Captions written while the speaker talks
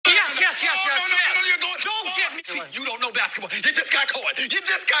No, you're going. Don't get me. See, you don't know basketball. You just got caught.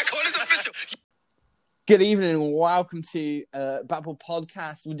 It's official. Good evening and welcome to Backboard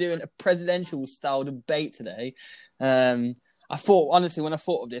Podcast. We're doing a presidential style debate today. I thought, honestly, when I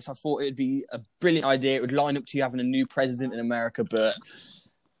thought of this, I thought it'd be a brilliant idea. It would line up to you having a new president in America, but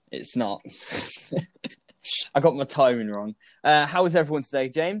it's not. I got my timing wrong. How is everyone today,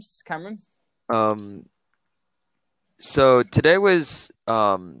 James, Cameron? So today was,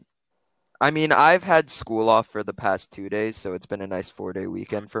 I've had school off for the past 2 days, so it's been a nice 4-day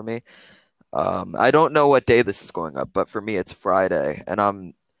weekend for me. I don't know what day this is going up, but for me it's Friday, and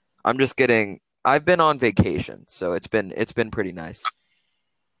I've been on vacation, so it's been pretty nice.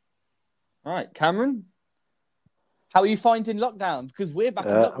 All right, Cameron, how are you finding lockdown? Because we're back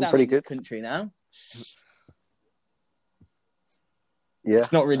in lockdown in this country now. Yeah,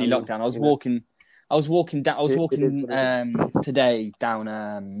 it's not really lockdown. I was walking today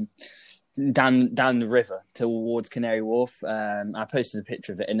down the river towards Canary Wharf. I posted a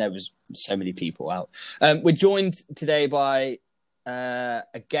picture of it, and there was so many people out. We're joined today by a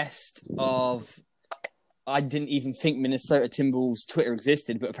guest of. I didn't even think Minnesota Timberwolves Twitter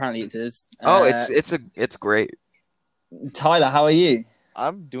existed, but apparently it does. It's great. Tyler, how are you?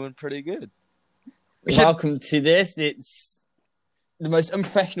 I'm doing pretty good. Welcome to this. It's the most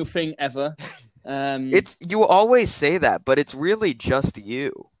unprofessional thing ever. You always say that, but it's really just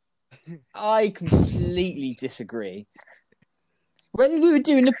you. I completely disagree. When we were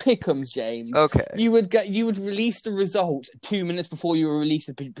doing the pick'ems, James, okay, you would release the result 2 minutes before you would release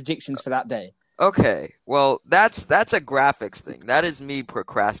the predictions for that day. Okay, well that's a graphics thing. That is me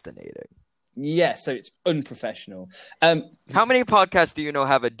procrastinating. Yeah, so it's unprofessional. How many podcasts do you know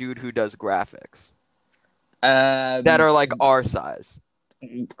have a dude who does graphics that are like our size?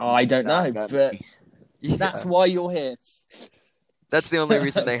 I don't know, but that's why you're here. That's the only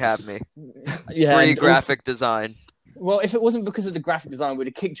reason they have me. Yeah, free graphic design. Well, if it wasn't because of the graphic design, we'd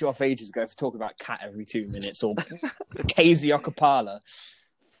have kicked you off ages ago for talking about Cat every 2 minutes or KZ Okapala.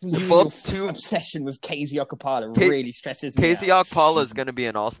 Your obsession with KZ Okapala really stresses me KZ Okapala is going to be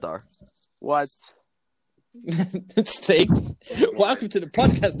an all-star. What? See? Welcome to the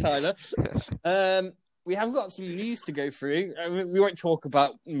podcast, Tyler. We have got some news to go through. We won't talk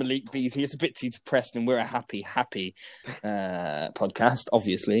about Malik Beasley. It's a bit too depressing, and we're a happy podcast,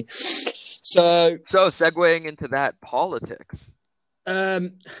 obviously. So segueing into that, politics.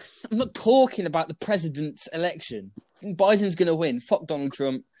 I'm not talking about the president's election. Biden's going to win. Fuck Donald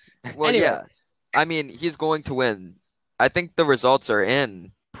Trump. Well, anyway. Yeah. I mean, he's going to win. I think the results are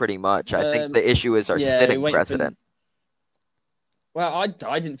in, pretty much. I think the issue is our sitting president. Well,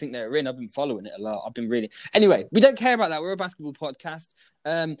 I didn't think they were in. I've been following it a lot. I've been reading. Anyway, we don't care about that. We're a basketball podcast.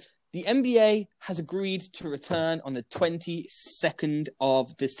 The NBA has agreed to return on the 22nd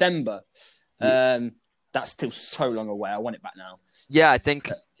of December. That's still so long away. I want it back now. Yeah, I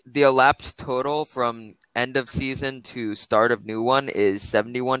think the elapsed total from end of season to start of new one is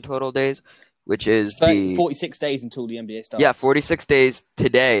 71 total days, which is 46 days until the NBA starts. Yeah, 46 days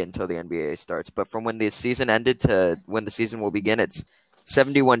today until the NBA starts. But from when the season ended to when the season will begin, it's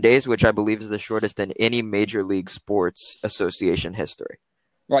 71 days, which I believe is the shortest in any Major League Sports Association history.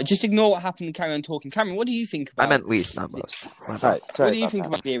 Right, just ignore what happened and carry on talking. Cameron, what do you think about... I meant least, not most. Right, what do you think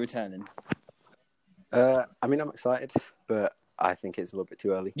about NBA returning? I'm excited, but I think it's a little bit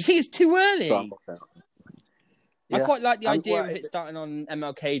too early. You think it's too early? Yeah. I quite like the idea of it starting on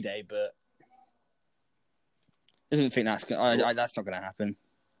MLK Day, but I don't think that's not going to happen.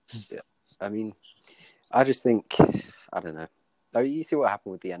 Yeah, I mean, I just think, I don't know. You see what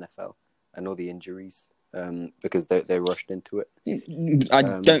happened with the NFL and all the injuries because they rushed into it.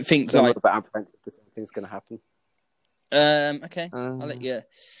 I don't think I'm apprehensive the same thing's going to happen. Okay, I'll let you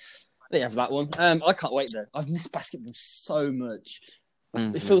have that one. I can't wait though. I've missed basketball so much.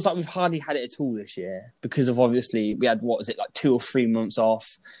 Mm-hmm. It feels like we've hardly had it at all this year because of obviously we had 2 or 3 months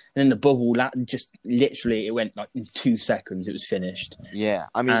off, and then the bubble just literally it went like in 2 seconds. It was finished. Yeah,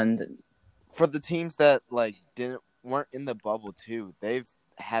 I mean, for the teams that weren't in the bubble too,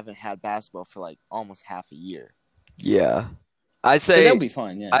 haven't had basketball for like almost half a year. Yeah, I say so they'll be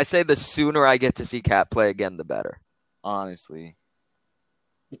fine. Yeah, I say the sooner I get to see Cat play again, the better. Honestly.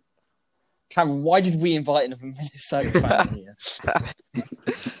 Cameron, why did we invite another Minnesota fan here?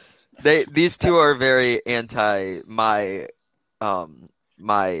 These two are very anti my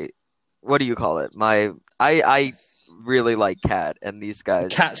what do you call it? I really like Cat, and these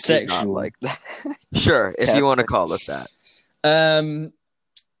guys Cat sexual. Like sure, if you want to call it that.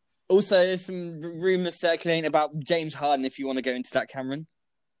 Also, there's some rumors circulating about James Harden. If you want to go into that, Cameron.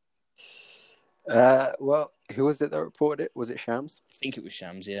 Well, who was it that reported it? Was it Shams? I think it was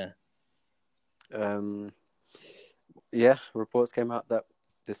Shams, yeah. Yeah, reports came out that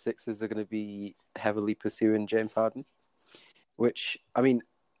the Sixers are going to be heavily pursuing James Harden, which, I mean,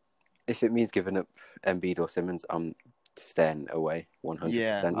 if it means giving up Embiid or Simmons, I'm staying away 100%.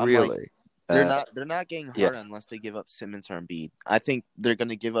 Yeah, I'm Really? They're not getting yeah. Harden unless they give up Simmons or Embiid. I think they're going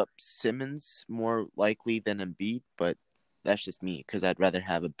to give up Simmons more likely than Embiid, but that's just me because I'd rather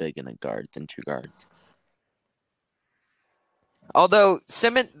have a big and a guard than two guards. Although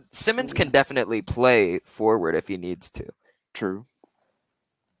Simmons can definitely play forward if he needs to. True.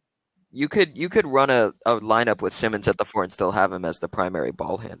 You could run a lineup with Simmons at the 4 and still have him as the primary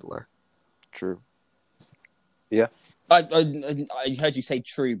ball handler. True. Yeah. I heard you say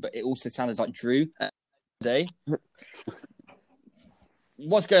true, but it also sounded like Drew today.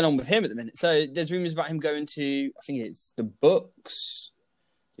 What's going on with him at the minute? So there's rumors about him going to, I think it's the Bucks.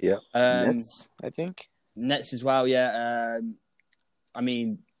 Yeah. Nets, I think. Nets as well, yeah. I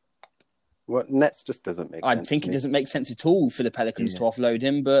mean, Well, Nets just doesn't make sense. I think to it me. doesn't make sense at all for the Pelicans to offload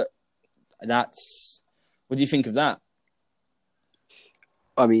him, but that's... What do you think of that?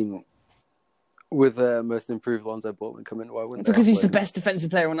 I mean, with most improved Lonzo Ball coming, why wouldn't they? Because he's the offload him? best defensive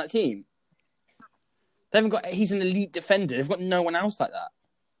player on that team. They haven't got... He's an elite defender. They've got no one else like that.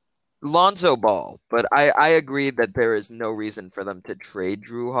 Lonzo Ball, but I agree that there is no reason for them to trade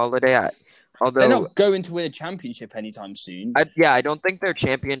Drew Holiday. They're not going to win a championship anytime soon. I don't think their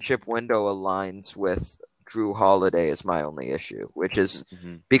championship window aligns with Drew Holiday is my only issue, which is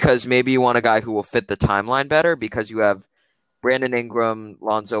because maybe you want a guy who will fit the timeline better because you have Brandon Ingram,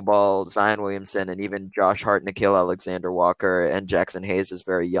 Lonzo Ball, Zion Williamson, and even Josh Hart, Nickeil Alexander-Walker, and Jackson Hayes as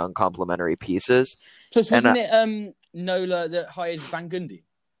very young complementary pieces. Plus, wasn't it Nola that hired Van Gundy?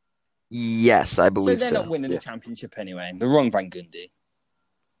 Yes, I believe so. So they're not winning a championship anyway. The wrong Van Gundy.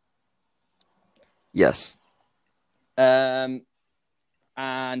 Yes. And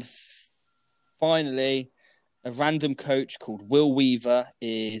finally, a random coach called Will Weaver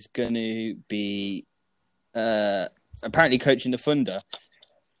is going to be apparently coaching the Thunder.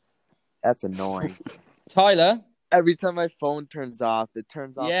 That's annoying. Tyler? Every time my phone turns off, it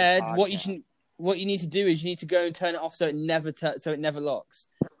turns off. Yeah, what you need to do is you need to go and turn it off so it never locks.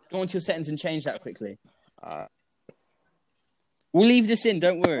 Go onto your settings and change that quickly. We'll leave this in,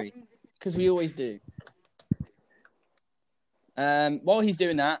 don't worry, because we always do. While he's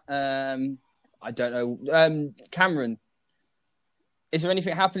doing that, I don't know. Cameron, is there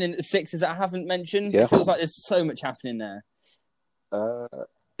anything happening at the Sixers that I haven't mentioned? Yeah. It feels like there's so much happening there.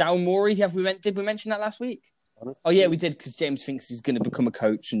 Daryl Morey, did we mention that last week? Honestly, Oh, yeah, we did, because James thinks he's going to become a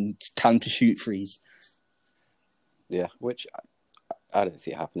coach and tell him to shoot threes. Yeah, which I don't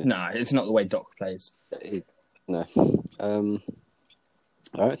see it happening. No, it's not the way Doc plays. No. I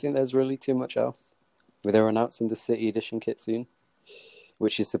don't think there's really too much else. They're announcing the City Edition kit soon,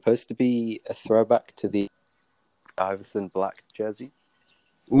 which is supposed to be a throwback to the Iverson black jerseys.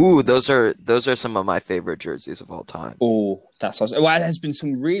 Ooh, those are some of my favorite jerseys of all time. Oh, that's awesome. Well, there's been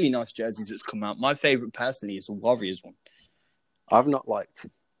some really nice jerseys that's come out. My favourite, personally, is the Warriors one. I've not liked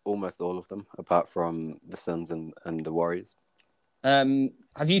almost all of them, apart from the Suns and the Warriors. Have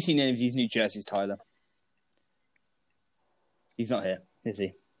you seen any of these new jerseys, Tyler? He's not here, is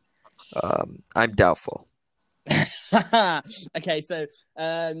he? I'm doubtful. Okay, so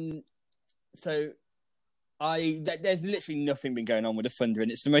there's literally nothing been going on with the Thunder, and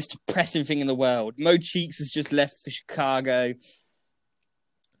it's the most depressing thing in the world. Mo Cheeks has just left for Chicago,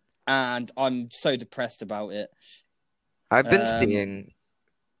 and I'm so depressed about it. I've been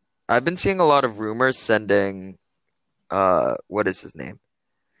seeing a lot of rumors sending what is his name?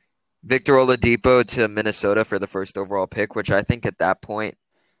 Victor Oladipo to Minnesota for the first overall pick, which I think at that point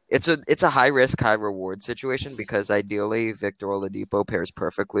it's a high risk, high reward situation because ideally Victor Oladipo pairs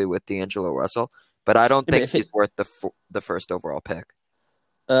perfectly with D'Angelo Russell, but I don't think he's worth the first overall pick.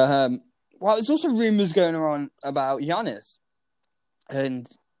 Well, there's also rumors going on about Giannis, and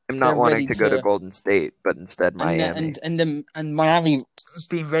I'm not wanting to go to Golden State, but instead Miami. And Miami has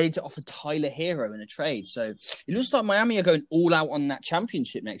been ready to offer Tyler Hero in a trade. So it looks like Miami are going all out on that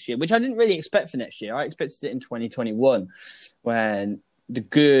championship next year, which I didn't really expect for next year. I expected it in 2021 when the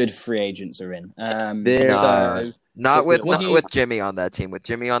good free agents are in. Not with Jimmy on that team. With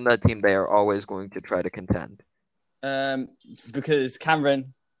Jimmy on that team, they are always going to try to contend. Because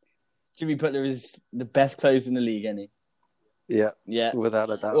Cameron, Jimmy Butler is the best closer in the league, isn't he? Yeah, without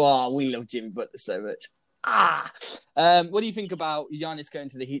a doubt. Oh, we love Jimmy Butler so much. What do you think about Giannis going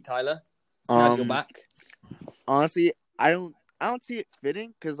to the Heat, Tyler? Now you're back. Honestly, I don't see it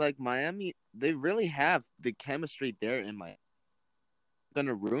fitting because like Miami, they really have the chemistry there in Miami.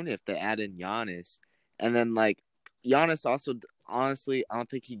 Gonna ruin it if they add in Giannis, and then like Giannis also honestly, I don't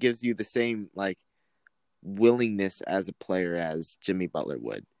think he gives you the same like willingness as a player as Jimmy Butler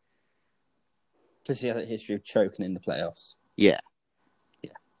would. Because he has a history of choking in the playoffs. Yeah.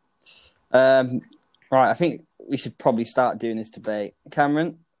 Right, I think we should probably start doing this debate.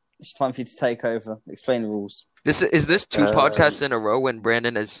 Cameron, it's time for you to take over. Explain the rules. Is this two podcasts in a row when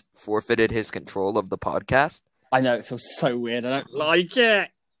Brandon has forfeited his control of the podcast? I know, it feels so weird. I don't like it.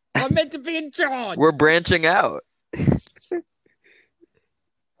 I'm meant to be in charge. We're branching out.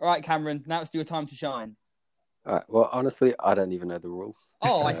 All right, Cameron, now it's your time to shine. All right. Well, honestly, I don't even know the rules.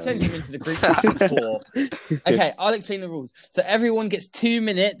 Oh, I sent him into the group chat before. Okay, I'll explain the rules. So everyone gets 2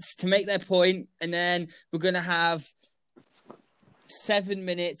 minutes to make their point, and then we're going to have 7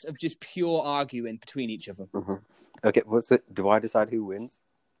 minutes of just pure arguing between each of them. Mm-hmm. Okay, what's it? Do I decide who wins?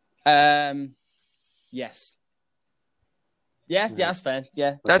 Yes. Yeah, that's fair.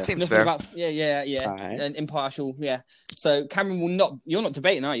 Yeah, that seems fair. Yeah. Right. And impartial. Yeah. So Cameron will not. You're not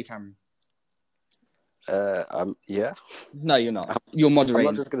debating, are you, Cameron? Yeah. No, you're not. You're moderating.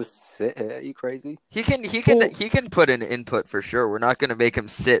 I'm not just gonna sit here. Are you crazy? He can put an input for sure. We're not gonna make him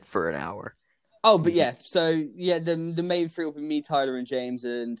sit for an hour. Oh, but yeah. So yeah, the main three will be me, Tyler, and James,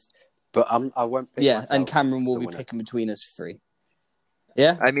 and But I won't pick myself and Cameron will be winner. picking between us three.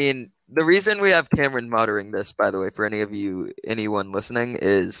 Yeah. I mean, the reason we have Cameron moderating this, by the way, for anyone listening,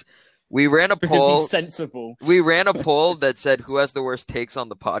 is we ran a Because poll. he's sensible. We ran a poll that said who has the worst takes on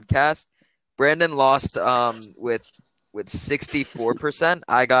the podcast. Brandon lost with 64%.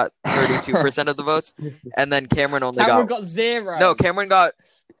 I got 32% of the votes, and then Cameron got 0. No, Cameron got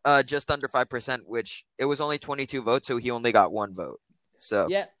just under 5%, which it was only 22 votes, so he only got 1 vote. So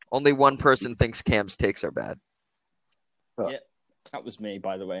Yeah. only one person thinks Cam's takes are bad. Yeah. That was me,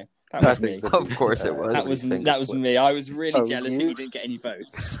 by the way. That was me. Of course it was. That was me. I was really jealous that you? you didn't get any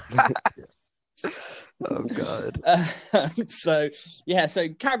votes. Oh God. So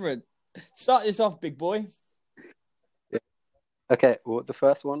Cameron, start this off, big boy. Okay. Well, the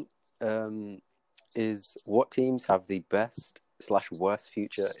first one is what teams have the best/worst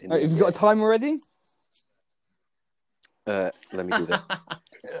future in the Have you got a time already? Let me do that.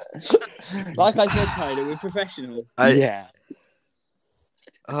 Like I said, Tyler, we're professional. Yeah.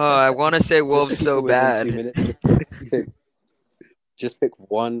 Oh, I want to say Wolves Just so within 2 bad. minutes. Just pick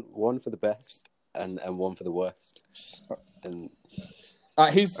one for the best and one for the worst. And All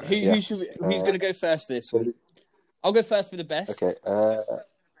right, who's going to go first for this one? I'll go first for the best. okay.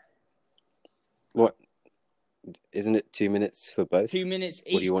 What? Isn't it 2 minutes for both? 2 minutes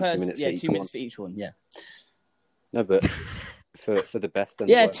Or do each you want 2 person. minutes Yeah, for each 2 one? minutes for each one. Yeah. No, but for the best and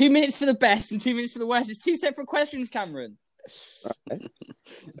Yeah, the worst. 2 minutes for the best and 2 minutes for the worst. It's 2 separate questions, Cameron. Right.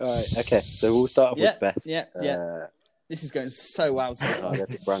 All right. Okay. So we'll start off with best. Yeah. This is going so well so far. I'll go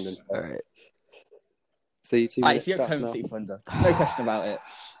for Brandon. All right. So you 2 All right, minutes. so you're starts now. City Thunder. No question about it.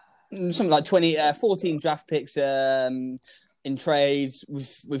 Something like 14 draft picks in trades.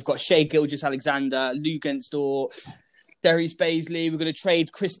 We've got Shea Gilgeous-Alexander, Lou Gensdorf, Darius Baisley. We're going to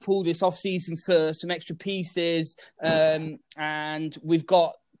trade Chris Paul this offseason for some extra pieces. And we've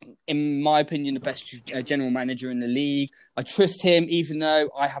got, in my opinion, the best general manager in the league. I trust him, even though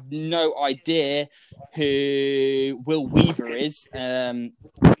I have no idea who Will Weaver is.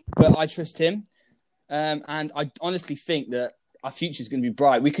 But I trust him. And I honestly think that our future is going to be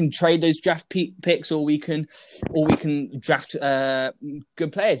bright. We can trade those draft picks, or we can draft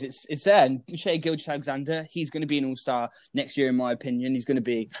good players. It's there. And Shea Gilgeous-Alexander, he's going to be an all-star next year, in my opinion. He's going to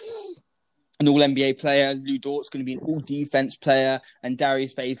be an all-NBA player. Lou Dort's going to be an all-defense player, and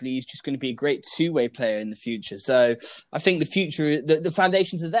Darius Baisley is just going to be a great two-way player in the future. So I think the future, the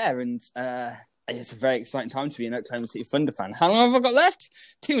foundations are there, and it's a very exciting time to be an Oklahoma City Thunder fan. How long have I got left?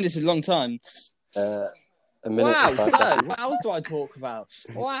 2 minutes is a long time. A minute. Wow, and 5 so seconds. what else do I talk about?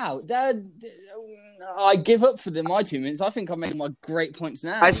 Wow, I give up for my 2 minutes. I think I've made my great points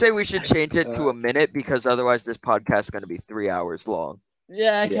now. I say we should change it to a minute because otherwise this podcast is going to be 3 hours long.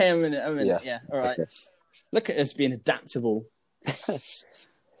 Yeah, okay, a minute. Yeah, all right. Okay. Look at us being adaptable.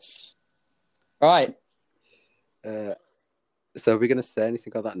 All right. So are we going to say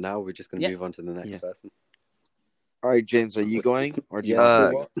anything like that now? Or we're just going to move on to the next Yeah. person. All right, James, are you going? Or do you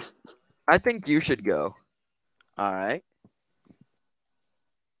Yeah. want to? I think you should go. All right.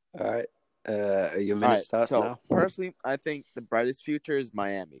 All right. Your minute All right. starts So now. personally, I think the brightest future is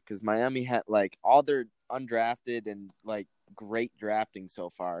Miami, because Miami had like all their undrafted and like great drafting so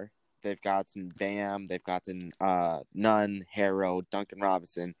far. They've gotten Bam, they've gotten Nunn, Harrow, Duncan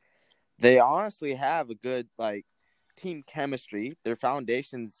Robinson. They honestly have a good like team chemistry. Their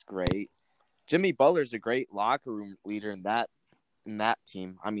foundation's great. Jimmy Butler's a great locker room leader in that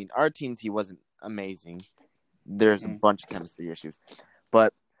team. I mean, our teams he wasn't amazing. There's a bunch of chemistry issues,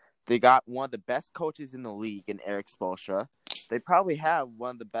 but They got one of the best coaches in the league in Eric Spoelstra. They probably have one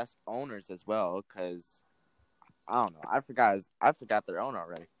of the best owners as well, because I don't know. I forgot their owner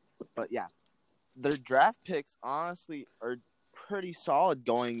already. But yeah, their draft picks honestly are pretty solid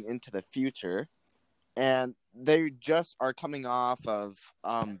going into the future, and they just are coming off of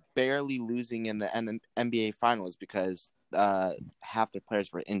barely losing in the NBA Finals because half their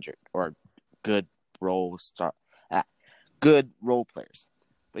players were injured or good role players.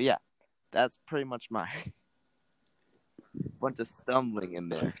 But yeah, that's pretty much my bunch of stumbling in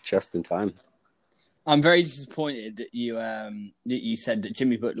there. Just in time. I'm very disappointed that you said that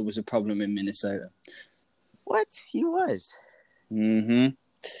Jimmy Butler was a problem in Minnesota. What? He was.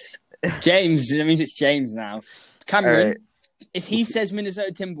 Mm-hmm. James, that means it's James now. Cameron, right. If he says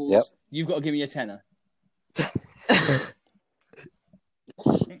Minnesota Timberwolves, you've got to give me a tenner.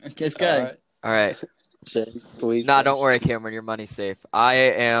 Let's go. All right. James, please. Nah, don't worry, Cameron. Your money's safe. I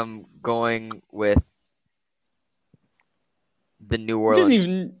am going with the New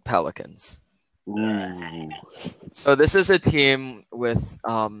Orleans Pelicans. Ooh. So this is a team with,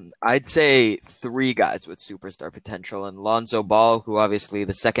 I'd say, 3 guys with superstar potential. And Lonzo Ball, who obviously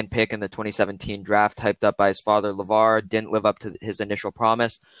the second pick in the 2017 draft, hyped up by his father, LeVar, didn't live up to his initial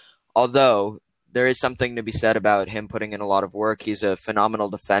promise. Although there is something to be said about him putting in a lot of work. He's a phenomenal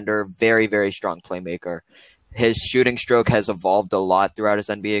defender, very, very strong playmaker. His shooting stroke has evolved a lot throughout his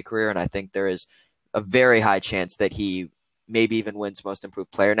NBA career, and I think there is a very high chance that he maybe even wins Most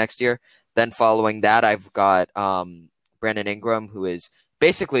Improved Player next year. Then following that, I've got Brandon Ingram, who is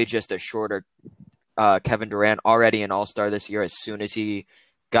basically just a shorter Kevin Durant, already an all-star this year as soon as he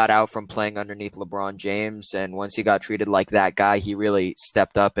got out from playing underneath LeBron James. And once he got treated like that guy, he really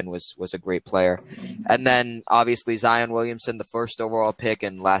stepped up and was a great player. And then obviously Zion Williamson, the first overall pick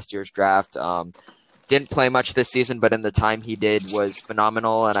in last year's draft. Didn't play much this season, but in the time he did was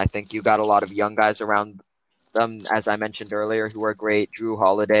phenomenal. And I think you got a lot of young guys around them, as I mentioned earlier, who are great. Drew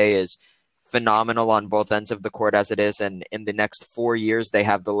Holiday is phenomenal on both ends of the court as it is, and in the next 4 years they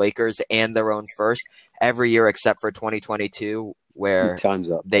have the Lakers and their own first every year except for 2022, where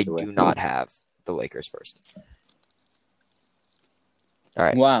they do not have the Lakers first. All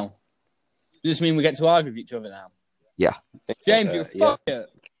right. Wow. Does this mean we get to argue with each other now? Yeah. James, you're fucking.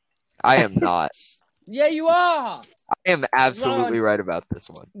 I am not. Yeah, you are. I am absolutely right about this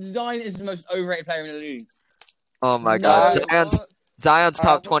one. Zion is the most overrated player in the league. Oh my God. Zion's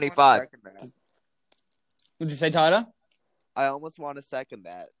top 25. Would you say, Tyler? I almost want to second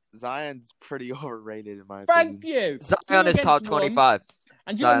that. Zion's pretty overrated in my Thank opinion. you. Zion is top 25.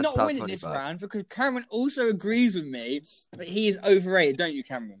 And you're Zion's not top winning this 25. round because Cameron also agrees with me that he is overrated, don't you,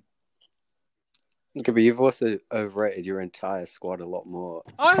 Cameron? Okay, but you've also overrated your entire squad a lot more.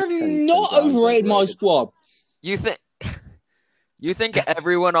 I have not overrated my squad. You think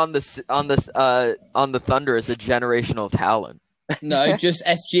everyone on the Thunder is a generational talent? No, just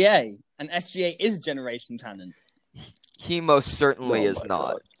SGA. And SGA is generational talent. He most certainly is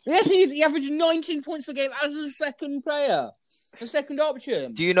not. God. Yes, he averaged 19 points per game as a second player. The second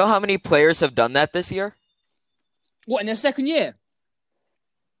option. Do you know how many players have done that this year? What, in their second year?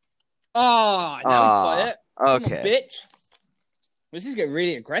 Now he's got it. Come on, bitch. This is getting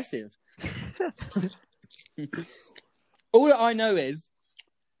really aggressive. All that I know is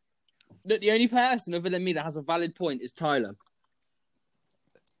that the only person other than me that has a valid point is Tyler.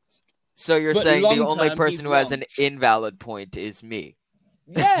 So you're saying the only person who has an invalid point is me?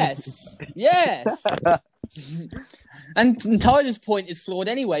 Yes. Yes. And Tyler's point is flawed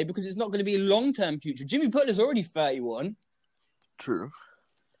anyway because it's not going to be a long-term future. Jimmy Butler's already 31. True.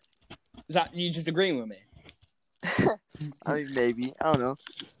 Is that you just agreeing with me? I mean, maybe. I don't know.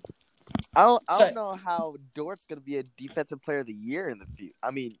 I don't know how Dort's going to be a defensive player of the year in the future.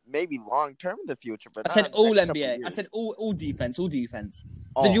 I mean, maybe long-term in the future, but I said all NBA. I said all defense, all defense.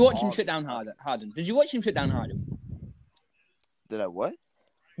 Did you watch him shut down Harden? Did you watch him shut down Harden? Did I what?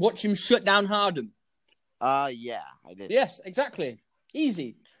 Watch him shut down Harden. Yeah, I did. Yes, exactly.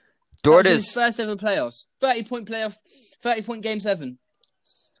 Easy. Dort is is his first ever playoffs. 30-point playoff, 30-point game 7.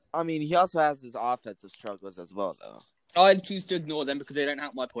 I mean, he also has his offensive struggles as well, though. I choose to ignore them because they don't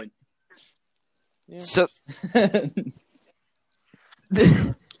help my point. Yeah. so.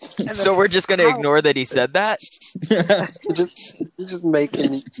 So we're just gonna ignore that he said that? You're just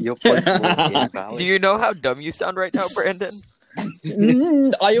making your point more invalid. Do you know how dumb you sound right now, Brandon?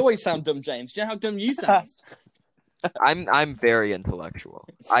 I always sound dumb, James. Do you know how dumb you sound? I'm very intellectual.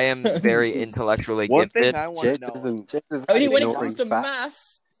 I am very intellectually One gifted. thing I want to know. Only when it comes to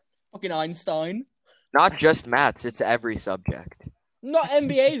maths. Fucking Einstein. Not just maths, it's every subject. Not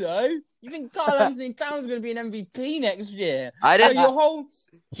NBA though. You think Carl Anthony Towns is going to be an MVP next year? I So didn't. your whole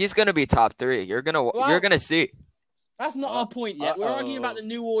He's gonna be top 3. You're gonna see. that's not our point yet. We're arguing about the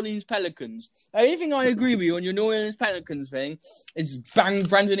New Orleans Pelicans. The only thing I agree with you on your New Orleans Pelicans thing is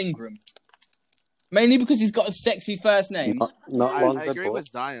Brandon Ingram. Mainly because he's got a sexy first name. Not I Lonzo agree Ball. with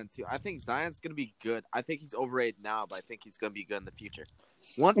Zion too. I think Zion's gonna be good. I think he's overrated now, but I think he's gonna be good in the future.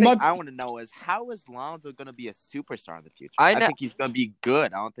 One thing I want to know is how is Lonzo gonna be a superstar in the future? I think he's gonna be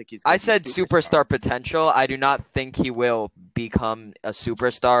good. I don't think he's. Gonna I said superstar potential. I do not think he will become a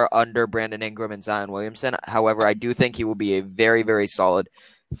superstar under Brandon Ingram and Zion Williamson. However, I do think he will be a very, very solid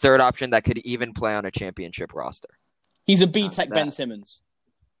third option that could even play on a championship roster. He's a B-Tech Ben Simmons.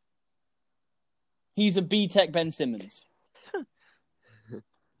 He's a B-Tech Ben Simmons.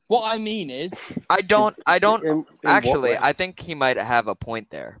 What I mean is... I don't In actually, I think he might have a point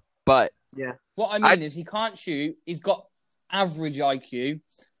there. But what I mean is he can't shoot. He's got average IQ,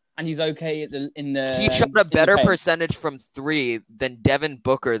 and he's okay in the. He shot a better percentage from 3 than Devin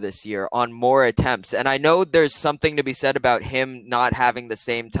Booker this year on more attempts. And I know there's something to be said about him not having the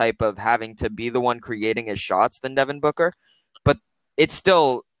same type of having to be the one creating his shots than Devin Booker, but it's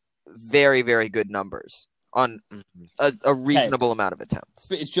still very, very good numbers on a reasonable amount of attempts.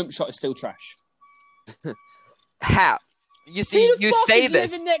 But his jump shot is still trash. How? You see, you say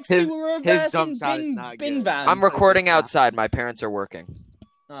this. Next to a his jump shot is bin, not bin good. van. I'm recording outside. My parents are working.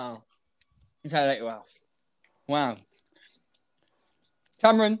 Oh. Okay, wow.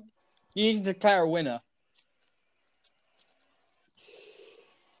 Cameron, you need to declare a winner.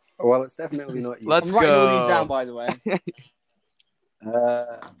 Well, it's definitely not you. Let's I'm writing all go. these down, by the way.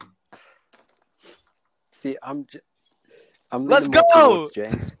 See, I'm Let's leaning more go! towards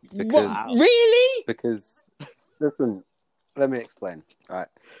James What? Really? because listen, let me explain. All right.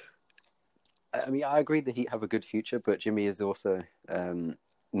 I mean, I agree that Heat have a good future, but Jimmy is also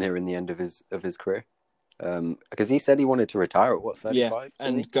nearing the end of his career. Because he said he wanted to retire at 35? Yeah,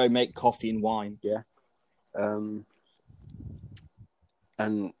 and go make coffee and wine. Yeah. And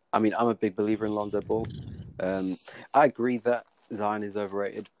I mean, I'm a big believer in Lonzo Ball. I agree that Zion is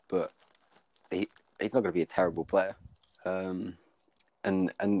overrated, but he's not going to be a terrible player. And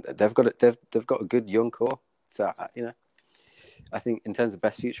they've got a good young core. So I think in terms of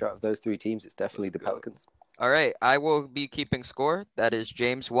best future out of those 3 teams, it's definitely the Pelicans. All right, I will be keeping score. That is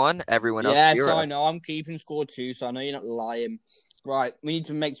James 1. Everyone else Yes, 0. I know. I'm keeping score 2, so I know you're not lying. Right, we need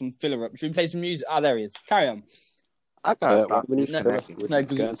to make some filler up. Should we play some music? Ah, there he is. Carry on. I've got to stop. We need to No,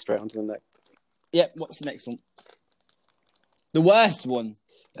 going straight on to the next. Yep, what's the next one? The worst one.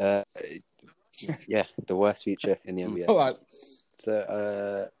 Yeah, the worst future in the NBA. All right.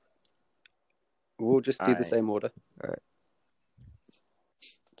 So we'll just do the same order. All right.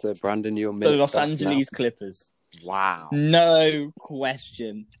 So Brandon, your The minute Los starts Angeles Clippers. Wow. No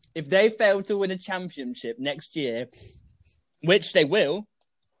question. If they fail to win a championship next year, which they will,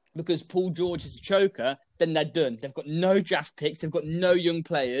 because Paul George is a choker, then they're done. They've got no draft picks. They've got no young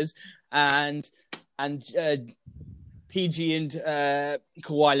players, and PG and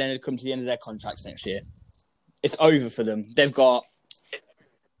Kawhi Leonard come to the end of their contracts next year. It's over for them. They've got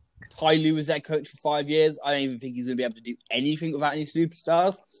Ty Lue as their coach for 5 years. I don't even think he's going to be able to do anything without any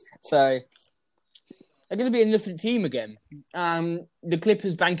superstars. So they're going to be a nothing team again. The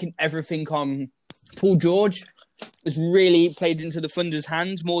Clippers banking everything on Paul George has really played into the Thunder's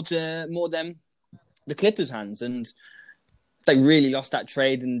hands more than the Clippers' hands, and they really lost that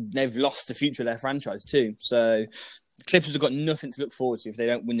trade, and they've lost the future of their franchise too. So the Clippers have got nothing to look forward to if they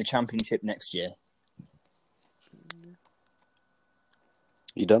don't win the championship next year.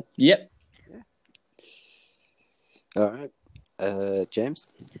 You done? Yep. All right. James?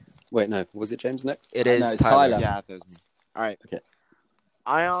 Wait, no. Was it James next? It is No, it's Tyler. Tyler. Yeah, that was me. All right. Okay.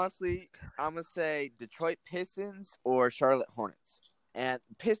 I'm going to say Detroit Pistons or Charlotte Hornets. And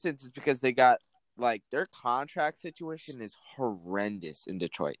Pistons is because they got, their contract situation is horrendous in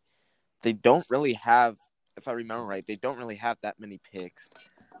Detroit. They don't really have, if I remember right, they don't really have that many picks.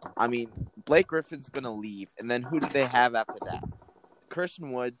 I mean, Blake Griffin's going to leave, and then who do they have after that?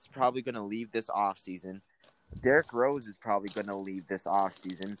 Christian Wood's probably going to leave this offseason. Derrick Rose is probably going to leave this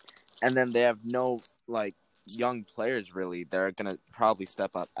offseason. And then they have no, young players, really. They're going to probably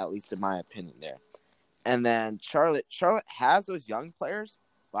step up, at least in my opinion there. And then Charlotte has those young players,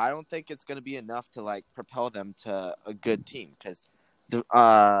 but I don't think it's going to be enough to, propel them to a good team. Because,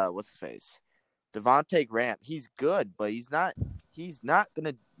 what's his face? Devontae Graham, he's good, but he's not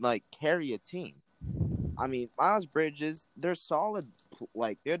going to, carry a team. I mean, Miles Bridges, they're solid.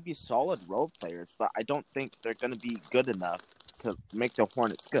 They'd be solid role players, but I don't think they're going to be good enough to make the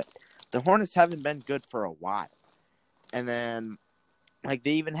Hornets good. The Hornets haven't been good for a while. And then Like,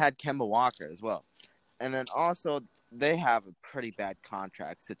 they even had Kemba Walker as well. And then also, they have a pretty bad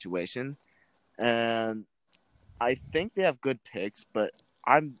contract situation. And I think they have good picks, but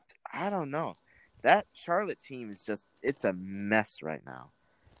I don't know. That Charlotte team is just, it's a mess right now.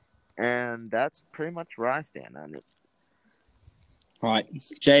 And that's pretty much where I stand on it. Right.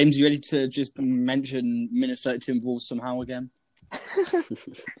 James, you ready to just mention Minnesota Timberwolves somehow again?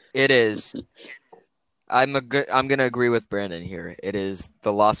 It is. I'm gonna agree with Brandon here. It is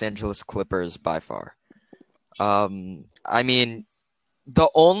the Los Angeles Clippers by far. I mean, the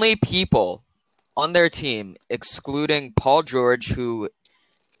only people on their team, excluding Paul George, who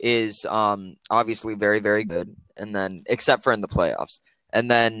is obviously very, very good, and then except for in the playoffs,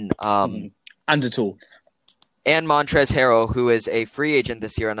 and then And at all. and Montrezl Harrell, who is a free agent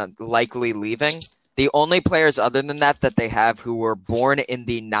this year and likely leaving. The only players other than that they have who were born in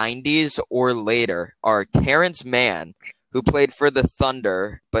the 90s or later are Terrence Mann, who played for the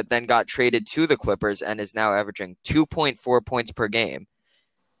Thunder but then got traded to the Clippers and is now averaging 2.4 points per game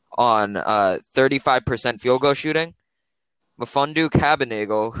on 35% field goal shooting. Mfiondu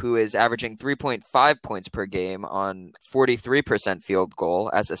Kabengele, who is averaging 3.5 points per game on 43% field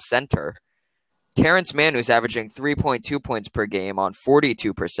goal as a center. Terrence Mann, who's averaging 3.2 points per game on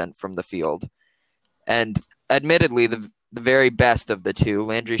 42% from the field. And admittedly, the very best of the two,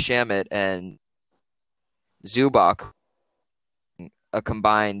 Landry Shamet and Zubac, a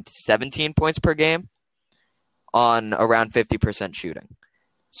combined 17 points per game on around 50% shooting.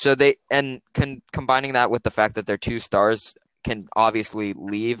 So combining that with the fact that their two stars can obviously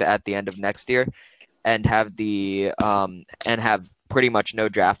leave at the end of next year and have pretty much no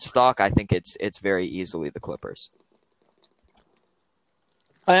draft stock, I think it's very easily the Clippers.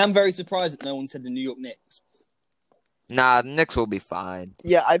 I am very surprised that no one said the New York Knicks. Nah, the Knicks will be fine.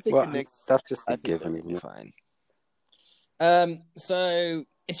 Yeah, I think Well, the Knicks. that's just I a think given, they'll isn't be it? fine. So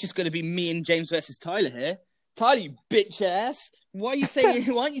it's just going to be me and James versus Tyler here. Tyler, you bitch ass! Why aren't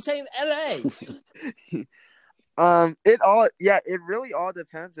you saying LA? It really all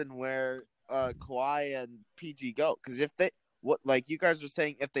depends on where Kawhi and PG go. Because if they, like you guys were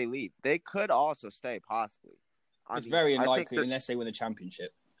saying, if they leave, they could also stay possibly. It's very unlikely unless they win a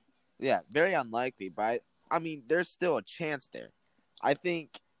championship. Yeah, very unlikely. But I mean, there's still a chance there. I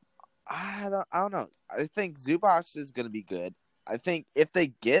think. I don't know. I think Zubac is going to be good. I think if they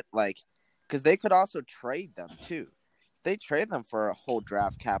get because they could also trade them too. If they trade them for a whole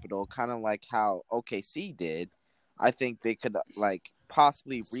draft capital, kind of like how OKC did, I think they could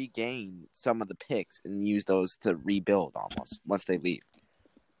possibly regain some of the picks and use those to rebuild almost once they leave.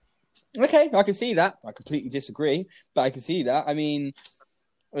 Okay, I can see that. I completely disagree, but I can see that. I mean,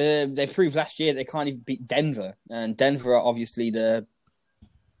 they proved last year they can't even beat Denver, and Denver are obviously at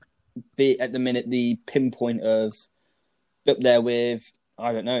the minute the pinpoint of up there with,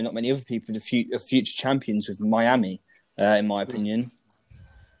 I don't know, not many other people, the future champions with Miami, in my opinion.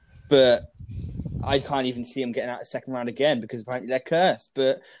 But I can't even see them getting out of the second round again because apparently they're cursed.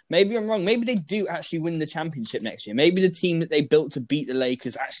 But maybe I'm wrong. Maybe they do actually win the championship next year. Maybe the team that they built to beat the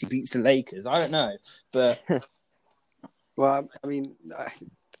Lakers actually beats the Lakers. I don't know. But Well, I mean,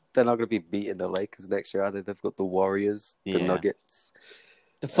 they're not going to be beating the Lakers next year, are they? They've got the Warriors, the Nuggets,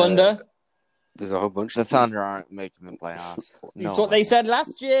 the Thunder. There's a whole bunch. The Thunder aren't making the playoffs. That's what they said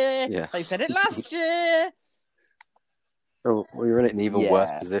last year. Yeah. They said it last year. Oh, we're in an even worse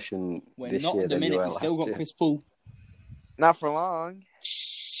position We're this not year at the than you minute. were We last still got year. Chris Paul. Not for long.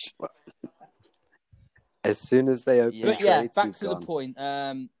 As soon as they open But trades, yeah, back he's to gone. the point.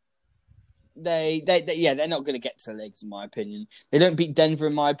 They're not going to get to the legs, in my opinion. They don't beat Denver,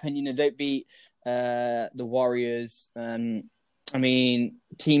 in my opinion. They don't beat the Warriors. I mean,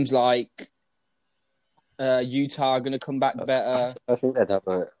 teams like Utah are going to come back better. I think they'd have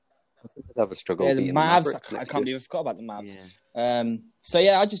a struggle. Yeah, the beating Mavs. Mavericks I next can't year. believe I forgot about the Mavs. Yeah. So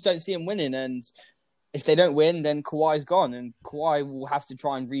yeah, I just don't see them winning. And if they don't win, then Kawhi's gone, and Kawhi will have to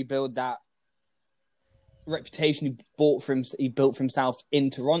try and rebuild that reputation he built for himself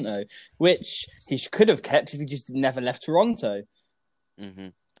in Toronto, which he could have kept if he just never left Toronto. Mm-hmm.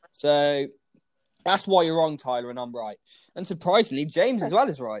 So that's why you're wrong, Tyler, and I'm right. And surprisingly, James as well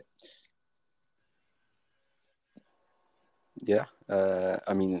is right. Yeah.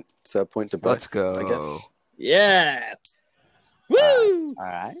 I mean, so a point to both. Let's go. I guess. Yeah. Woo! All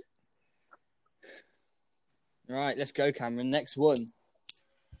right. All right, let's go, Cameron. Next one.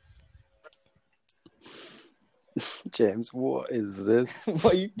 James, what is this?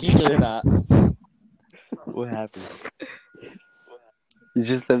 What are you giggling at? What happened? You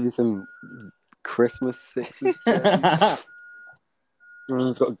just sent me some Christmas sixes.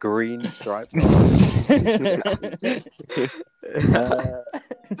 Everyone's got green stripes on.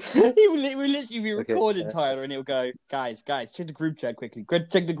 He will literally be Okay, recording Tyler, and he'll go, guys, check the group chat quickly.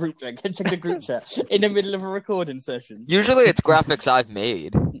 Check the group chat in the middle of a recording session. Usually it's graphics I've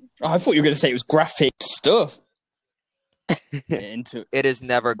made. Oh, I thought you were going to say it was graphic stuff. It is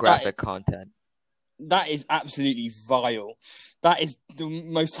never graphic content. That is absolutely vile. That is the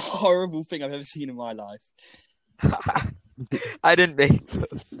most horrible thing I've ever seen in my life. I didn't make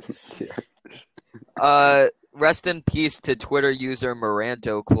those. Rest in peace to Twitter user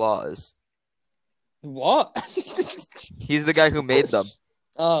Miranto Claus. What? He's the guy who made them.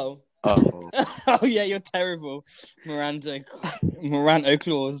 Oh. Oh. Oh yeah, you're terrible, Miranto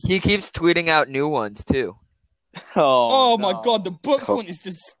Claus. He keeps tweeting out new ones too. Oh no. my god, the Bucks one is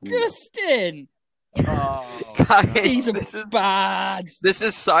disgusting. Oh, Guys, These are bad. This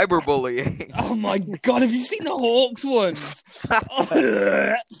is cyberbullying. Oh my god, have you seen the Hawks ones?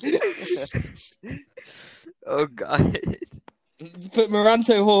 Oh god. But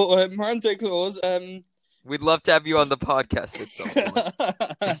Miranto Claus, We'd love to have you on the podcast at some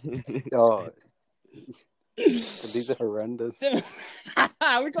point. Oh. These are horrendous. We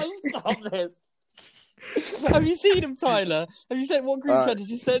gotta stop this. Have you seen them, Tyler? Have you sent what group chat did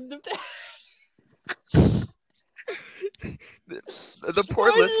you send them to? The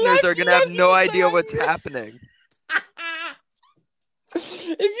poor listeners are gonna have no idea what's happening.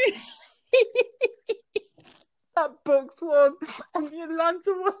 If you that Bucks one and the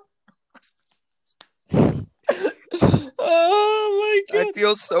Atlanta one. Oh my god! I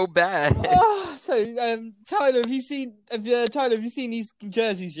feel so bad. Oh, so, Tyler, have you seen these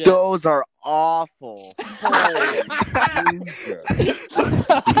jerseys yet? those are awful. Holy Jesus.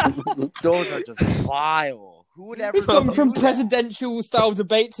 Those are just vile. Who would ever It's gone do from that? presidential style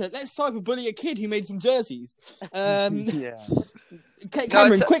debate to let's cyberbully a kid who made some jerseys. Yeah.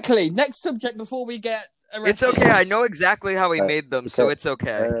 Cameron, quickly, next subject before we get arrested. It's okay. I know exactly how he made them, so it's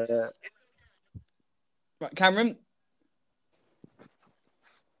okay. Right, Cameron?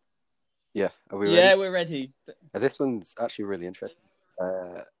 Yeah, are we ready? Yeah, we're ready. This one's actually really interesting.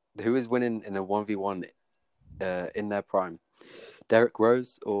 Who is winning in a 1v1 in their prime? Derrick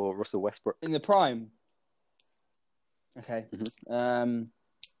Rose or Russell Westbrook? In the prime. Okay. Mm-hmm.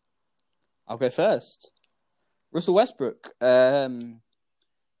 I'll go first. Russell Westbrook.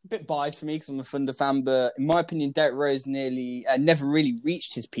 A bit biased for me because I'm a Thunder fan, but in my opinion, Derrick Rose never really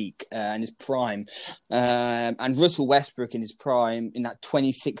reached his peak and his prime. And Russell Westbrook in his prime, in that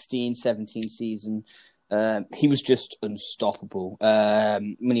 2016-17 season, he was just unstoppable.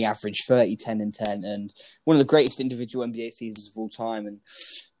 When he averaged 30, 10, and 10, and one of the greatest individual NBA seasons of all time. And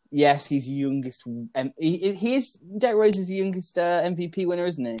yes, he's the youngest. He is Derrick Rose is the youngest MVP winner,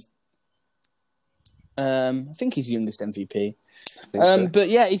 isn't he? I think he's the youngest MVP. I think so. But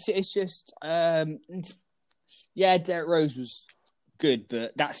yeah, it's just Derrick Rose was good,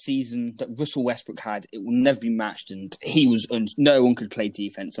 but that season that Russell Westbrook had, it will never be matched, and he was no one could play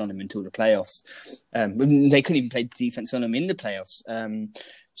defense on him until the playoffs. They couldn't even play defense on him in the playoffs.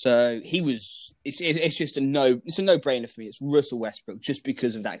 So he was. It's just a no-brainer for me. It's Russell Westbrook just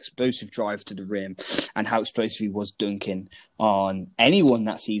because of that explosive drive to the rim and how explosive he was dunking on anyone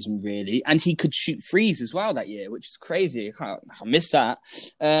that season, really. And he could shoot threes as well that year, which is crazy. I missed that.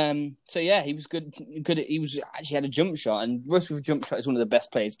 So yeah, he was good. He was actually had a jump shot, and Russ with a jump shot is one of the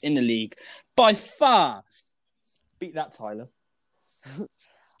best players in the league by far. Beat that, Tyler.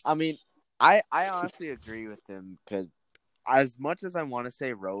 I mean, I honestly agree with him because as much as I want to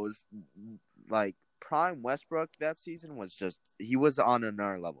say Rose, like prime Westbrook that season was just he was on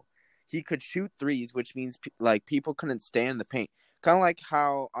another level. He could shoot threes, which means like people couldn't stay in the paint. Kind of like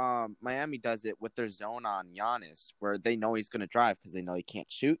how Miami does it with their zone on Giannis, where they know he's going to drive because they know he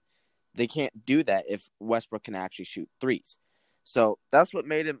can't shoot. They can't do that if Westbrook can actually shoot threes. So that's what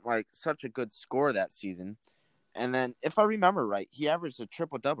made him like such a good scorer that season. And then, if I remember right, he averaged a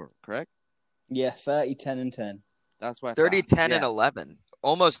triple-double, correct? Yeah, 30, 10, and 10. That's what I 30, thought. 10, and 11.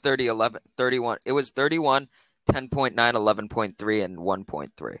 Almost 30, 11, 31. It was 31, 10.9, 11.3, and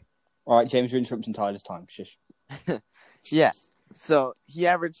 1.3. All right, James, you're interrupting Tyler's time. Shush. Yeah. So he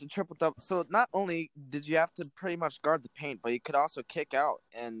averaged a triple-double. So not only did you have to pretty much guard the paint, but you could also kick out.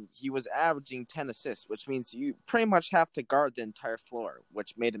 And he was averaging 10 assists, which means you pretty much have to guard the entire floor,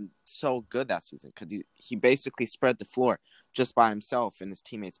 which made him so good that season because he basically spread the floor just by himself and his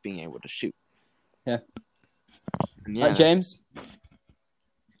teammates being able to shoot. Yeah. And All right, James?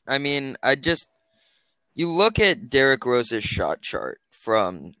 I mean, you look at Derrick Rose's shot chart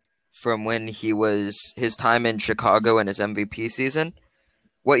from when he was his time in Chicago in his MVP season.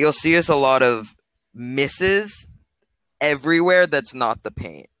 What you'll see is a lot of misses everywhere that's not the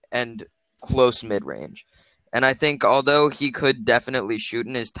paint and close mid-range. And I think although he could definitely shoot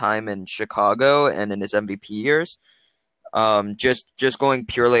in his time in Chicago and in his MVP years, just going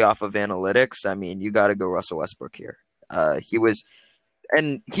purely off of analytics, I mean, you got to go Russell Westbrook here.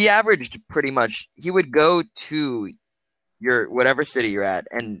 He averaged pretty much. He would go to your whatever city you're at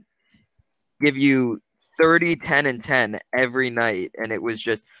and give you 30, 10, and 10 every night, and it was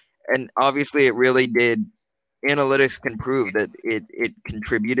just, and obviously it really did. Analytics can prove that it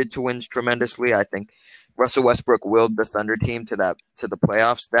contributed to wins tremendously. I think Russell Westbrook willed the Thunder team to the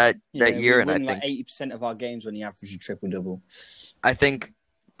playoffs that year, we and I win think 80% of our games when he averaged a triple double. I think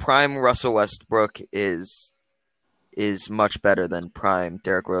prime Russell Westbrook is much better than prime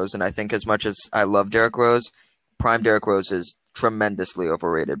Derrick Rose, and I think as much as I love Derrick Rose, prime Derrick Rose is tremendously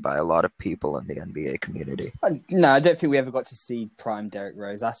overrated by a lot of people in the NBA community. No, I don't think we ever got to see prime Derrick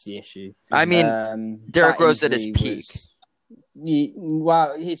Rose. That's the issue. I mean, Derrick Rose at his peak.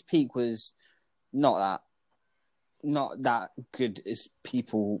 His peak was not that good as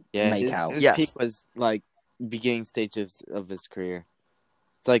people make out. His peak was like beginning stages of his career.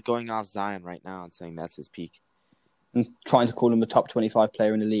 It's like going off Zion right now and saying that's his peak. And trying to call him a top 25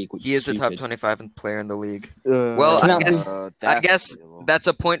 player in the league. Which he is a stupid. top 25 player in the league. Well, I guess that's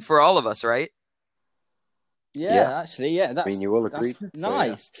a point for all of us, right? Yeah. Actually, yeah. I mean, you all agreed.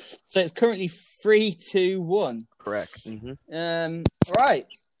 Nice. So it's currently 3-2-1. Correct. Mm-hmm. Right.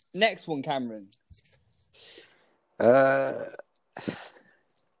 Next one, Cameron. Let's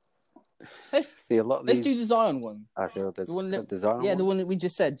see a lot of Let's do the Zion one. I feel there's the Zion. Yeah, the one that we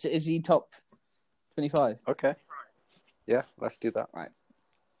just said. Is he top 25? Okay. Yeah, let's do that. Right.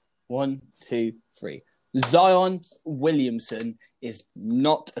 1, 2, 3. Zion Williamson is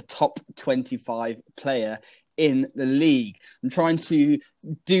not a top 25 player in the league. I'm trying to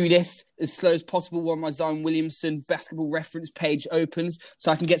do this as slow as possible while my Zion Williamson basketball reference page opens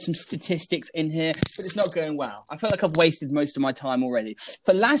so I can get some statistics in here, but it's not going well. I feel like I've wasted most of my time already.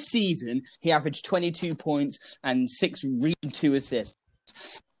 For last season, he averaged 22 points and 6 rebounds and 2 assists.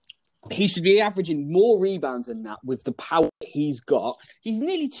 He should be averaging more rebounds than that with the power he's got. He's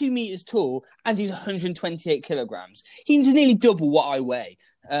nearly 2 meters tall and he's 128 kilograms. He's nearly double what I weigh.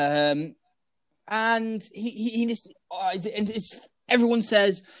 And everyone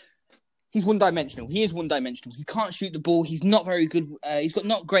says he's one-dimensional. He is one-dimensional. He can't shoot the ball. He's not very good. He's got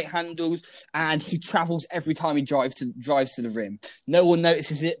not great handles, and he travels every time he drives to the rim. No one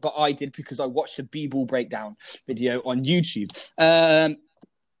notices it, but I did because I watched a b-ball breakdown video on YouTube.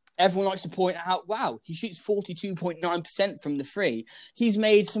 Everyone likes to point out, wow, he shoots 42.9% from the free. He's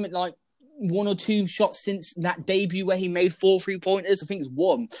made something like 1 or 2 shots since that debut where he made 4 3-pointers. I think it's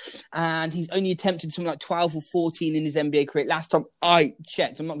 1. And he's only attempted something like 12 or 14 in his NBA career. Last time I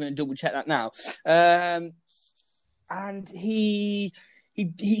checked, I'm not going to double check that now. And he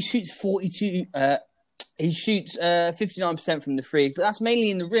shoots 42. He shoots 59% from the free, but that's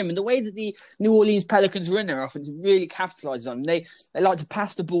mainly in the rim. And the way that the New Orleans Pelicans run their offense really capitalizes on them. They like to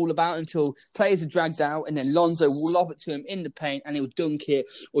pass the ball about until players are dragged out, and then Lonzo will lob it to him in the paint, and he'll dunk it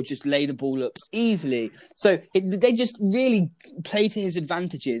or just lay the ball up easily. So they just really play to his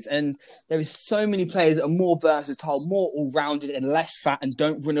advantages. And there is so many players that are more versatile, more all-rounded, and less fat, and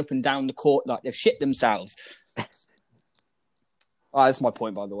don't run up and down the court like they've shit themselves. That's my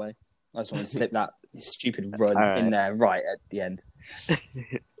point, by the way. I just want to slip that stupid run in there right at the end.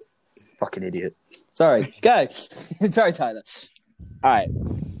 Fucking idiot. Sorry. Go. Sorry, Tyler. All right.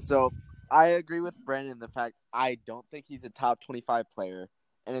 So I agree with Brandon in the fact I don't think he's a top 25 player.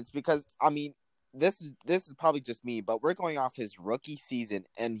 And it's because, I mean, this is probably just me, but we're going off his rookie season,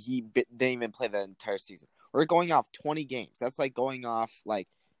 and he didn't even play the entire season. We're going off 20 games. That's like going off, like,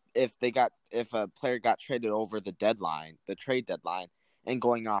 if a player got traded over the trade deadline, and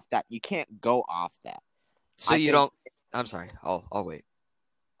going off that. You can't go off that. So I'm sorry. I'll wait.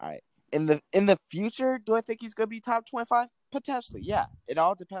 All right. In the future, do I think he's going to be top 25? Potentially, yeah. It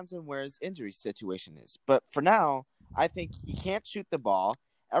all depends on where his injury situation is. But for now, I think he can't shoot the ball.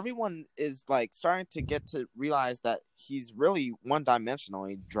 Everyone is like starting to get to realize that he's really one-dimensional.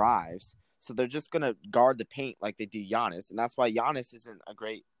 He drives. So they're just going to guard the paint like they do Giannis. And that's why Giannis isn't a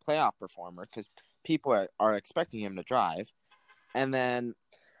great playoff performer, because people are expecting him to drive. And then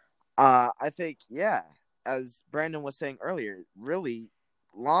I think, yeah, as Brandon was saying earlier, really,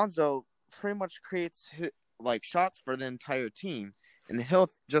 Lonzo pretty much creates like shots for the entire team, and he'll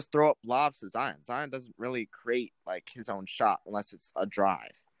just throw up lobs to Zion. Zion doesn't really create like his own shot unless it's a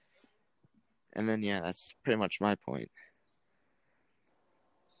drive. And then, yeah, that's pretty much my point.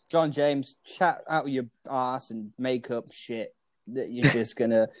 John James, chat out your ass and make up shit that you're just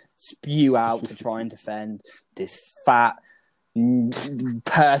going to spew out to try and defend this fat,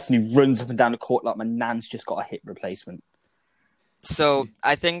 personally runs up and down the court like my nan's just got a hip replacement. So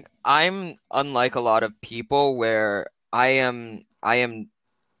I think I'm unlike a lot of people where I am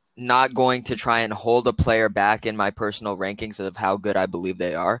not going to try and hold a player back in my personal rankings of how good I believe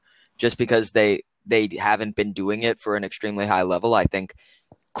they are, just because they haven't been doing it for an extremely high level. I think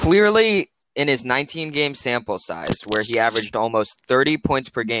clearly in his 19-game sample size, where he averaged almost 30 points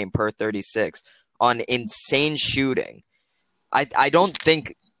per game per 36 on insane shooting, I don't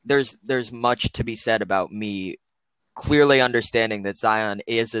think there's much to be said about me clearly understanding that Zion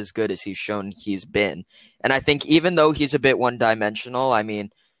is as good as he's shown he's been. And I think even though he's a bit one-dimensional, I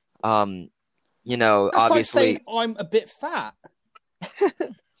mean, That's obviously, like saying I'm a bit fat.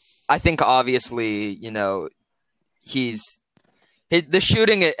 I think obviously, the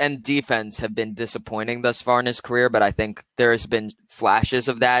shooting and defense have been disappointing thus far in his career, but I think there's been flashes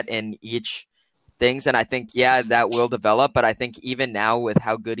of that in each things. And I think, that will develop. But I think even now with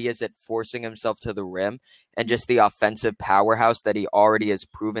how good he is at forcing himself to the rim and just the offensive powerhouse that he already has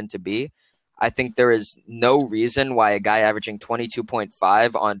proven to be, I think there is no reason why a guy averaging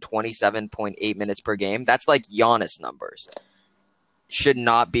 22.5 on 27.8 minutes per game, that's like Giannis numbers, should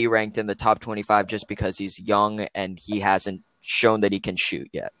not be ranked in the top 25 just because he's young and he hasn't shown that he can shoot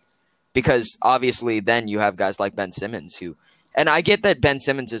yet. Because obviously then you have guys like Ben Simmons who, and I get that Ben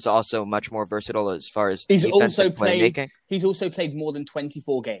Simmons is also much more versatile as far as defensive playmaking. He's also played more than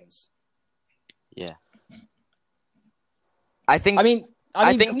 24 games. Yeah. I think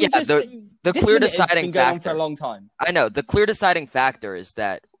the clear deciding been going on factor for a long time. I know the clear deciding factor is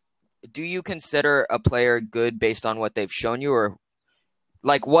that, do you consider a player good based on what they've shown you, or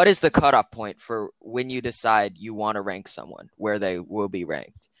like what is the cutoff point for when you decide you want to rank someone where they will be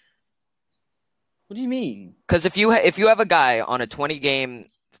ranked? What do you mean? Because if you have a guy on a 20-game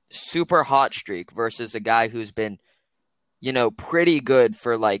super hot streak versus a guy who's been, pretty good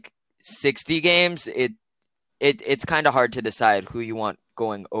for like 60 games, it's kind of hard to decide who you want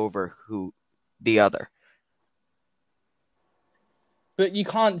going over who the other. But you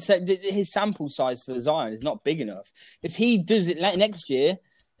can't say his sample size for Zion is not big enough. If he does it next year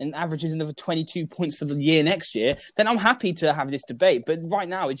and averages another 22 points for the year next year, then I'm happy to have this debate. But right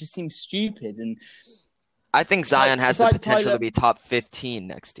now, it just seems stupid. And I think Zion has the potential to be top 15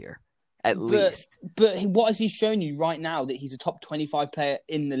 next year, at least. But what has he shown you right now that he's a top 25 player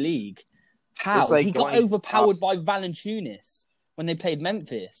in the league? How? Like he got overpowered by Valanciunas when they played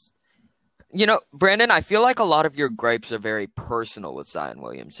Memphis. Brandon, I feel like a lot of your gripes are very personal with Zion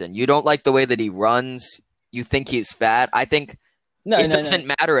Williamson. You don't like the way that he runs. You think he's fat. I think it doesn't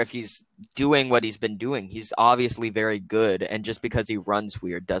matter if he's doing what he's been doing. He's obviously very good, and just because he runs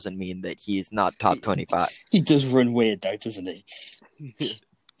weird doesn't mean that he's not top 25. He does run weird, though, doesn't he?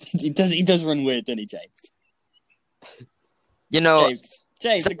 He does run weird, doesn't he, James?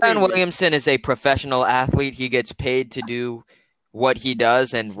 James, Zion Williamson is a professional athlete. He gets paid to do what he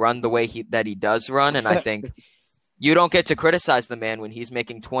does and run the way that he does run, and I think you don't get to criticize the man when he's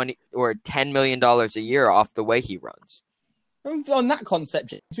making $20 or $10 million a year off the way he runs. On that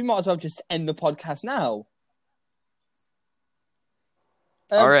concept, we might as well just end the podcast now.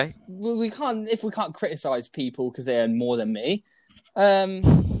 All right. We can't criticize people because they earn more than me. I'm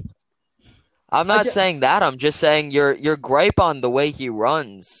not saying that. I'm just saying your gripe on the way he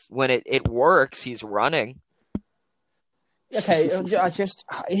runs, when it works, he's running. Okay, But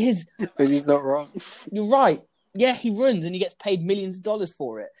he's not wrong. You're right. Yeah, he runs and he gets paid millions of dollars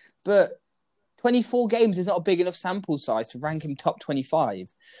for it. But 24 games is not a big enough sample size to rank him top 25. It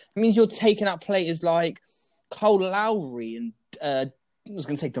means you're taking out players like Cole Lowry and I was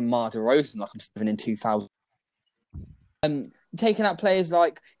going to say DeMar DeRozan, like I'm 7 in 2000. Taking out players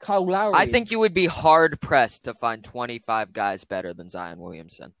like Kyle Lowry. I think you would be hard-pressed to find 25 guys better than Zion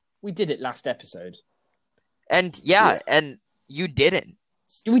Williamson. We did it last episode. And, and you didn't.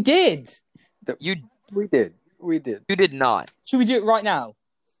 We did. We did. You did not. Should we do it right now?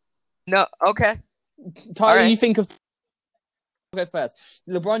 No, okay. Tyler, you think of... Okay, first.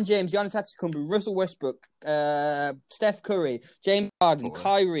 LeBron James, Giannis Antetokounmpo, Russell Westbrook, Steph Curry, James Harden,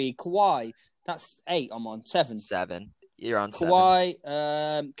 Kyrie, Kawhi. That's 8. I'm on 7. 7. You're on Kawhi,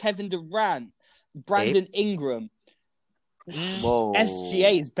 7. Kevin Durant, Brandon 8. Ingram. Whoa.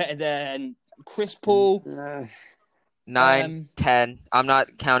 SGA is better than Chris Paul. 9, 10. I'm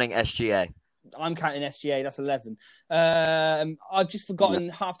not counting SGA. I'm counting SGA. That's 11. I've just forgotten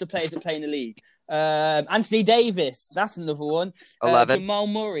half the players that play in the league. Anthony Davis. That's another one. 11. Jamal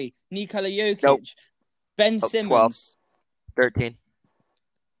Murray. Nikola Jokic. Nope. Ben Simmons. 12. 13.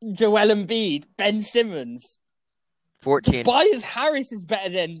 Joel Embiid. Ben Simmons. 14. Tobias Harris is better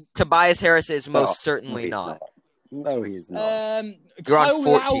than... Tobias Harris is most certainly he's not. No, he's not. You're on Kyle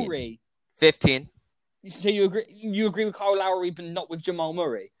 14. Lowry. 15. So you agree with Kyle Lowry, but not with Jamal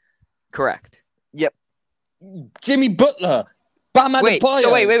Murray? Correct. Yep. Jimmy Butler. Bam Wait, Adebayo.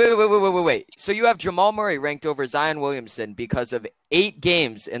 so wait. So you have Jamal Murray ranked over Zion Williamson because of 8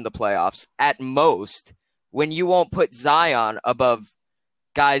 games in the playoffs at most, when you won't put Zion above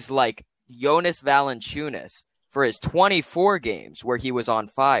guys like Jonas Valanciunas for his 24 games where he was on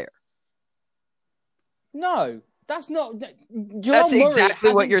fire. No, that's not. That's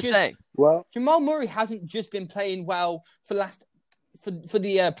exactly what you're saying. Well, Jamal Murray hasn't just been playing well for the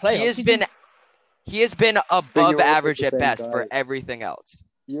playoffs. He has been But above you're also average the at same best guy. for everything else.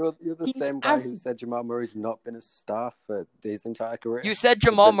 you're the He's same guy who said Jamal Murray's not been a star for his entire career. You said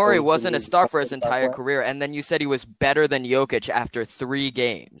Jamal But Murray also wasn't a he's star top for his 25 entire player. career, and then you said he was better than Jokic after 3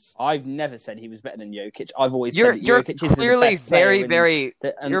 games. I've never said he was better than Jokic. I've always You're said that Jokic is clearly the best player you're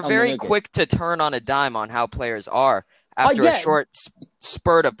on the very Nuggets. quick to turn on a dime on how players are after a short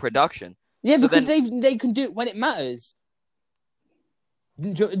spurt of production. Yeah, So because they can do it when it matters.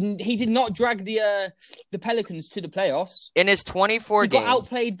 He did not drag the Pelicans to the playoffs. In his 24 He got games,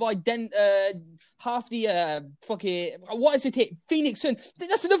 outplayed by half the fucking what is it? Phoenix Sun.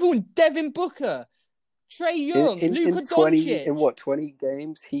 That's another one. Devin Booker, Trey Young, Luka Doncic. In what 20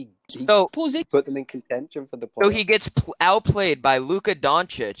 games he so put them in contention for the playoffs. so he gets outplayed by Luka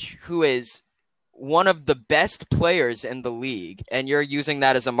Doncic, who is one of the best players in the league, and you're using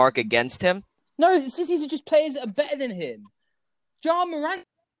that as a mark against him? No, these are just players that are better than him. John Morant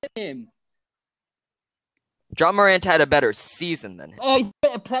than him. John Morant had a better season than him. Oh, he's a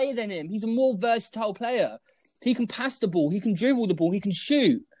better player than him. He's a more versatile player. He can pass the ball. He can dribble the ball. He can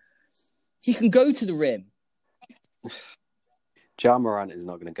shoot. He can go to the rim. John Morant is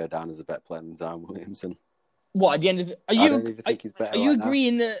not going to go down as a better player than Zion Williamson. What, at the end of it? I don't even think he's better. Are you right now.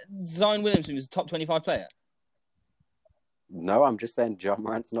 agreeing that Zion Williamson is a top 25 player? No, I'm just saying John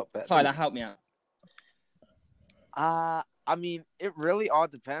Morant's not better. Tyler, help me out. I mean, it really all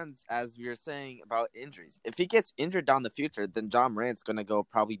depends, as we were saying, about injuries. If he gets injured down the future, then John Morant's gonna go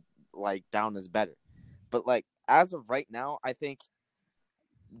probably down as better. But as of right now, I think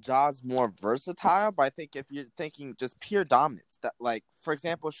Ja's more versatile. But I think if you're thinking just pure dominance, that for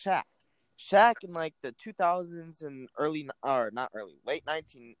example, Shaq in the 2000s and late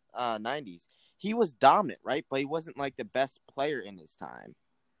 1990s, he was dominant, right? But he wasn't the best player in his time.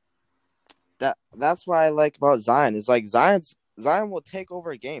 That's what I like about Zion. Is Zion will take over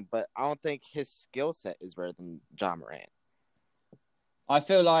a game, but I don't think his skill set is better than John Morant. I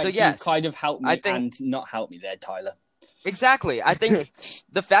feel like yes, you've kind of helped me and not helped me there, Tyler. Exactly. I think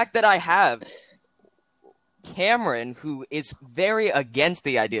the fact that I have Cameron, who is very against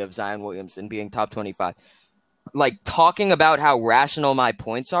the idea of Zion Williamson being top 25, talking about how rational my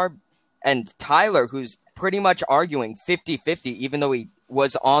points are, and Tyler, who's pretty much arguing 50-50, even though he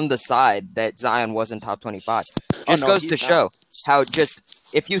was on the side that Zion wasn't top 25. Just goes to show how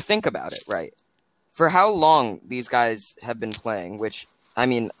if you think about it, right, for how long these guys have been playing, which, I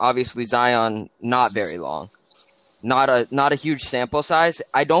mean, obviously Zion, not very long, not a huge sample size,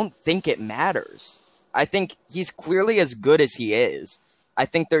 I don't think it matters. I think he's clearly as good as he is. I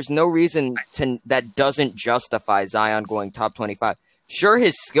think there's no reason that doesn't justify Zion going top 25. Sure,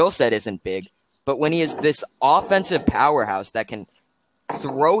 his skill set isn't big, but when he is this offensive powerhouse that can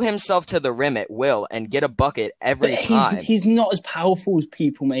throw himself to the rim at will and get a bucket every time. He's not as powerful as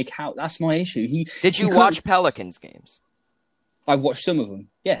people make out. That's my issue. Did you watch Pelicans games? I've watched some of them,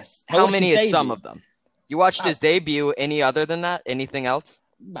 yes. How many is some of them? You watched his debut. Any other than that? Anything else?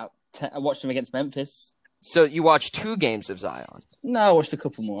 About 10. I watched him against Memphis. So you watched 2 games of Zion? No, I watched a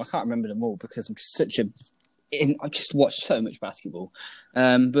couple more. I can't remember them all because I just watched so much basketball.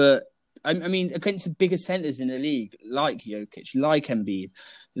 But I mean, against the bigger centers in the league, like Jokic, like Embiid,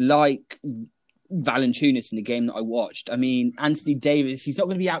 like Valanciunas in the game that I watched. I mean, Anthony Davis, he's not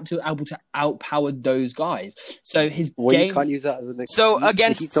going to be able to outpower those guys. So his game. You can't use that as an excuse. So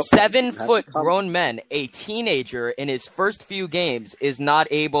against 7-foot grown men, a teenager in his first few games is not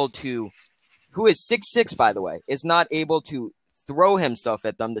able to, who is 6'6", by the way, is not able to throw himself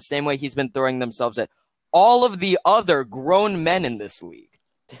at them the same way he's been throwing themselves at all of the other grown men in this league.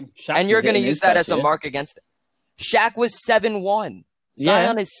 And you're going to use that as a mark against it. Shaq was 7'1".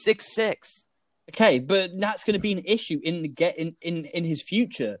 Zion is 6'6". Okay, but that's going to be an issue in his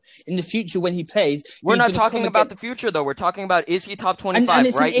future. In the future, when he plays, we're not talking about the future though. We're talking about, is he top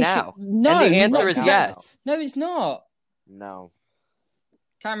 25 right now? No, and the answer is yes. No, it's not. No.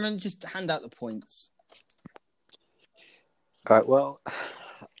 Cameron, just hand out the points. All right. Well,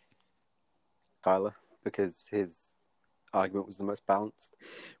 Tyler, because his argument was the most balanced.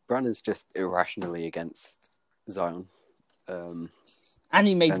 Brandon's just irrationally against Zion. And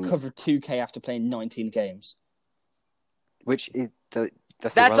he made And- the cover of 2K after playing 19 games. Which is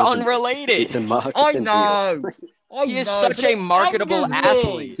that's irrelevant. unrelated. It's a marketing I deal. know. He is such a marketable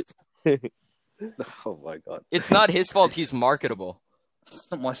athlete. Oh my god. It's not his fault he's marketable. It's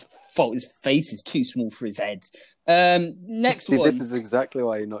not my fault. His face is too small for his head. Next See, one. this is exactly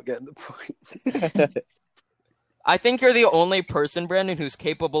why you're not getting the point. I think you're the only person, Brandon, who's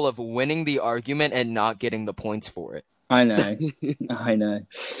capable of winning the argument and not getting the points for it. I know. I know.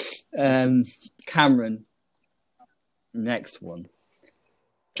 Cameron. Next one.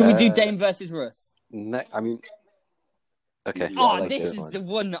 Can we do Dame versus Russ? Okay. Oh, I like this is the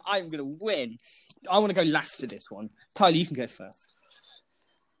one that I'm going to win. I want to go last for this one. Tyler, you can go first.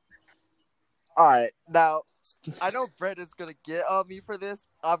 All right, now I know Brendan's gonna get on me for this.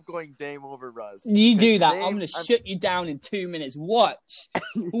 I'm going Dame over Russ. You do that. Dame, I'm going to shut you down in 2 minutes. Watch.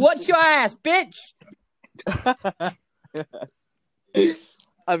 Watch your ass, bitch.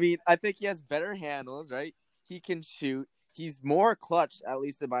 I mean, I think he has better handles, right? He can shoot. He's more clutch, at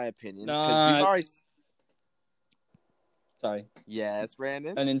least in my opinion. 'Cause we've already... Sorry. Yes,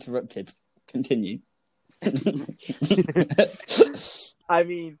 Brandon. Uninterrupted. Continue. I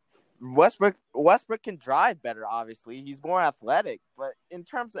mean, Westbrook can drive better, obviously. He's more athletic. But in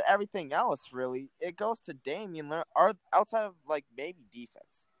terms of everything else, really, it goes to Damian Lillard, or outside of, like, maybe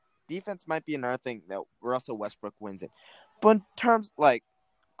defense. Defense might be another thing that Russell Westbrook wins in. But in terms, like,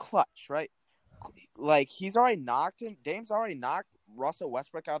 clutch, right? Like, Dame's already knocked Russell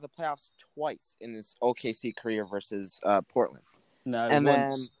Westbrook out of the playoffs twice in his OKC career versus Portland. No, And once.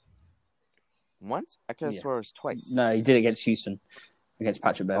 then... Once? I could have swore it was twice. No, he did it against Houston. Against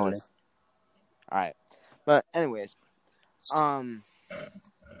Patrick Beverley. All right. But anyways,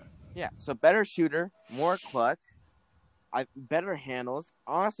 yeah, so better shooter, more clutch, better handles.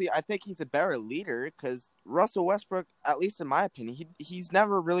 Honestly, I think he's a better leader because Russell Westbrook, at least in my opinion, he's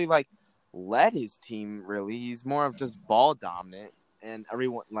never really like led his team really. He's more of just ball dominant, and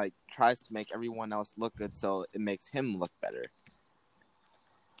everyone like tries to make everyone else look good, so it makes him look better.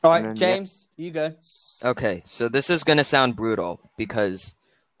 All right, then, James, you go. Okay, so this is gonna sound brutal because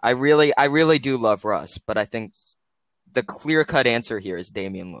I really do love Russ, but I think the clear-cut answer here is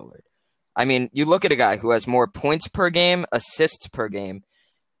Damian Lillard. I mean, you look at a guy who has more points per game, assists per game,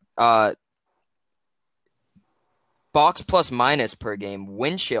 box plus minus per game,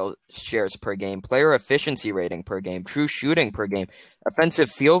 win shares per game, player efficiency rating per game, true shooting per game,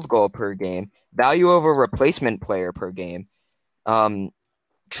 offensive field goal per game, value over replacement player per game,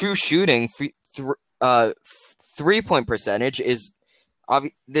 true shooting, 3-point percentage is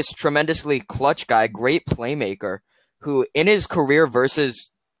this tremendously clutch guy, great playmaker, who in his career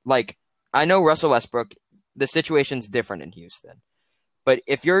versus, like, I know Russell Westbrook, the situation's different in Houston. But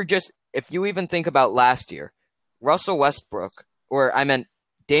if you even think about last year, Russell Westbrook, or I meant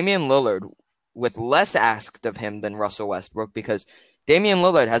Damian Lillard, with less asked of him than Russell Westbrook, because Damian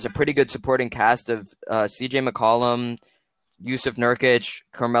Lillard has a pretty good supporting cast of CJ McCollum, Yusuf Nurkic,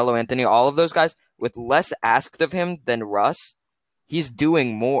 Carmelo Anthony, all of those guys, with less asked of him than Russ, he's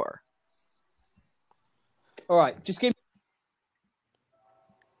doing more. All right, just give.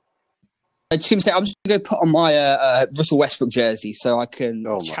 I'm just going to go put on my Russell Westbrook jersey so I can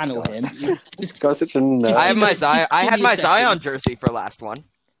channel him. This guy's such a nerd. I have my Zion. I had my second. Zion jersey for last one.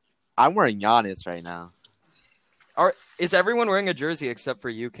 I'm wearing Giannis right now. Is everyone wearing a jersey except for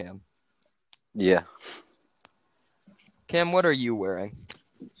you, Cam? Yeah. Cam, what are you wearing?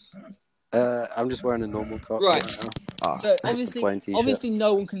 I'm just wearing a normal top Right. now. So Just a plain t-shirt. obviously,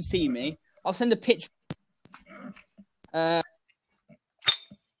 no one can see me. I'll send a picture.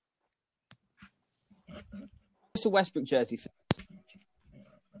 Russell Westbrook jersey.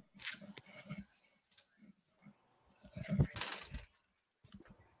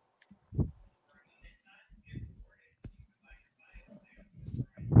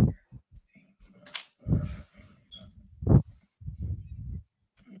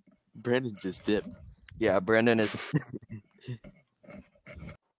 Brandon just dipped. Yeah, Brandon is.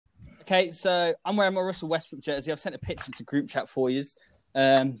 Okay, so I'm wearing my Russell Westbrook jersey. I've sent a picture to group chat for you.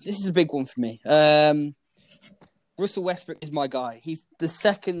 This is a big one for me. Russell Westbrook is my guy. He's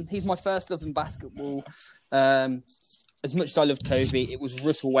my first love in basketball. As much as I loved Kobe, it was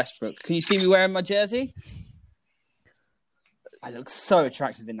Russell Westbrook. Can you see me wearing my jersey? I look so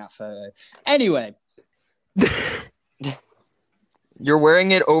attractive in that photo. Anyway. You're wearing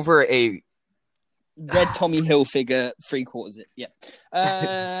it over a Red Tommy Hilfiger, 3/4 it.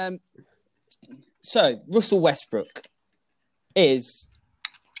 Yeah. So, Russell Westbrook is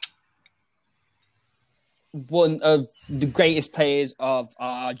one of the greatest players of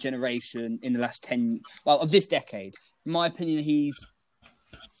our generation in the last of this decade. In my opinion, he's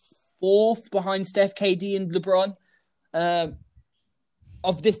fourth behind Steph, KD, and LeBron.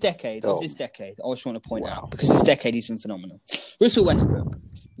 Of this decade, I just want to point out, because this decade he's been phenomenal. Russell Westbrook,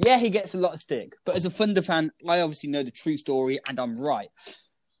 yeah, he gets a lot of stick, but as a Thunder fan, I obviously know the true story, and I'm right.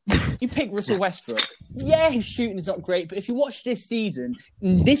 You pick Russell Westbrook, yeah, his shooting is not great, but if you watch this season,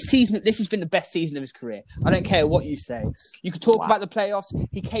 this has been the best season of his career. I don't care what you say. You could talk about the playoffs.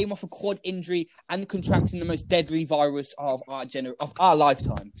 He came off a quad injury and contracting the most deadly virus of our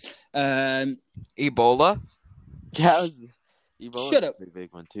lifetime. Ebola? Yeah, Ebola Shut up. a pretty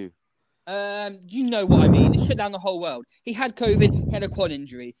big one too. You know what I mean. It shut down the whole world. He had COVID, he had a quad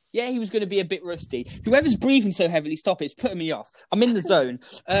injury. Yeah, he was going to be a bit rusty. Whoever's breathing so heavily, stop it. It's putting me off. I'm in the zone.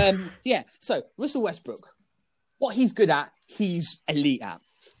 So Russell Westbrook, what he's good at, he's elite at.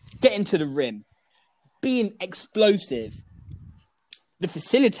 Getting to the rim, being explosive. The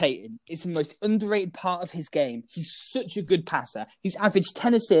facilitating is the most underrated part of his game. He's such a good passer. He's averaged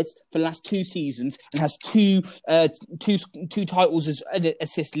 10 assists for the last 2 seasons and has two titles as an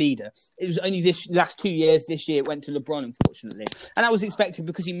assist leader. It was only this last 2 years. This year it went to LeBron, unfortunately. And that was expected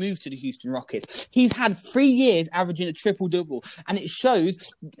because he moved to the Houston Rockets. He's had 3 years averaging a triple-double. And it shows,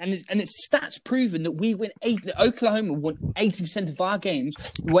 and it's stats proven that that Oklahoma won 80% of our games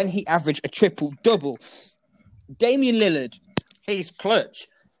when he averaged a triple-double. Damian Lillard, he's clutch.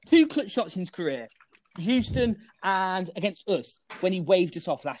 2 clutch shots in his career. Houston and against us when he waved us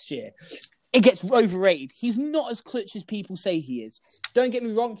off last year. It gets overrated. He's not as clutch as people say he is. Don't get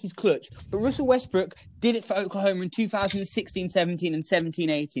me wrong, he's clutch. But Russell Westbrook did it for Oklahoma in 2016-17 and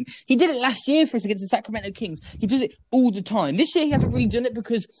 17-18. He did it last year for us against the Sacramento Kings. He does it all the time. This year he hasn't really done it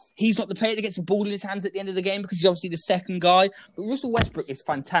because he's not the player that gets the ball in his hands at the end of the game because he's obviously the second guy. But Russell Westbrook is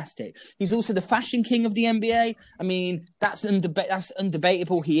fantastic. He's also the fashion king of the NBA. I mean, that's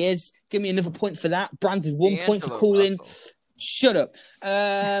undebatable. He is. Give me another point for that. Brandon, 1 point for calling. Russell. Shut up.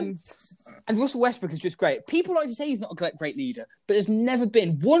 And Russell Westbrook is just great. People like to say he's not a great leader, but there's never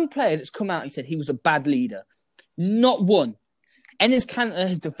been one player that's come out and said he was a bad leader. Not one. Enes Kanter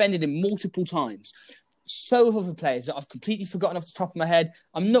has defended him multiple times. So have other players that I've completely forgotten off the top of my head.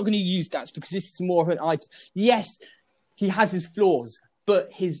 I'm not going to use stats because this is more of an item. Yes, he has his flaws, but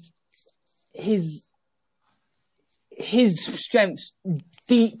his strengths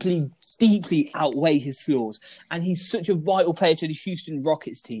deeply outweigh his flaws. And he's such a vital player to the Houston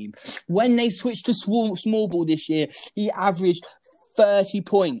Rockets team. When they switched to small ball this year, he averaged 30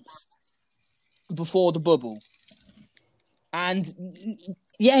 points before the bubble. And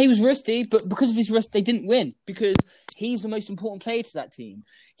yeah, he was rusty, but because of his rust, they didn't win because he's the most important player to that team.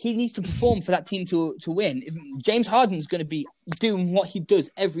 He needs to perform for that team to win. If James Harden's going to be doing what he does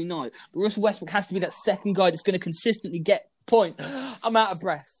every night, but Russell Westbrook has to be that second guy that's going to consistently get points. I'm out of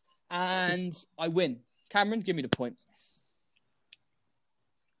breath, and I win. Cameron, give me the point.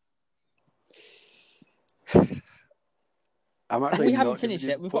 We haven't finished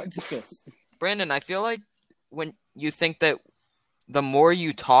yet. We've got to discuss. Brandon, I feel like when you think that the more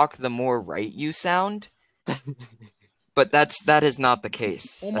you talk, the more right you sound. But that is not the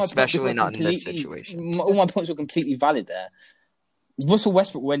case, especially not in this situation. All my points were completely valid there. Russell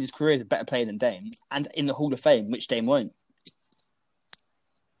Westbrook will end his career as a better player than Dame, and in the Hall of Fame, which Dame won't.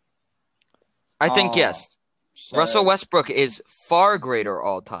 I think yes. So... Russell Westbrook is far greater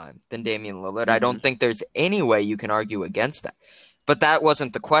all time than Damian Lillard. I don't think there's any way you can argue against that. But that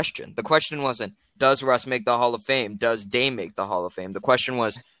wasn't the question. The question wasn't, does Russ make the Hall of Fame? Does Dame make the Hall of Fame? The question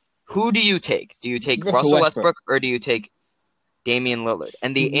was, who do you take? Do you take Russell Westbrook or do you take Damian Lillard?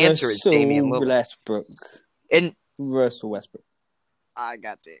 And the answer is Damian Lillard. Russell Westbrook. I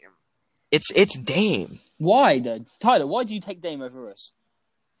got Dame. It's Dame. Why, though? Tyler, why do you take Dame over Russ?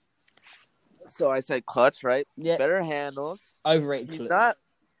 So I said clutch, right? Yeah. Better handles. Overrated.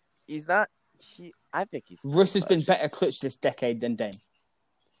 He's not. I think he's. Russ has been better clutch this decade than Dame.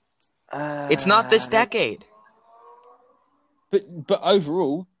 It's not this decade. But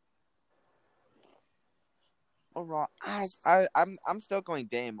overall. Overall, I'm still going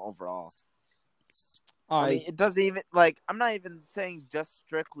Dame overall. I mean, it doesn't even I'm not even saying just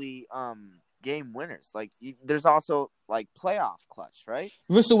strictly game winners. Like there's also like playoff clutch, right?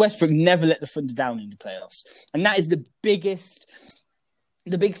 Russell Westbrook never let the Thunder down in the playoffs, and that is the biggest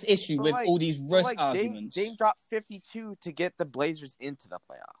issue with all these Russ arguments. Dame dropped 52 to get the Blazers into the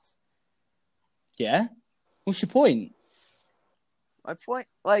playoffs. Yeah, what's your point? My point,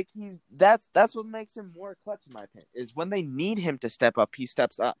 like that's what makes him more clutch in my opinion. Is when they need him to step up, he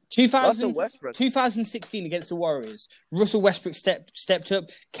steps up. 2016 against the Warriors. Russell Westbrook stepped up.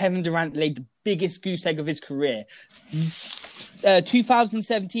 Kevin Durant laid the biggest goose egg of his career.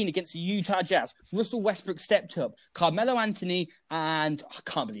 2017 against the Utah Jazz. Russell Westbrook stepped up. Carmelo Anthony and I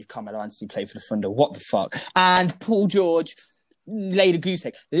can't believe Carmelo Anthony played for the Thunder. What the fuck? And Paul George laid a goose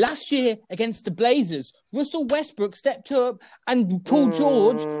egg. Last year against the Blazers, Russell Westbrook stepped up and Paul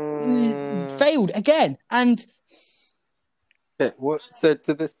George failed again. And so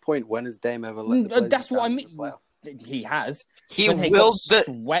to this point, when has Dame ever let the Blazers that's what I down in mean. the playoffs? He has. He When they will. got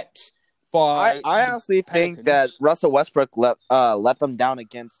swept by. I honestly think Pelicans. that Russell Westbrook let them down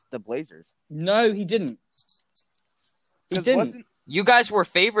against the Blazers. No, he didn't. He 'Cause didn't. wasn't- You guys were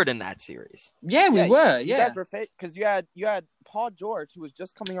favored in that series. Yeah, we were. You Yeah. guys were fake because you had Paul George, who was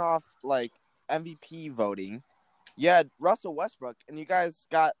just coming off like MVP voting. You had Russell Westbrook, and you guys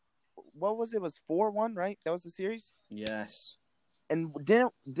got what was it? It was 4-1, right? That was the series. Yes. And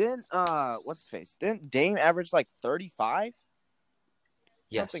didn't what's his face? Didn't Dame average like 35?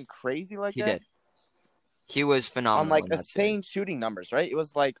 Yes, Something crazy like he that. did. He was phenomenal. On like in that insane series. shooting numbers, right? It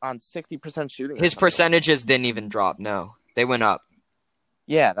was like on 60% shooting. or His something. percentages didn't even drop. No, they went up.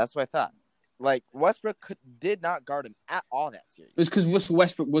 Yeah, that's what I thought. Like Westbrook did not guard him at all that series. It was because Russell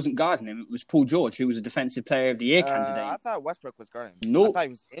Westbrook wasn't guarding him. It was Paul George, who was a Defensive Player of the Year I candidate. thought Westbrook was guarding him. Nope. I thought he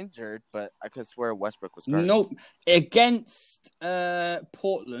was injured, but I could swear Westbrook was guarding him. Nope. Against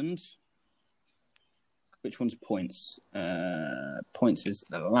Portland. Which one's points? Points is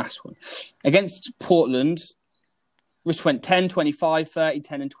the last one. Against Portland, Russ went 10, 25, 30,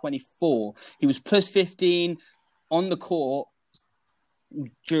 10, and 24. He was plus 15 on the court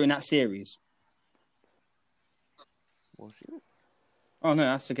during that series. Was he? Oh, no,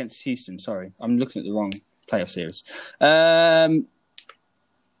 that's against Houston. Sorry. I'm looking at the wrong playoff series.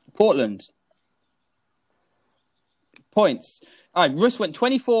 Portland. Points. All right, Russ went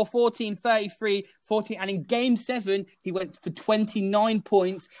 24, 14, 33, 14, and in Game 7, he went for 29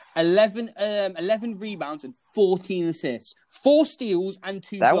 points, 11 rebounds, and 14 assists. 4 steals and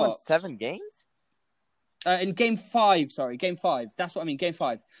 2 That went blocks. 7 games? In Game 5, sorry. Game 5. That's what I mean, Game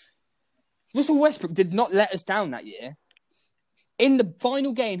 5. Russell Westbrook did not let us down that year. In the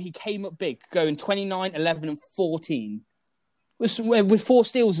final game, he came up big, going 29, 11, and 14. With 4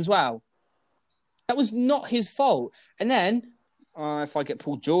 steals as well. That was not his fault. And then, if I get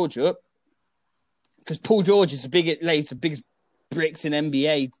Paul George up, because Paul George is lays the biggest bricks in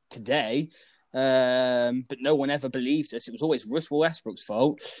NBA today, but no one ever believed us. It was always Russell Westbrook's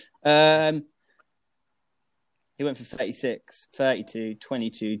fault. He went for 36, 32,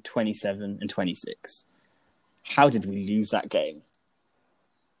 22, 27, and 26. How did we lose that game?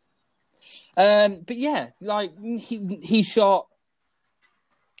 But yeah, like he shot.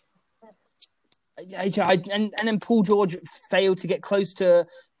 And then Paul George failed to get close to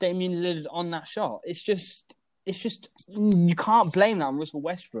Damian Lillard on that shot. It's just you can't blame that on Russell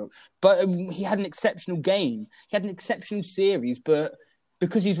Westbrook. But he had an exceptional game. He had an exceptional series. But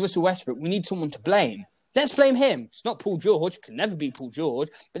because he's Russell Westbrook, we need someone to blame. Let's blame him. It's not Paul George. It can never be Paul George.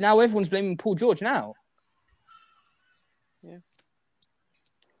 But now everyone's blaming Paul George now. Yeah.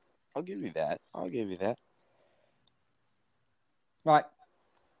 I'll give you that. Right.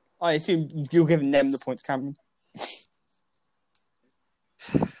 I assume you're giving them the points, Cameron.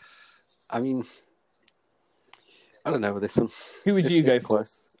 I mean, I don't know with this one. Who would you go for?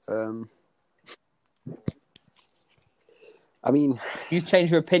 Close. I mean, You've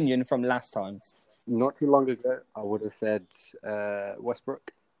changed your opinion from last time. not too long ago, I would have said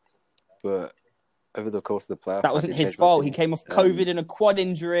Westbrook, but over the course of the playoffs, That wasn't his fault. He came off COVID and a quad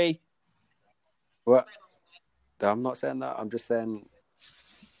injury. Well, I'm not saying that. I'm just saying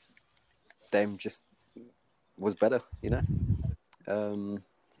Dame just was better, you know?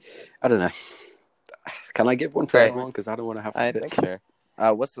 I don't know. Can I give one to everyone? Because I don't want to have to I pick. think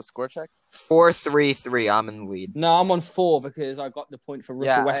so. What's the score check? 4-3-3. I'm in the lead. No, I'm on 4 because I got the point for Russell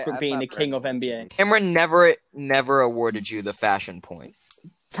Yeah, Westbrook I being thought the king of Brandon was NBA. Cameron never awarded you the fashion point.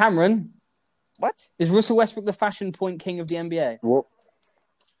 Cameron, What? is Russell Westbrook the fashion point king of the NBA? What?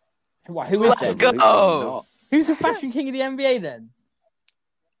 Who is Let's then? go. Absolutely not. Who's the fashion king of the NBA then?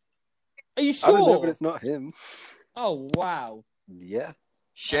 Are you I don't know, sure? but it's not him. Oh, wow. Yeah.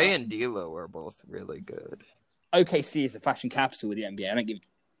 Shea and D'Lo are both really good. OKC is the fashion capital of the NBA. I don't give a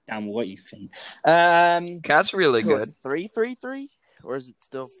damn what you think. Cat's really So good. it's 3-3-3? Or is it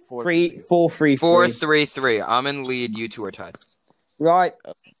still 4? 4-3-3. 4-3-3. I'm in lead. You two are tied. Right.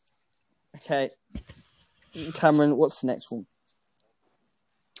 Okay. Cameron, what's the next one?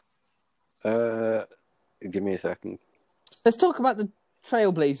 Give me a second. Let's talk about the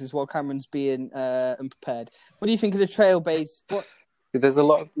Trailblazers while Cameron's being unprepared. What do you think of the Trailblazers? What? See, there's a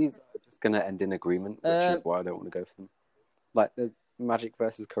lot of these that are just going to end in agreement, which Uh, is why I don't want to go for them. Like the Magic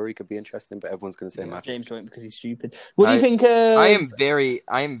versus Curry could be interesting, but everyone's going to say Magic. James won't because he's stupid. What do you think? I am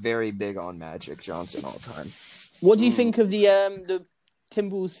very big on Magic Johnson all time. What do you think of the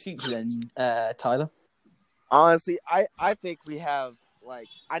Timberwolves' future then, Tyler? Honestly, I think we have, like,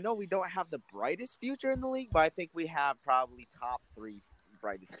 I know we don't have the brightest future in the league, but I think we have probably top 3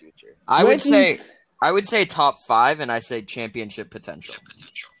 brightest future. I would say top 5, and I say championship potential.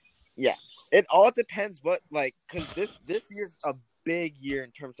 Yeah, it all depends what, like, because this year's a big year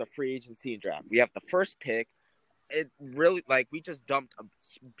in terms of free agency and draft. We have the first pick. It really, like, we just dumped a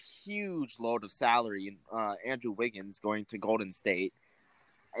huge load of salary in Andrew Wiggins going to Golden State.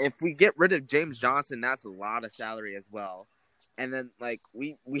 If we get rid of James Johnson, that's a lot of salary as well. And then, like,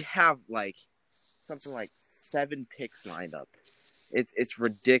 we have, like, something like 7 picks lined up. It's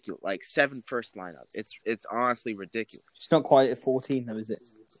ridiculous. Like, 7 first lineup. It's honestly ridiculous. It's not quite at 14, though, is it?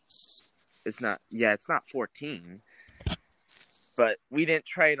 It's not. Yeah, it's not 14. But we didn't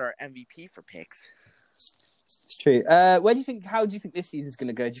trade our MVP for picks. It's true. How do you think this season's going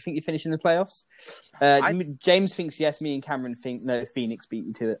to go? Do you think you finish in the playoffs? James thinks yes. Me and Cameron think no. Phoenix beat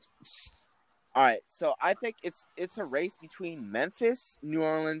you to it. All right, so I think it's a race between Memphis, New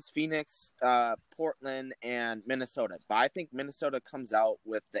Orleans, Phoenix, Portland, and Minnesota. But I think Minnesota comes out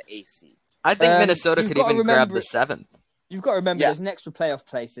with the AC. I think Minnesota could even grab the 7th. You've got to remember there's an extra playoff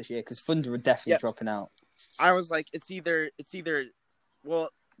place this year because Thunder are definitely dropping out. I was like, it's either well,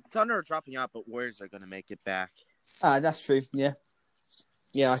 Thunder are dropping out, but Warriors are going to make it back. That's true. Yeah,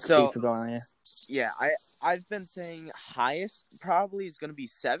 I could see forgotten. Yeah, I've been saying highest probably is going to be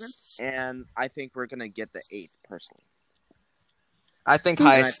 7th, and I think we're going to get the 8th personally. I think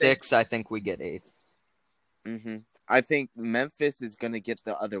highest 6. I think we get 8th. Mm-hmm. I think Memphis is going to get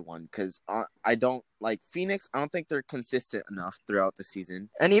the other one because I don't like Phoenix. I don't think they're consistent enough throughout the season.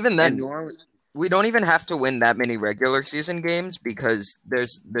 And even then, we don't even have to win that many regular season games because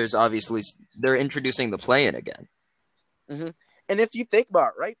there's obviously they're introducing the play-in again. Mm-hmm. And if you think about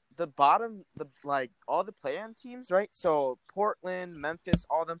it, right, the bottom, all the play-in teams, right? So Portland, Memphis,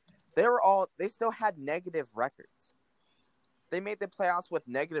 all of them, they still had negative records. They made the playoffs with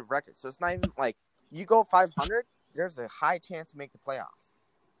negative records. So it's not even like you go 500, there's a high chance to make the playoffs.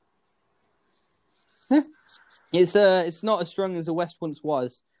 It's not as strong as the West once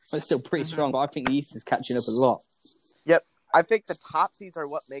was, but it's still pretty strong. But I think the East is catching up a lot. Yep. I think the top seeds are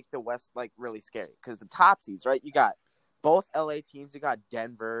what make the West really scary because the top seeds, right? You got both LA teams. You got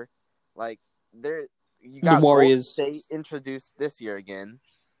Denver, you got the Warriors. They introduced this year again.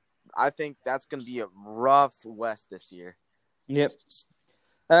 I think that's going to be a rough West this year. Yep.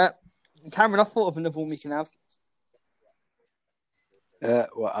 Cameron, I thought of another one we can have.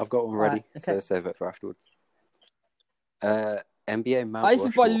 Well, I've got one ready, so save it for afterwards. NBA Mount This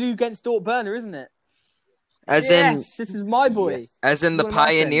is by Rushmore. Lou against Dort Burner, isn't it? This is my boy. As in the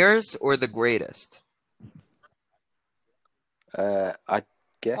Pioneers or the greatest? I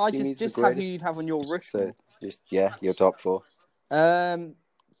guess I he needs just the have greatest. who you'd have on your Rushmore. So just your top 4. Do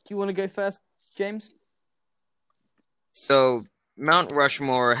you want to go first, James? So Mount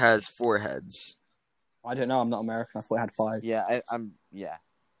Rushmore has 4 heads. I don't know. I'm not American. I thought it had 5. Yeah, I'm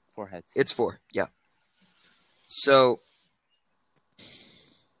 4 heads. It's 4. Yeah. So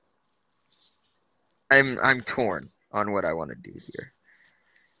I'm torn on what I want to do here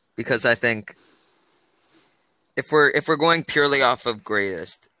because I think if we're going purely off of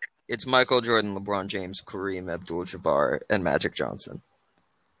greatest, it's Michael Jordan, LeBron James, Kareem Abdul-Jabbar, and Magic Johnson.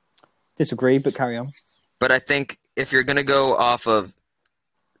 Disagree, but carry on. But I think if you're gonna go off of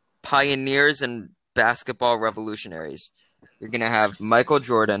pioneers and basketball revolutionaries, you're gonna have Michael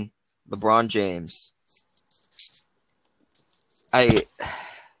Jordan, LeBron James. I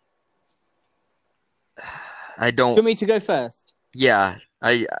don't. Do you want me to go first? Yeah,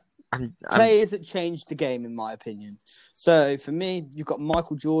 I'm Players that changed the game, in my opinion. So for me, you've got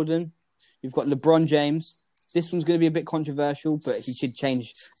Michael Jordan, you've got LeBron James. This one's going to be a bit controversial, but he should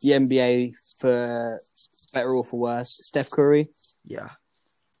change the NBA for better or for worse. Steph Curry. Yeah.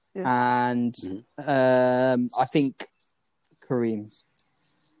 And I think Kareem.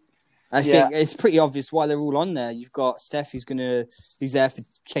 I think it's pretty obvious why they're all on there. You've got Steph who's there for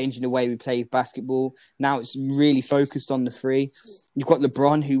changing the way we play basketball. Now it's really focused on the 3. You've got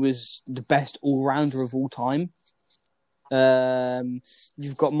LeBron who was the best all-rounder of all time.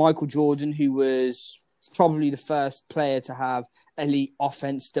 You've got Michael Jordan who was probably the first player to have elite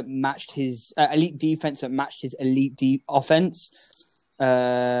offense that matched his elite defense that matched his elite offense.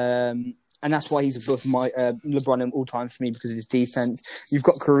 and that's why he's above my LeBron all time for me, because of his defense. You've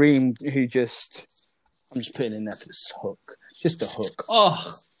got Kareem, who I'm just putting in there for this hook, just a hook.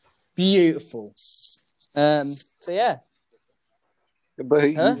 Oh, beautiful. So yeah. But who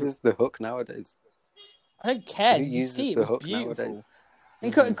uses the hook nowadays? I don't care. Who Did you uses see it? It the was hook beautiful. nowadays? I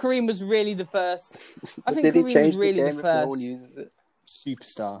think Kareem was really the first. I think Did he Kareem was change the really game the if no one first uses it?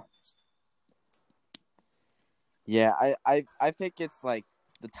 superstar. Yeah, I think it's like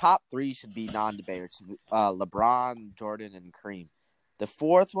the top three should be non-debaters: LeBron, Jordan, and Kareem. The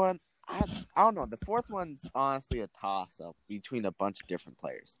fourth one, I don't know. The fourth one's honestly a toss-up between a bunch of different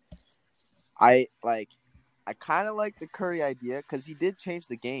players. I kind of like the Curry idea because he did change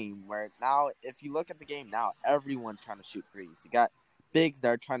the game. Where now, if you look at the game now, everyone's trying to shoot threes. You got bigs that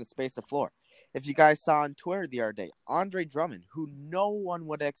are trying to space the floor. If you guys saw on Twitter the other day, Andre Drummond, who no one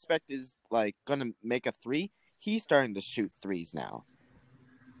would expect is like gonna make a three, he's starting to shoot threes now.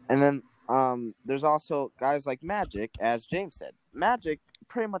 And then there's also guys like Magic, as James said. Magic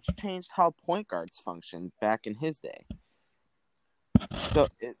pretty much changed how point guards functioned back in his day. So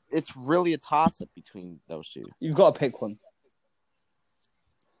it's really a toss-up between those two. You've got to pick one.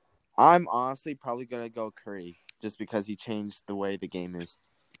 I'm honestly probably going to go Curry just because he changed the way the game is.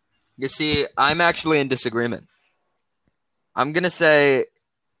 You see, I'm actually in disagreement. I'm going to say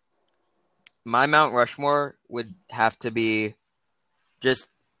my Mount Rushmore would have to be just,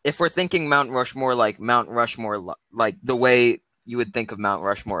 if we're thinking Mount Rushmore, like the way you would think of Mount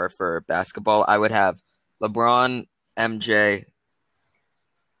Rushmore for basketball, I would have LeBron, MJ,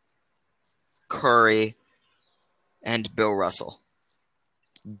 Curry, and Bill Russell.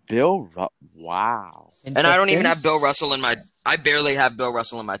 Wow. And I don't even have Bill Russell I barely have Bill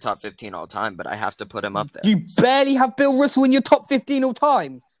Russell in my top 15 all time, but I have to put him up there. You barely have Bill Russell in your top 15 all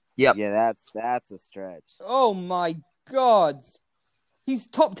time? Yep. Yeah, that's a stretch. Oh my God. He's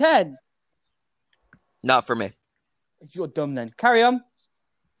top 10. Not for me. You're dumb then. Carry on.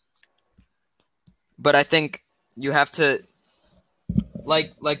 But I think you have to,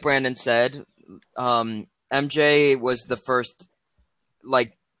 like Brandon said, MJ was the first,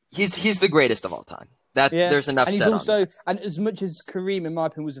 he's the greatest of all time. There's enough and he's said also, on it. and as much as Kareem, in my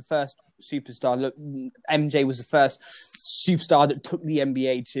opinion, was the first superstar, look, MJ was the first superstar that took the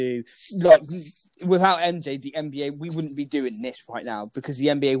NBA to, without MJ, the NBA, we wouldn't be doing this right now because the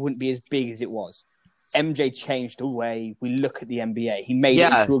NBA wouldn't be as big as it was. MJ changed the way we look at the NBA. He made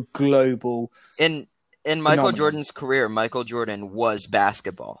it into a global. In Michael Jordan's career, Michael Jordan was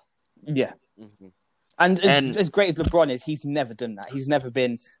basketball. Yeah. Mm-hmm. And as great as LeBron is, he's never done that. He's never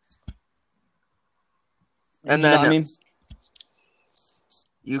been. And then, I mean,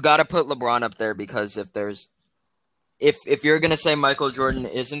 you got to put LeBron up there because if you're gonna say Michael Jordan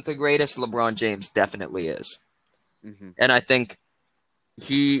isn't the greatest, LeBron James definitely is. Mm-hmm. And I think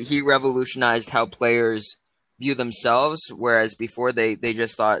he revolutionized how players view themselves, whereas before they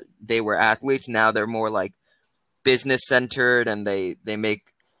just thought they were athletes. Now they're more like business centered, and they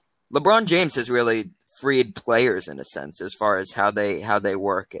make. LeBron James has really freed players in a sense as far as how they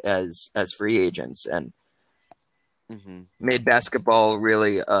work as free agents, and made basketball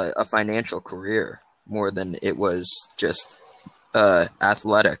really a financial career more than it was just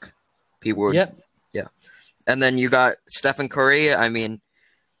athletic. People would, yeah. And then you got Stephen Curry. I mean,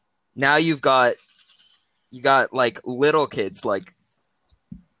 now you got like little kids, like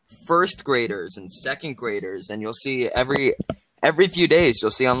first graders and second graders, and you'll see every few days you'll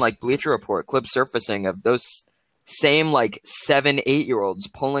see on like Bleacher Report clip surfacing of those same like 7-8-year-olds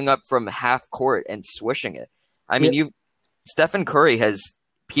pulling up from half court and swishing it. I mean, Stephen Curry has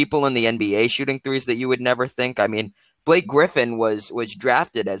people in the NBA shooting threes that you would never think. I mean, Blake Griffin was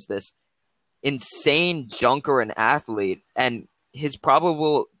drafted as this insane dunker and athlete, and his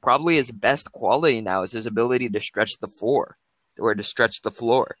probably his best quality now is his ability to stretch the floor.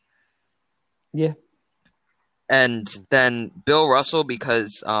 Yeah. And then Bill Russell,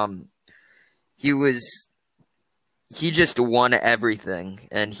 because he just won everything,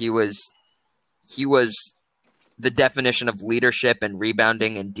 and he was the definition of leadership and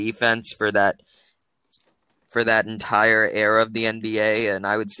rebounding and defense for that entire era of the NBA. And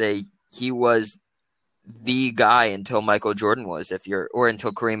I would say he was the guy until Michael Jordan was, until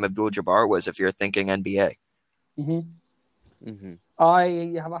Kareem Abdul-Jabbar was, if you're thinking NBA. Mm-hmm. Mm-hmm.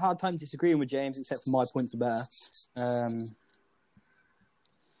 I have a hard time disagreeing with James, except for my points are better.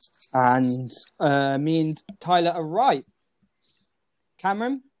 And me and Tyler are right.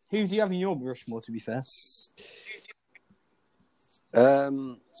 Cameron, who do you have in your Rushmore, to be fair?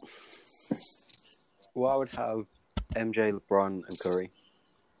 Well, I would have MJ, LeBron, and Curry.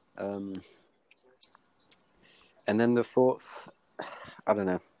 And then the fourth, I don't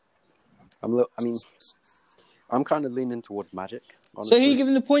know. I'm kind of leaning towards Magic. Honestly. So who are you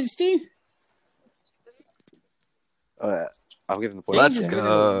giving the points to? I'll give him the points. Let's James is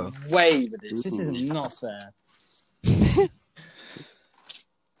go. running away with this. This is Ooh. not fair.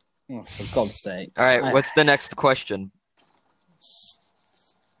 Oh, for God's sake. All right, what's the next question?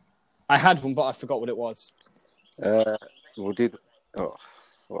 I had one, but I forgot what it was. We'll do the. Oh,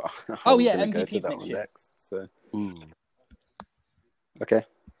 well, Oh, yeah, MVP MVP to that next one year. next. So. Okay.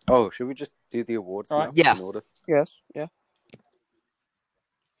 Oh, should we just do the awards All now right. Yeah. in order? Yes. Yeah.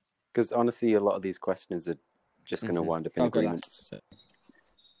 Because honestly, a lot of these questions are just going to wind up in I'll go agreement. last. So.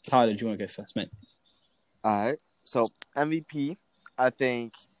 Tyler, do you want to go first, mate? All right. So MVP, I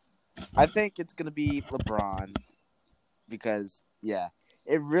think it's gonna be LeBron because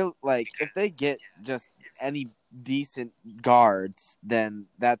it really if they get just any decent guards, then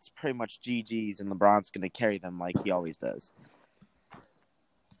that's pretty much GG's, and LeBron's gonna carry them like he always does.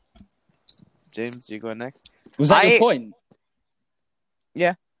 James, you going next? Was that your point?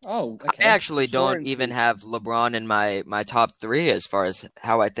 Yeah. Oh, okay. I actually Four don't and even two. have LeBron in my top 3 as far as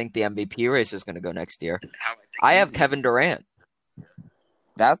how I think the MVP race is going to go next year. I have Kevin Durant.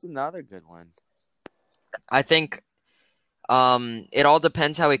 That's another good one. I think it all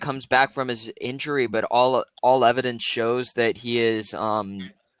depends how he comes back from his injury, but all evidence shows that he is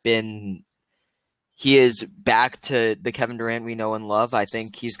back to the Kevin Durant we know and love. I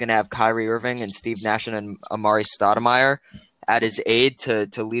think he's going to have Kyrie Irving and Steve Nash and Amari Stoudemire at his aid to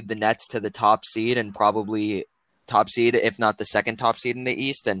lead the Nets to the top seed and probably top seed, if not the second top seed in the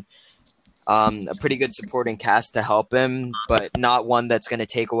East, and a pretty good supporting cast to help him, but not one that's going to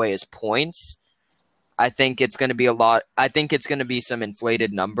take away his points. I think it's going to be a lot. I think it's going to be some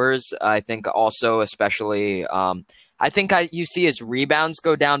inflated numbers. I think also, especially, I think you see his rebounds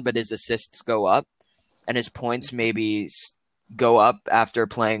go down, but his assists go up, and his points maybe go up after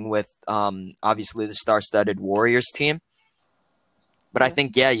playing with obviously the star-studded Warriors team. But I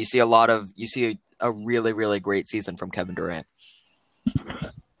think you see a really, really great season from Kevin Durant.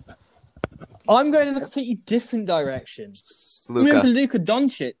 I'm going in a completely different direction. Luka. Luka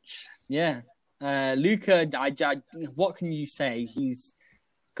Doncic. Yeah. Luka, what can you say? He's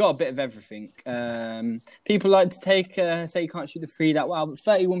got a bit of everything. People like to say you can't shoot the three that well, but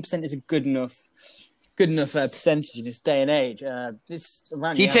 31% is a good enough percentage in this day and age.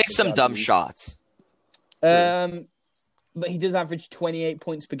 He takes some dumb shots. But he does average 28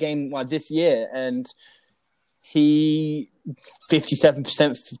 points per game this year, and he 57%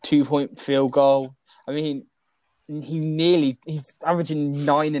 2-point field goal. I mean, he's averaging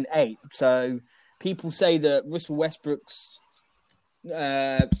 9 and 8. So people say that Russell Westbrook's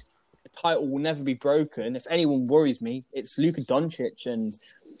title will never be broken. If anyone worries me, it's Luka Doncic, and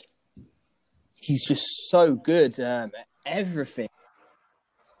he's just so good at everything.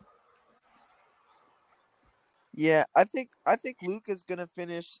 Yeah, I think Luka's gonna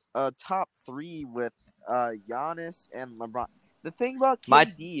finish top 3 with Giannis and LeBron. The thing about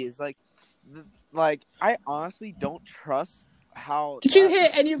KD is I honestly don't trust how. Did you hear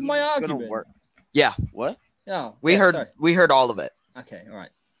any of my team is gonna argument? work. Yeah, What? Oh, we heard all of it. Okay, all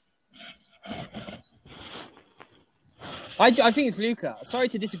right. I think it's Luka. Sorry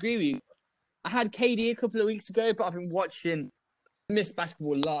to disagree with you. I had KD a couple of weeks ago, but I've been watching missed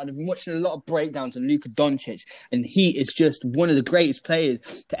basketball a lot, and I've been watching a lot of breakdowns on Luka Doncic, and he is just one of the greatest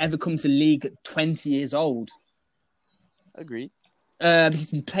players to ever come to the league at 20 years old. Agreed. He's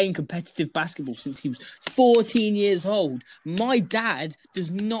been playing competitive basketball since he was 14 years old. My dad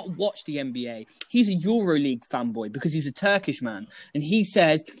does not watch the NBA. He's a EuroLeague fanboy because he's a Turkish man. And he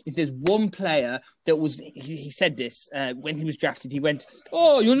said if there's one player that was... He said this when he was drafted. He went,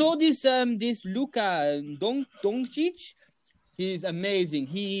 oh, you know this Luka Doncic? He's amazing.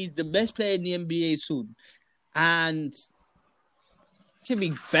 He's the best player in the NBA soon. And to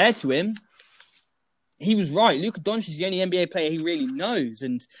be fair to him, he was right. Luka Doncic is the only NBA player he really knows.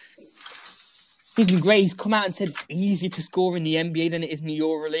 And he's been great. He's come out and said it's easier to score in the NBA than it is in the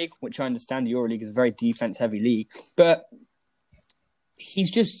EuroLeague, which I understand the EuroLeague is a very defense-heavy league. But he's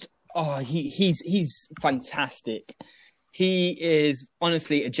just... he's fantastic. He is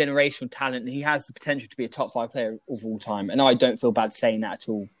honestly a generational talent. He has the potential to be a top 5 player of all time. And I don't feel bad saying that at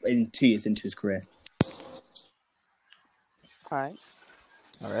all in 2 years into his career. All right.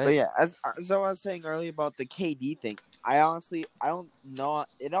 All right. But yeah, as I was saying earlier about the KD thing, I don't know.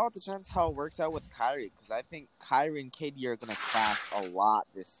 It all depends how it works out with Kyrie, because I think Kyrie and KD are going to clash a lot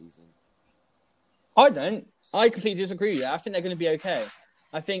this season. I don't. I completely disagree with you. I think they're going to be okay.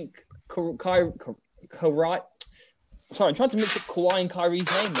 I think Kyrie... Sorry, I'm trying to mix up Kawhi and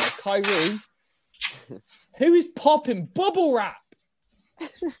Kyrie's name there. Kyrie, who is popping bubble wrap?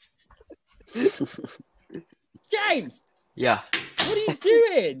 James, Yeah. what are you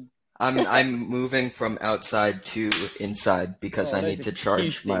doing? I'm moving from outside to inside because I those need to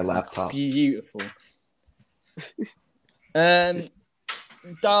charge my acoustics are laptop. Beautiful.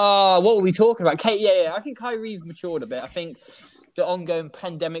 What were we talking about? Yeah. I think Kyrie's matured a bit. I think the ongoing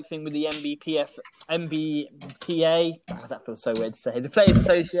pandemic thing with the MBPA. Oh, that feels so weird to say. The Players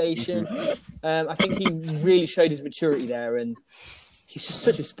Association. I think he really showed his maturity there, and he's just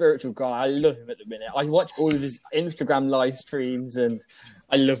such a spiritual guy. I love him at the minute. I watch all of his Instagram live streams, and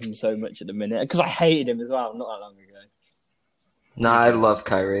I love him so much at the minute because I hated him as well not that long ago. Nah, I love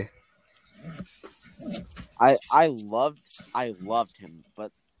Kyrie. I loved him,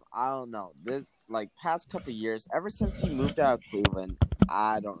 but I don't know. This past couple of years, ever since he moved out of Cleveland,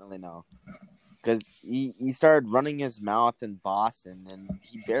 I don't really know. Because he started running his mouth in Boston and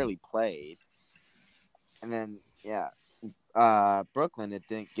he barely played. And then Brooklyn, it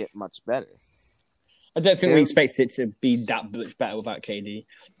didn't get much better. I don't think we expected it to be that much better without KD.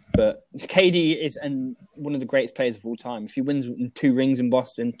 But KD is one of the greatest players of all time. If he wins 2 rings in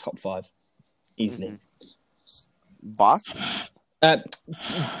Boston, top 5. Easily. Mm-hmm. Boston?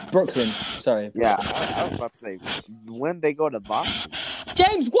 Brooklyn, sorry. Yeah, I was about to say, when they go to Boston.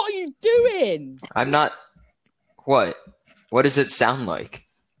 James, what are you doing? I'm not... What? What does it sound like?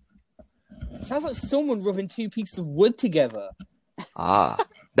 It sounds like someone rubbing 2 pieces of wood together.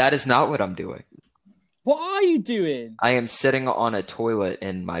 That is not what I'm doing. What are you doing? I am sitting on a toilet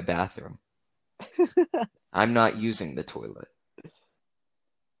in my bathroom. I'm not using the toilet.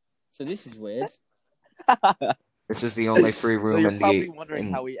 So this is weird. This is the only free room So you're in probably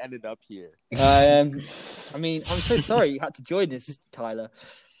wondering how we ended up here. I mean, I'm so sorry you had to join this, Tyler.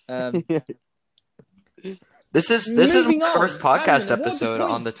 This is my first podcast Cameron, episode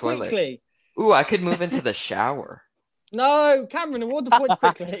on the toilet. Quickly. Ooh, I could move into the shower. No, Cameron, award the points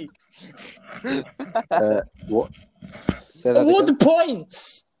quickly. What? Say that Award the again?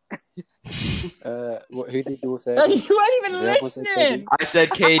 points. Who did you all say? You weren't even Did everyone say listening. I said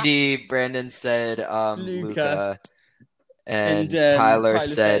KD, Brandon said Luka, and Tyler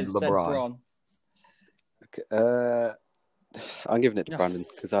said LeBron. Okay, I'm giving it to Brandon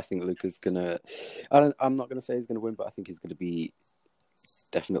because I think Luka's gonna. I'm not gonna say he's gonna win, but I think he's gonna be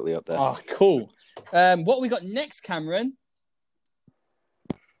definitely up there. Oh, cool. What we got next, Cameron?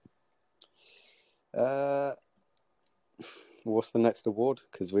 What's the next award?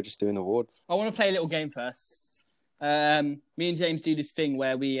 Because we're just doing awards. I want to play a little game first. Me and James do this thing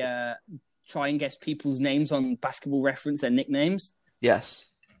where we try and guess people's names on Basketball Reference, their nicknames.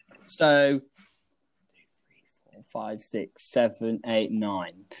 Yes. So, 2, 3, 4, 5, 6, 7, 8,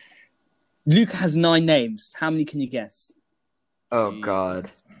 9. Luca has 9 names. How many can you guess? Oh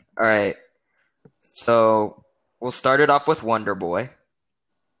God. All right. So we'll start it off with Wonder Boy.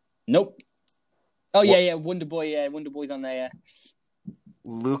 Nope. Oh, yeah, Wonder Boy, yeah. Wonder Boy's on there, yeah.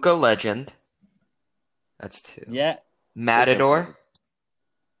 Luka Legend. That's 2. Yeah. Matador.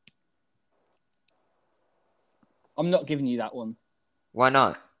 I'm not giving you that one. Why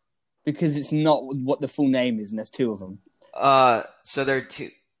not? Because it's not what the full name is, and there's 2 of them. So there are 2.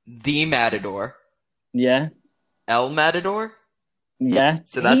 The Matador. Yeah. El Matador. Yeah.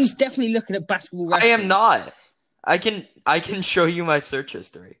 So that's... He's definitely looking at Basketball Reference. I am not. I can show you my search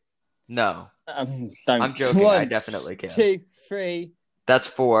history. No. Don't. I'm joking. 1, I definitely can. 2, 3. That's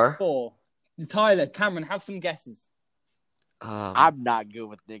 4. 4. Tyler, Cameron, have some guesses. I'm not good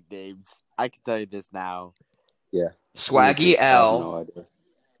with nicknames. I can tell you this now. Yeah. Swaggy I have L. no idea.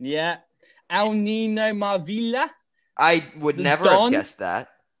 Yeah. El Nino Marvila. I would The never Don. have guessed that.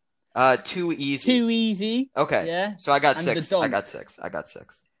 Too easy. Too easy. Okay. Yeah. So I got And 6. the Don. I got 6.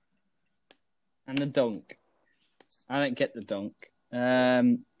 And the dunk. I don't get the dunk.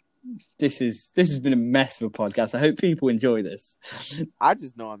 This has been a mess of a podcast. I hope people enjoy this. I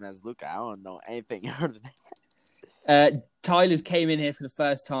just know him as Luka. I don't know anything other than that. Tyler's came in here for the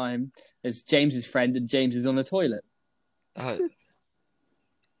first time as James's friend, and James is on the toilet.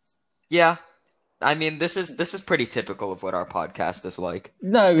 Yeah. I mean, this is pretty typical of what our podcast is like.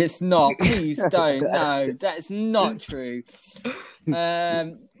 No, it's not. Please don't. No, that's not true.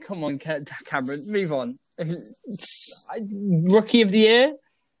 Come on, Cameron, move on. Rookie of the year?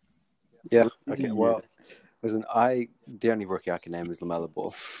 Yeah. Okay. Well, listen, the only rookie I can name is LaMelo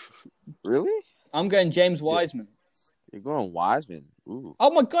Ball. Really? I'm going James Wiseman. You're going Wiseman. Ooh.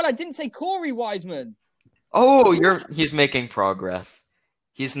 Oh my God, I didn't say Corey Wiseman. Oh, he's making progress.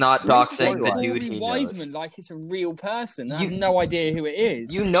 He's not doxing the Corey dude he Wiseman knows. like it's a real person. I have no idea who it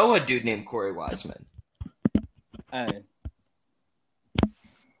is. You know a dude named Corey Wiseman. Oh.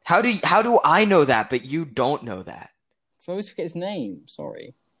 How do I know that, but you don't know that? So I always forget his name.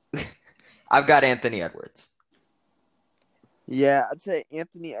 Sorry. I've got Anthony Edwards. Yeah, I'd say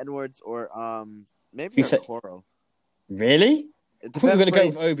Anthony Edwards or maybe You said- Okoro. Really? It I thought you were going depends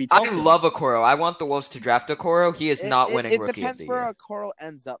to go where with Obi I Toppin. love Okoro. I want the Wolves to draft Okoro. He is not winning It Rookie of depends the where Year. Okoro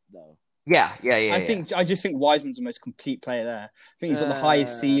ends up, though. Yeah. I just think Wiseman's the most complete player there. I think he's got the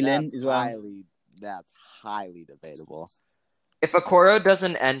highest ceiling as well. That's highly debatable. If Okoro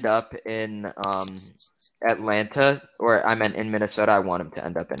doesn't end up in Atlanta, or I meant in Minnesota, I want him to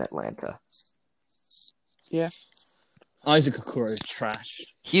end up in Atlanta. Yeah. Isaac Okoro is trash.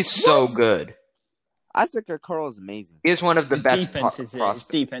 He's so good. Isaac Okoro is amazing. He is one of the His best defense is prospects. his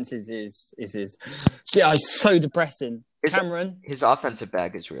defense is yeah, it's so depressing. Cameron, His offensive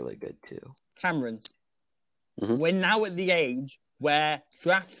bag is really good too. Cameron, Mhm. we're now at the age where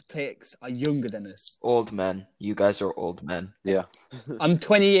draft picks are younger than us. Old men. You guys are old men. Yeah. I'm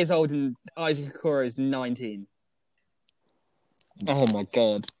 20 years old and Isaac Okoro is 19. Oh my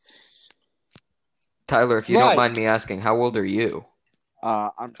god. Tyler, if you Right. don't mind me asking, how old are you?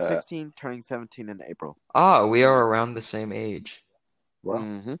 I'm 16, turning 17 in April. Ah, we are around the same age. Well,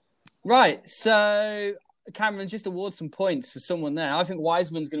 Mm-hmm. Right, so Cameron just award some points for someone there. I think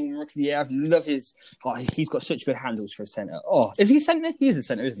Wiseman's going to win Rookie of the Year. I love his. Oh, he's got such good handles for a center. Oh, is he a center? He is a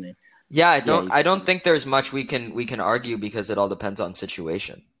center, isn't he? Yeah, he's- I don't think there's much we can argue because it all depends on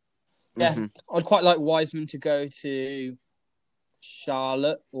situation. Yeah, Mm-hmm. I'd quite like Wiseman to go to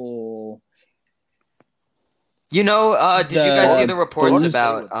Charlotte or. You know, did you guys see the reports Bulls?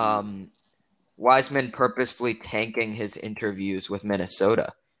 about Wiseman purposefully tanking his interviews with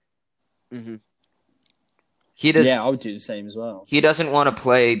Minnesota? Mm-hmm. He does. Yeah, I would do the same as well. He doesn't want to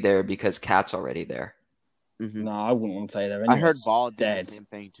play there because Cat's already there. Mm-hmm. No, I wouldn't want to play there anyway. I heard It's Ball did dead. the same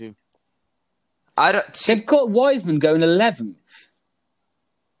thing too. I don't. They've got Wiseman going 11th.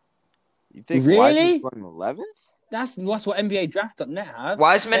 You think Really? Wiseman's going 11th? That's what NBA Draft.net have.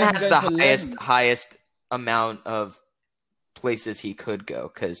 Wiseman They have has him the going to highest 11th. highest amount of places he could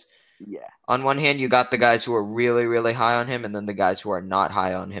go because Yeah. on one hand you got the guys who are really really high on him and then the guys who are not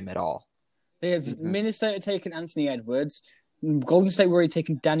high on him at all. They have Mhm. Minnesota taking Anthony Edwards. Golden State were already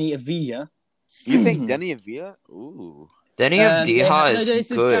taking Danny Avila. You think Denny Avila? Ooh. Denny They Avdija have- is this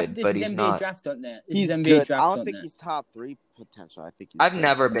good, this but is he's NBA not. Draft.net. This He's is NBA good. I don't think Draft.net. he's top 3 potential. I think he's I've good.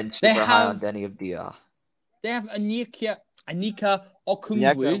 never been super high have- on Denny Avdija. They have Anika Nyaka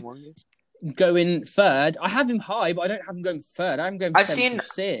Okungwu Nwangwu? going third. I have him high, but I don't have him going third. I have him going I've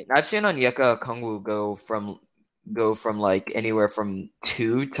 6. I've seen Onyeka Okongwu go from like anywhere from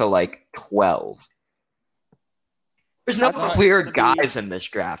 2 to like 12. There's no I thought clear it was gonna be- guys in this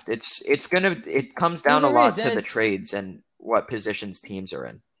draft. It comes down a There lot is, to the there's- trades and what positions teams are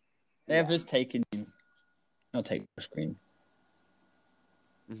in. They have just taken. I'll take the screen.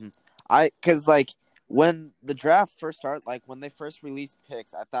 Because like when the draft first started, like when they first released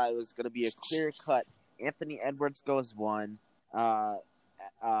picks, I thought it was going to be a clear cut. Anthony Edwards goes 1,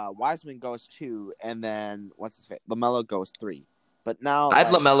 Wiseman goes 2, and then what's his face? LaMelo goes 3. But now I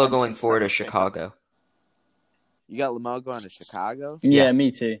had like, LaMelo I'm going 4 to thinking- Chicago. You got LaMelo going to Chicago? Yeah,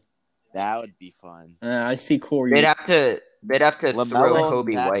 me too. That would be fun. I see Corey. They'd have to LaMelo throw and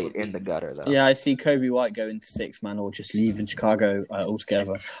Kobe Zach White LaVine. in the gutter though. Yeah, I see Kobe White going to 6th man or just leaving Chicago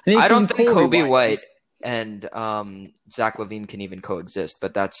altogether. think I don't even think Corey Kobe White and Zach LaVine can even coexist,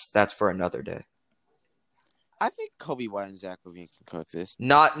 but that's for another day. I think Kobe White and Zach LaVine can coexist.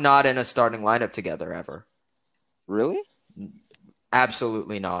 Not in a starting lineup together ever. Really?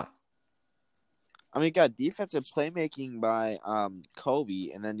 Absolutely not. I mean, you got defensive playmaking by Kobe,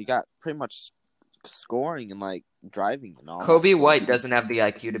 and then you got pretty much scoring and like driving and all. Kobe that. White doesn't have the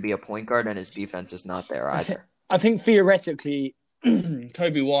IQ to be a point guard, and his defense is not there either. I think theoretically,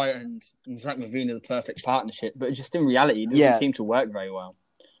 Kobe White and Zach LaVine are the perfect partnership, but just in reality, it doesn't Yeah. seem to work very well.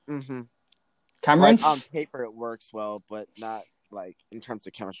 Mm-hmm. Cameron? Like, on paper, it works well, but not like in terms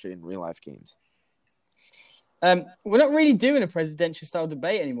of chemistry in real life games. We're not really doing a presidential style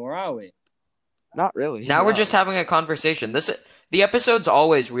debate anymore, are we? Not really. Now we're No. just having a conversation. The episodes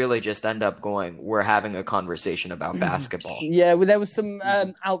always really just end up going, we're having a conversation about basketball. Yeah, well, there was some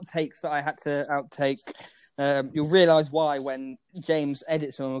outtakes that I had to outtake. You'll realise why when James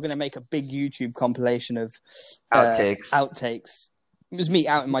edits them. We're going to make a big YouTube compilation of outtakes. It was me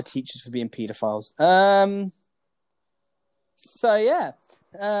outing my teachers for being paedophiles. So, yeah.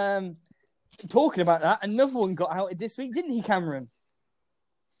 Talking about that, another one got outed this week, didn't he, Cameron?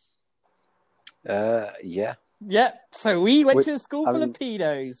 Yeah. Yeah, so we went Wait, to a school I full mean- of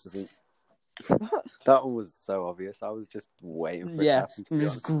pedos. That one was so obvious. I was just waiting for it to Yeah, happen. To be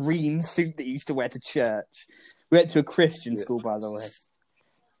this honest. green suit that he used to wear to church. We went to a Christian school, by the way.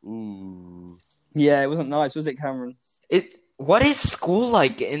 Ooh. Yeah, it wasn't nice, was it, Cameron? What is school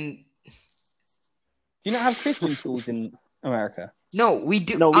like in you not have Christian schools in America? No, we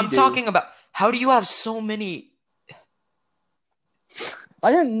do. No, we I'm do. talking about how do you have so many?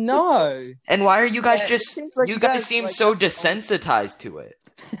 I don't know. And why are you guys Yeah, it just? seems like you you guys guys, seem like, so have- desensitized to it.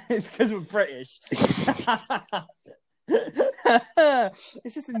 It's because we're British.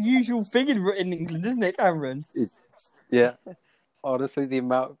 It's just a usual thing in England, isn't it, Cameron? Yeah. Honestly, the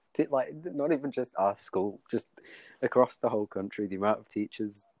amount of not even just our school, just across the whole country, the amount of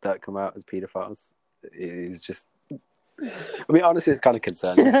teachers that come out as paedophiles is just. I mean, honestly, it's kind of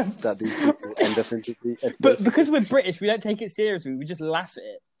concerning that these people end up in. But because we're British, we don't take it seriously. We just laugh at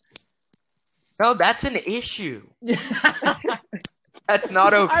it. No, that's an issue. That's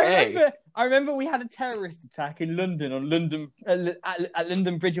not okay. I remember we had a terrorist attack in London on London at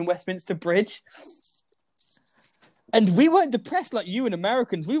London Bridge and Westminster Bridge. And we weren't depressed like you and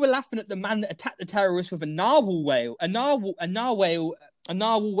Americans. We were laughing at the man that attacked the terrorist with a narwhal whale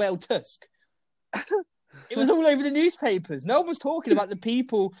tusk. It was all over the newspapers. No one was talking about the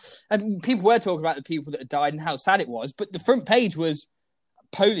people, and people were talking about the people that had died and how sad it was. But the front page was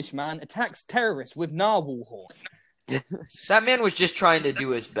Polish man attacks terrorist with narwhal horn. That man was just trying to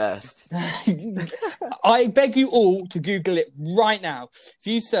do his best. I beg you all to Google it right now. If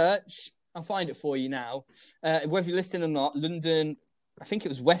you search, I'll find it for you now. Whether you're listening or not, London, I think it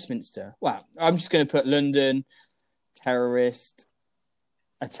was Westminster. Well, I'm just going to put London terrorist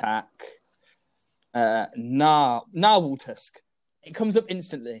attack narwhal tusk. It comes up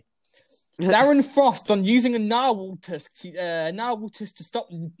instantly. Darren Frost on using a narwhal tusk to stop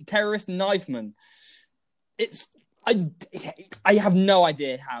terrorist knifemen. I have no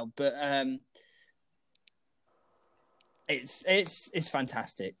idea how, but it's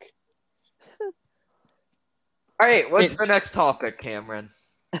fantastic. All right, what's the next topic, Cameron?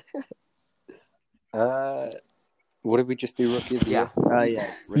 What did we just do, Rookie of the Year?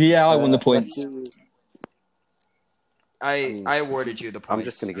 Yeah, I won the points. I awarded you the points. I'm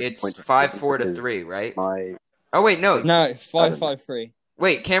just going to give it's points. 5-4 to 3, right? Oh wait, no. No, 5-5-3.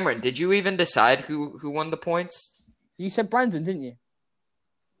 Wait, Cameron, did you even decide who won the points? You said Brandon, didn't you?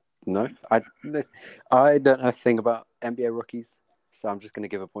 No, I don't know a thing about NBA rookies, so I'm just going to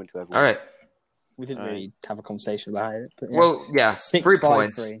give a point to everyone. All right. We didn't really have a conversation about it. But yeah. Well, yeah, 3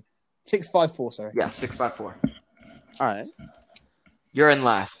 points. 6-5-4, sorry. Yeah, 6-5-4. All right. You're in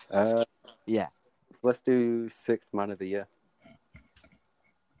last. Yeah. Let's do sixth man of the year.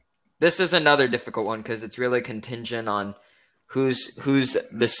 This is another difficult one because it's really contingent on who's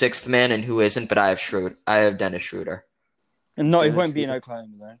the sixth man and who isn't. But I have Dennis Schroeder. And no, it won't be in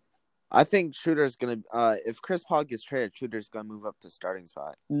Oklahoma though. I think Schroeder's gonna. If Chris Paul gets traded, Schroeder's gonna move up to starting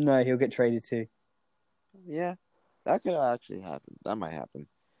spot. No, he'll get traded too. Yeah, that could actually happen. That might happen.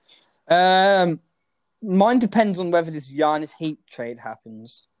 Mine depends on whether this Giannis Heat trade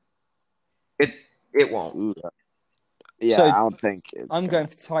happens. It won't. Ooh, yeah, So, I don't think I'm going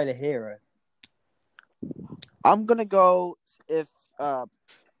for Tyler Hero. I'm gonna go if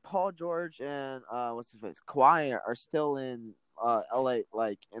Paul George and what's his face Kawhi are still in LA,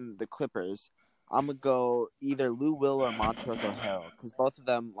 like in the Clippers. I'm gonna go either Lou Will or Montrezl Harrell because both of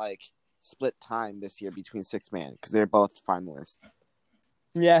them like split time this year between six man because they're both finalists.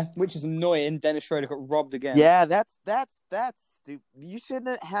 Yeah, which is annoying. Dennis Schroeder got robbed again. Yeah, that's stupid. You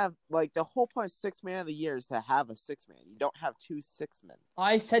shouldn't have like the whole point of six man of the year is to have a six man. You don't have two six men.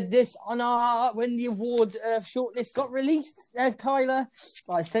 I said this on when the awards shortlist got released, Tyler.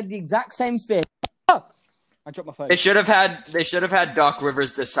 I said the exact same thing. Oh! I dropped my phone. They should have had Doc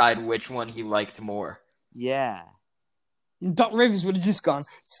Rivers decide which one he liked more. Yeah. Doc Rivers would have just gone,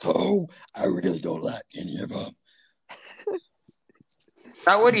 So, I really don't like any of them. Is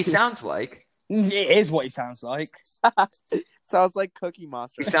that what he sounds like? it is what he sounds like. Sounds like Cookie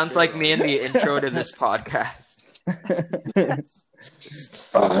Monster. He sounds like me in the intro to this podcast.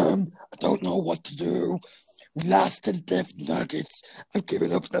 I don't know what to do. We lost to the Denver Nuggets. I've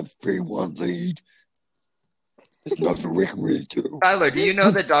given up that 3-1 lead. There's nothing we can really do. Tyler, do you know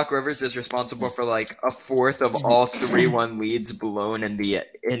that Doc Rivers is responsible for like a fourth of all 3-1 leads blown in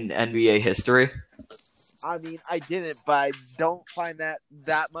NBA history? I mean, I didn't, but I don't find that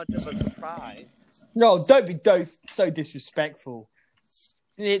much of a surprise. No, don't be so disrespectful.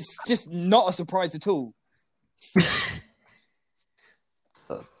 It's just not a surprise at all.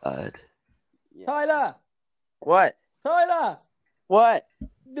 Oh, God. Yeah. Tyler! What? Tyler! What?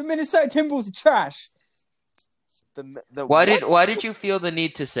 The Minnesota Timberwolves are trash. The Why what? did you feel the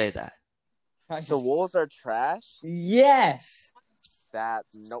need to say that? The Wolves are trash? Yes!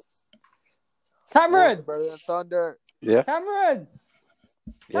 Nope. Cameron! Wolves are better than Thunder. Yeah. Cameron!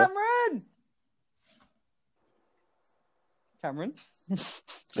 Yeah. Cameron! Cameron.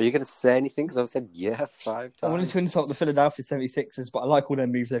 Are you going to say anything? Because I've said yeah 5 I wanted times. to insult the Philadelphia 76ers, but I like all their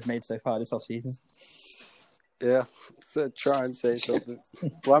moves they've made so far this offseason. Yeah, so try and say something.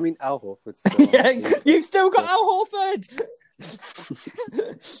 Well, I mean, Al Horford's still on Yeah, the team. you've still got Al Horford!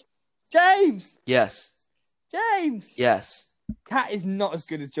 James! Yes. Yes. Cat is not as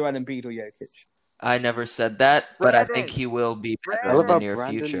good as Joel Embiid or Jokic. I never said that, but I Brandon. think he will be I better love in the how near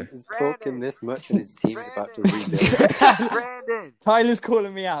Brandon future. is talking this much and his team's about to rebuild. Brandon. Tyler's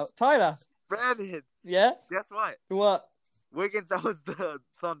calling me out. Tyler, Brandon. yeah? Guess what? What? Wiggins owns the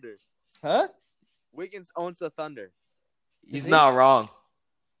Thunder. Huh? Wiggins owns the Thunder. He's not wrong.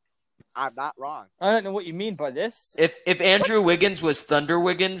 I'm not wrong. I don't know what you mean by this. If Andrew Wiggins was Thunder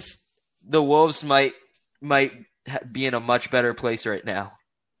Wiggins, the Wolves might be in a much better place right now.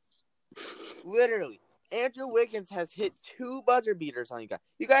 Literally, Andrew Wiggins has hit 2 buzzer beaters on you guys.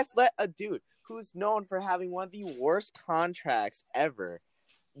 You guys let a dude who's known for having one of the worst contracts ever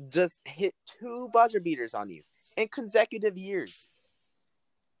just hit 2 buzzer beaters on you in consecutive years.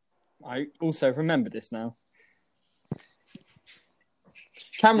 I also remember this now. Do you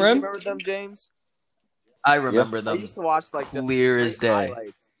Cameron? remember them, James? I remember I them used to watch like just clear as straight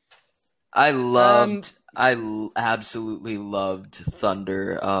day. highlights. Absolutely loved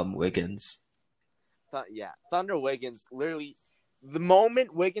Thunder Wiggins. Thunder Wiggins. Literally, the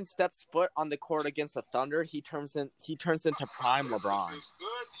moment Wiggins steps foot on the court against the Thunder, he turns into prime LeBron.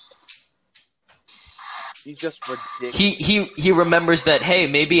 He's just ridiculous. He remembers that, hey,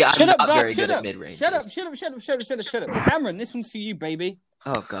 maybe I'm not very good at mid range. Shut up. Cameron, this one's for you, baby.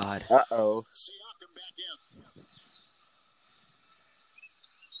 Oh God. Uh-oh.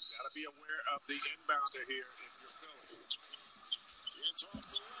 Gotta be aware of the inbounder here if you're Philly. It's off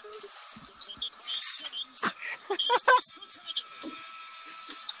the Leonard, defended by Simmons.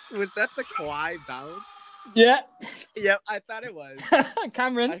 Was that the Kawhi bounce? Yeah. Yep, I thought it was.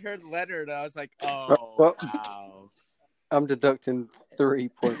 Cameron. I heard Leonard, and I was like, oh, Well, wow. I'm deducting 3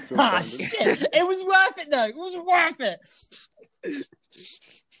 points from Ah, Brandon. shit. It was worth it, though. It was worth it.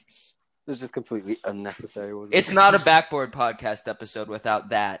 It's just completely unnecessary, wasn't it? It's not a Backboard podcast episode without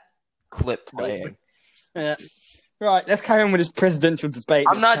that clip playing. Yeah. Right, let's carry on with this presidential debate.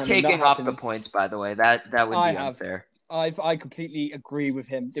 I'm not that's taking currently off the happening. points, by the way. That would I be have. unfair. I completely agree with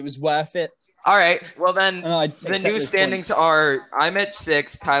him. It was worth it. All right. Well, then And I the accept new those standings points. are: I'm at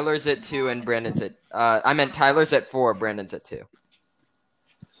 6, Tyler's at 2, and Brandon's at. I meant Tyler's at 4, Brandon's at 2.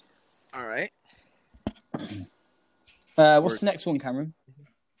 All right. What's the next one, Cameron?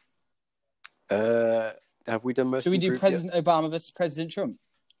 Have we done most? Should we do improved yet? President Obama versus President Trump?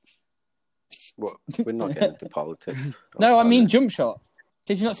 What? We're not getting into politics. No, I mean no. jump shot.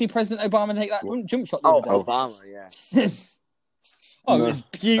 Did you not see President Obama take that jump shot the Oh, other day? Obama, yeah. Oh, No, it was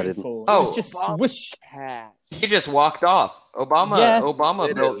beautiful. I It didn't. was just Obama. swish. Pat. He just walked off. Obama Yeah. built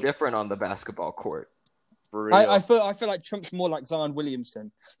Literally. different on the basketball court. For real. I feel like Trump's more like Zion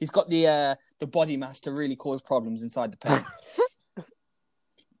Williamson. He's got the body mass to really cause problems inside the paint.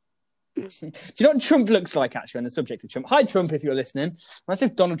 Do you know what Trump looks like, actually, on the subject of Trump? Hi, Trump, if you're listening. Imagine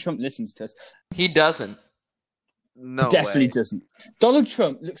if Donald Trump listens to us. He doesn't. No Definitely way. doesn't. Donald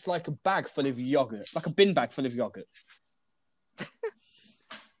Trump looks like a bag full of yogurt, like a bin bag full of yogurt.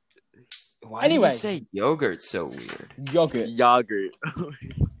 Why Anyway. do you say yogurt so weird? Yogurt. Yogurt.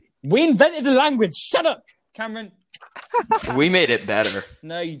 We invented the language. Shut up, Cameron. We made it better.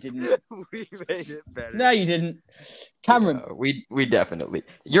 No, you didn't. We made it better. No, you didn't. Cameron. We definitely.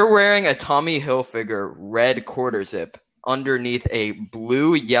 You're wearing a Tommy Hilfiger red quarter zip underneath a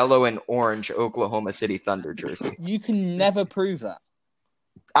blue, yellow, and orange Oklahoma City Thunder jersey. You can never prove that.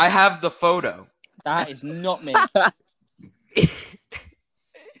 I have the photo. That is not me.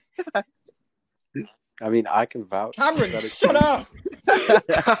 I mean, I can vouch. Cameron, that it's shut up.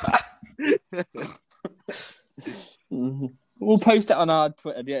 Mhm. We'll post it on our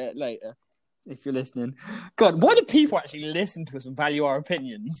Twitter later, if you're listening. God, why do people actually listen to us and value our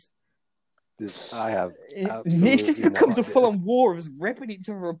opinions? I have. It just absolutely becomes no a full-on war of us ripping each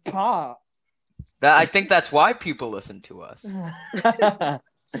other apart. I think that's why people listen to us.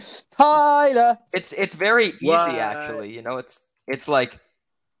 Tyler. It's very easy, What? actually. You know, it's like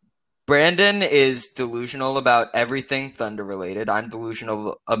Brandon is delusional about everything Thunder related. I'm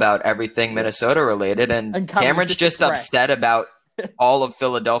delusional about everything Minnesota related, and And Cameron's Cameron's just just depressed. upset about all of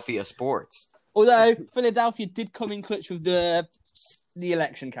Philadelphia sports. Although Philadelphia did come in clutch with the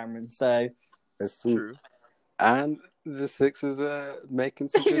election, Cameron. So That's True. And the Sixers are making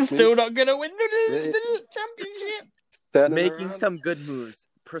some good he's still moves. not going to win the Yeah. championship. Turning Making around. some good moves.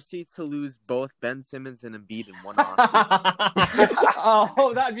 proceeds to lose both Ben Simmons and Embiid in one offseason.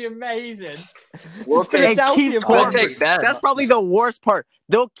 Oh, that'd be amazing. We'll Just Philadelphia, we'll man. take that. That's probably the worst part.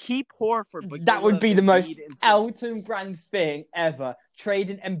 They'll keep Horford, but That get would rid be of the most Embiid and Simmons. Elton brand thing ever.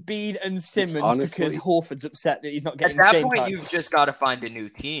 Trading Embiid and Simmons Honestly, because Horford's upset that he's not At getting that game point, time. you've just got to find a new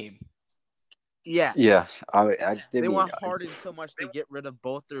team. Yeah. yeah, They want Harden so much to get rid of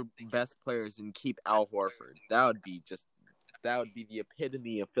both their best players and keep Al Horford. That would be the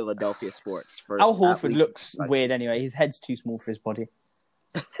epitome of Philadelphia sports. For Al at Horford least- looks weird anyway. His head's too small for his body.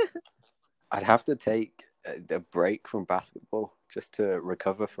 I'd have to take a break from basketball just to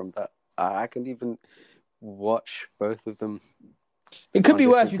recover from that. I couldn't even watch both of them. It could on be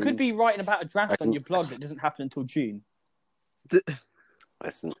worse. You different could be teams. writing about a draft I on can- your blog that doesn't happen until June.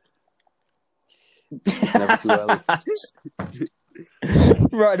 Listen, never too early.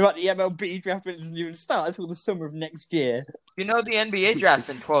 Right about the MLB draft that doesn't even start until the summer of next year. You know the NBA draft's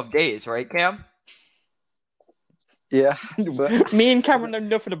in 12 days, right, Cam? Yeah, but Me and Cameron know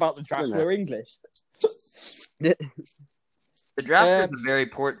nothing about the draft. I know. We're English. The draft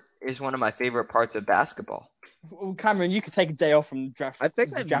is one of my favorite parts of basketball. Well, Cameron, you could take a day off from the draft. I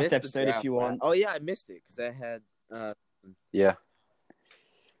think the I draft missed episode the draft. if you want. Oh yeah, I missed it because I had. yeah,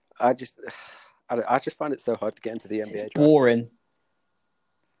 I just find it so hard to get into the NBA draft. Boring.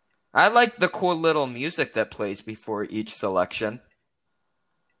 I like the cool little music that plays before each selection.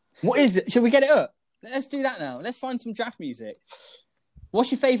 What is it? Should we get it up? Let's do that now. Let's find some draft music.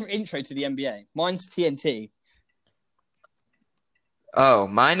 What's your favorite intro to the NBA? Mine's TNT. Oh,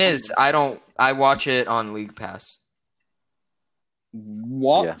 mine is I watch it on League Pass.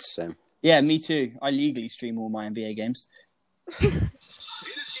 What? Yeah, same. Yeah, me too. I legally stream all my NBA games.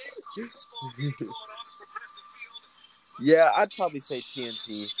 Yeah, I'd probably say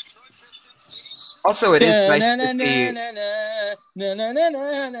TNT. Also, it is nice to see.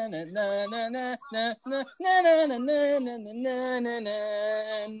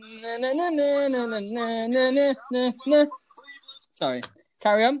 Sorry,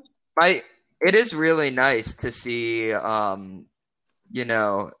 carry on. It is really nice to see,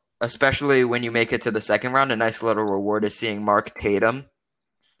 especially when you make it to the second round, a nice little reward is seeing Mark Tatum.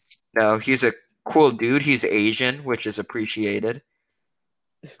 No, he's a cool dude. He's Asian, which is appreciated.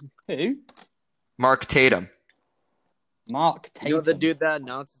 Who? Mark Tatum. Mark Tatum. You know the dude that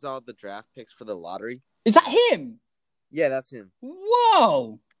announces all the draft picks for the lottery? Is that him? Yeah, that's him.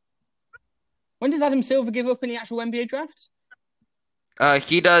 Whoa! When does Adam Silver give up in the actual NBA draft?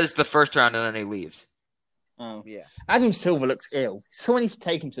 He does the first round and then he leaves. Oh, Yeah. Adam Silver looks ill. Someone needs to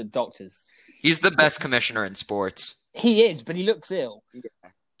take him to the doctors. He's the best commissioner in sports. He is, but he looks ill. Yeah.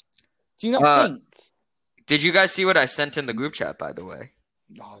 Do you not think? Did you guys see what I sent in the group chat, by the way?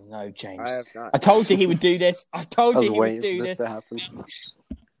 Oh no, James! I have not. I told you he would do this. I told I was you he would waiting do for this this. to happen.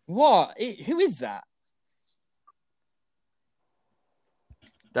 What? Who is that?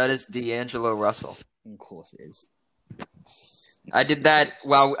 That is D'Angelo Russell. Of course it is. I did that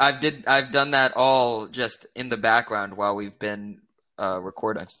while I've done that all just in the background while we've been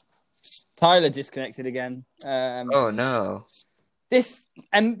recording. Tyler disconnected again. Oh no. This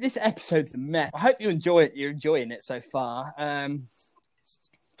episode's a mess. I hope you enjoy it. You're enjoying it so far.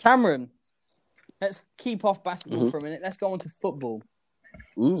 Cameron, let's keep off basketball for a minute. Let's go on to football.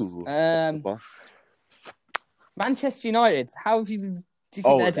 Ooh. Manchester United. Do you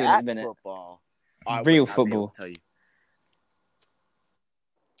think they're doing at the minute? Football. Real football. Tell you.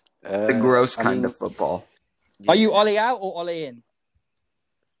 The gross kind of football. Are you Ollie out or Ollie in?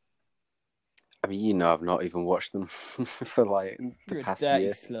 I mean, I've not even watched them for like the You're a past dirty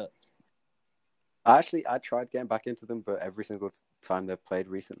year. slut. I tried getting back into them, but every single time they've played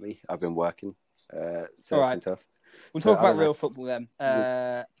recently, I've been working. So All it's right. been tough. We'll So, talk I about don't know. real football then.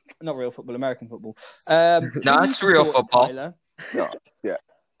 Not real football, American football. No, Who do you it's real support, football. Tyler? No, yeah,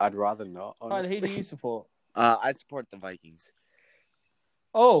 I'd rather not. Tyler, Honestly. who do you support? I support the Vikings.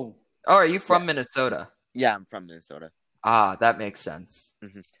 Oh, Oh, are you from Minnesota? Yeah, I'm from Minnesota. Ah, that makes sense.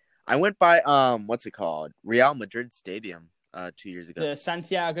 I went by what's it called? Real Madrid Stadium 2 years ago. the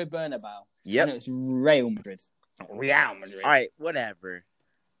Santiago Bernabeu. Yep. And it's Real Madrid. Real Madrid. All right, whatever.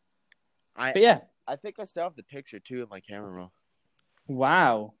 But yeah, I think I still have the picture too in my camera roll.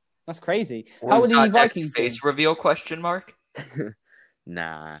 wow. That's crazy. How Who's are the got next Vikings doing? face reveal question mark?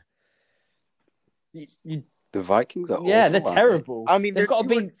 Nah. The Vikings are Yeah, awful, they're aren't terrible. I mean, they've got to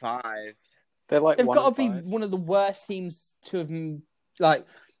be. 5. They're like They've 1 got to and be 5. one of the worst teams to have like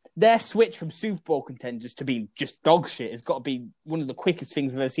their switch from Super Bowl contenders to be just dog shit has got to be one of the quickest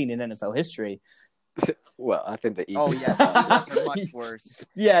things I've ever seen in NFL history. Well, I think the Oh Eagles. yeah, they're much worse.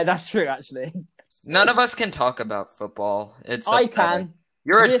 Yeah, that's true. Actually, None of us can talk about football. It's I upsetting. can.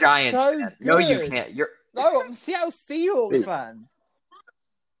 You're a We're Giants so fan. No, you good. can't. You're No, I'm a Seattle Seahawks fan.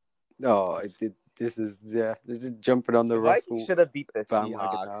 Oh, I did. This is jumping on the The Russell Vikings should have beat the bandwagon,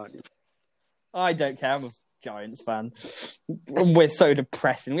 Seahawks. aren't you? I don't care. I'm a Giants fan. We're so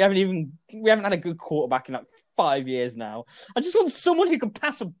depressing. We haven't had a good quarterback in like 5 years now. I just want someone who can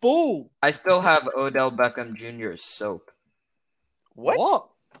pass a ball. I still have Odell Beckham Jr.'s soap. What?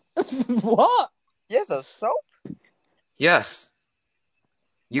 What? Yes, a soap? Yes.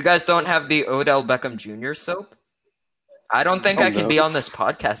 You guys don't have the Odell Beckham Jr. soap? I don't think Oh, I can no. be on this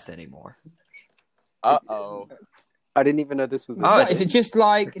podcast anymore. Uh-oh. I didn't even know this was. Oh, What, it's- is it just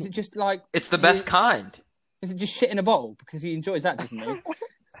like? It's the best kind. Is it just shit in a bottle? Because he enjoys that, doesn't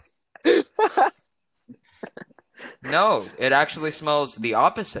he? No, it actually smells the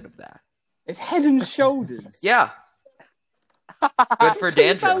opposite of that. It's Head and Shoulders. Yeah. Good for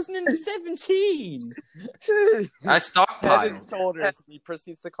dandruff. 2017. Head I and stockpiled. shoulders. He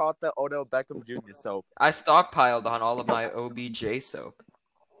proceeds to call it the Odell Beckham Jr. soap. I stockpiled on all of my OBJ soap.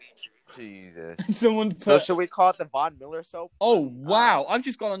 Jesus. Someone So put. should we call it the Von Miller soap? Oh wow! I've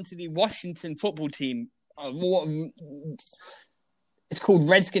just gone onto the Washington football team. It's called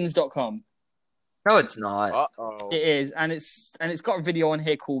Redskins.com. No, it's not. Uh-oh. It is, and it's got a video on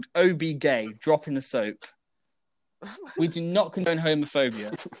here called "OB Gay Dropping the Soap." We do not condone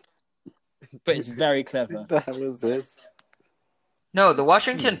homophobia, but it's very clever. What the hell is this? No, the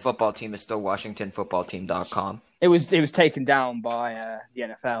Washington football team is still WashingtonFootballTeam.com. It was taken down by the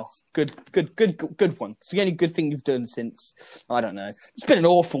NFL. Good one. It's the only good thing you've done since I don't know. It's been an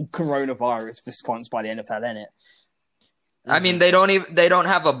awful coronavirus response by the NFL, isn't it? I mean, they don't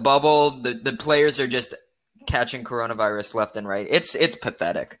have a bubble. The players are just catching coronavirus left and right. It's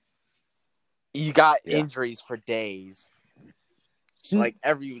pathetic. You got Yeah. injuries for days. Like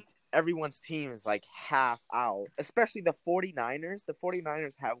everyone's team is like half out. Especially the 49ers. The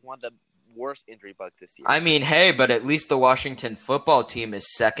 49ers have one of the worst injury bugs this year. I mean, hey, but at least the Washington football team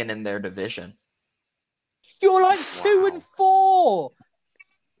is second in their division. You're like 2-4.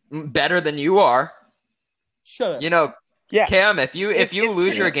 Better than you are. Shut up. You know, Yeah. Cam, if you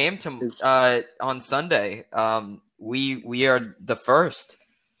lose your yeah. game on Sunday, we are the first.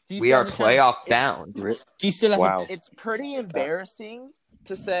 Do you We still are understand- playoff bound. Do you still have? Wow. It's pretty embarrassing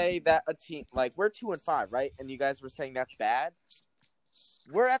to say that a team like we're 2-5, right? And you guys were saying that's bad.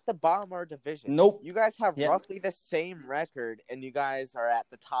 We're at the bottom of our division. Nope. You guys have Yep. roughly the same record, and you guys are at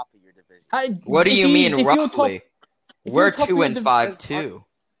the top of your division. What do you mean roughly? if We're you're top of 2 your and div- 5 too.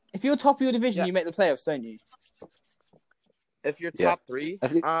 If you're top of your division, Yeah. you make the playoffs, don't you? If you're Yeah. top three, I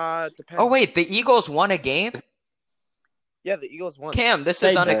think- depends. Oh wait, the Eagles won a game. Yeah, the Eagles won. Cam, this They-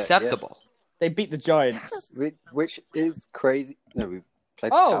 is unacceptable. They beat the Giants. Which is crazy. No, we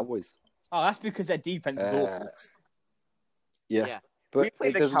played Oh. the Cowboys. Oh, that's because their defense is awful. Yeah. Yeah. We But played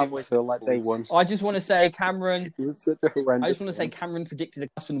it the doesn't even Cowboys feel in like 2 they weeks. won. I just want to say, Cameron. It was such a horrendous. I just want to say, game. Cameron predicted a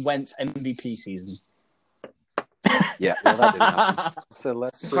Carson Wentz MVP season. Yeah, well, that didn't happen. So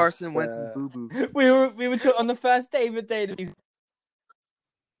let's just, Carson Wentz is boo boo. we were on the first day of the day.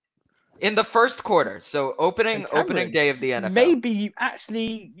 In the first quarter, so opening And Cameron, opening day of the NFL. Maybe you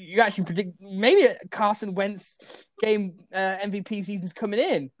actually predict maybe a Carson Wentz game MVP season's coming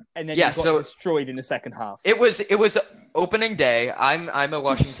in, and then Yeah, you got so- destroyed in the second half. It was opening day. I'm a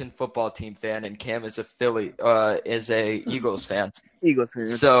Washington football team fan, and Cam is a Eagles fan. Eagles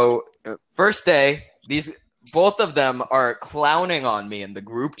fans. So Yep. first day, both of them are clowning on me in the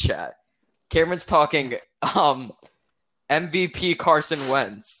group chat. Cameron's talking MVP Carson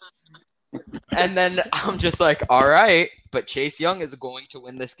Wentz. And then I'm just like, all right, but Chase Young is going to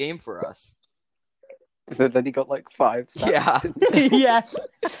win this game for us. Then he got like 5 sacks. Yeah. didn't he? Yes.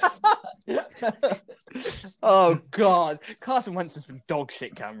 Oh God, Carson Wentz has been dog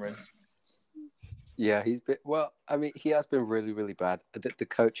shit, Cameron. Yeah, he's been well. I mean, he has been really, really bad. The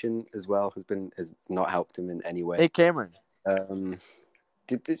coaching as well has not helped him in any way. Hey, Cameron.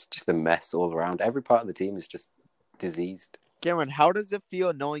 It's just a mess all around. Every part of the team is just diseased. Cameron, how does it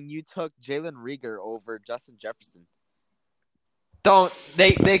feel knowing you took Jalen Rieger over Justin Jefferson? Don't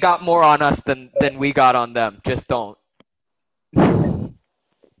they got more on us than we got on them. Just don't.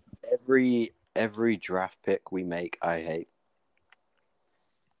 Every draft pick we make, I hate.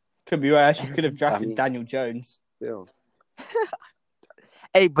 Could be worse. You could have drafted I mean- Daniel Jones. Still.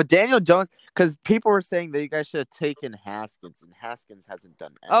 Hey, but Daniel Jones, because people were saying that you guys should have taken Haskins, and Haskins hasn't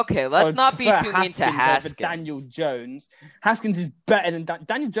done anything. Okay, let's not be prefer too mean to over Haskins. Daniel Jones. Haskins is better than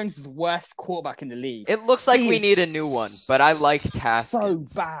Daniel Jones is the worst quarterback in the league. It looks like He we is need a new one, but I liked So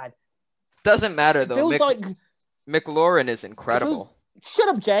Haskins. bad. Doesn't matter It though. feels like McLaurin is incredible. Shut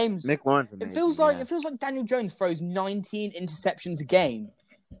up, James. Mick Warren's amazing. It feels like Daniel Jones throws 19 interceptions a game.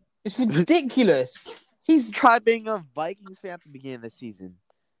 It's ridiculous. He's Try being a Vikings fan at the beginning of the season.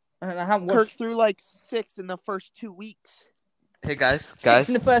 I haven't Kirk watched threw like 6 in the first 2 weeks. Hey guys, 6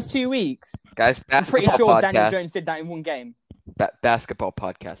 in the first 2 weeks. guys, I'm pretty basketball sure podcast. Daniel Jones did that in one game. Basketball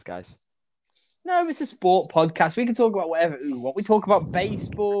podcast, guys. No, it's a sport podcast. We can talk about whatever we want. We talk about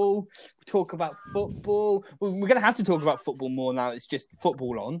baseball. We talk about football. We're going to have to talk about football more now. It's just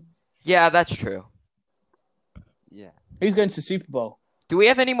football on. Yeah, that's true. Yeah. Who's going to the Super Bowl? Do we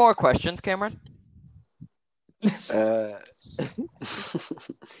have any more questions, Cameron?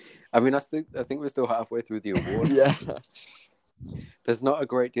 I mean, I think we're still halfway through the awards. Yeah. There's not a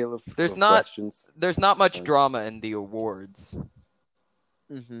great deal of There's of not- questions. There's not much drama in the awards.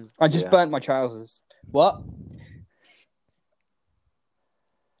 Mm-hmm. I just burnt my trousers. What?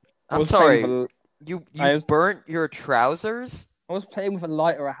 I I'm was sorry. playing You I was- burnt your trousers? I was playing with a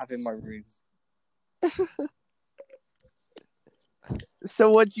lighter I have in my room.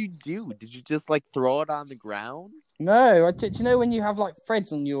 So what'd you do? Did you just like throw it on the ground? No, do you know when you have like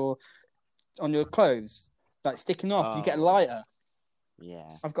threads on your clothes, like sticking off, you get a Oh. lighter. Yeah.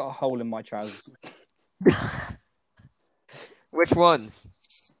 I've got a hole in my trousers. Which ones?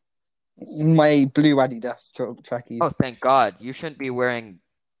 My blue Adidas trackies. Oh, thank God. You shouldn't be wearing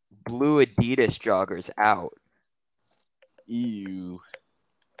blue Adidas joggers out. Ew.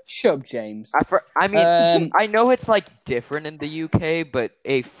 Shut up, James. I mean, Um, I know it's like different in the UK, but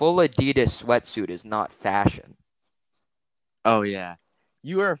a full Adidas sweatsuit is not fashion. Oh yeah.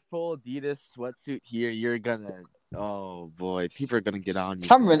 You wear a full Adidas sweatsuit here, you're gonna oh boy, people are gonna get on you.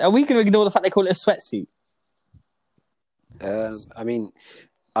 Cameron, are we going to ignore the fact they call it a sweatsuit? I mean,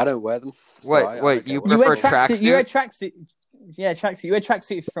 I don't wear them. So Wait, I wait, don't you get You what- wear prefer tracksuit. You wear tracksuit? tracksuit. Yeah, tracksuit. You wear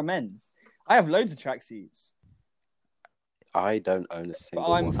tracksuit for men's. I have loads of tracksuits, I don't own a but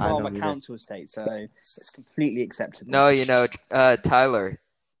single I'm one. I from don't a either. council estate, so it's completely acceptable. No, Tyler,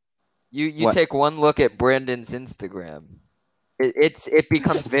 you What? take one look at Brandon's Instagram. It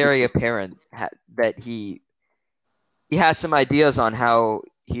becomes very apparent that he has some ideas on how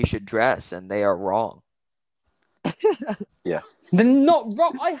he should dress, and they are wrong. They're not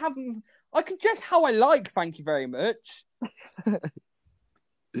wrong. I can dress how I like. Thank you very much.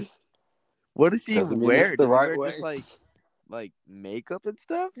 What does he Doesn't mean wear? it's the Does he right wear way. just like makeup and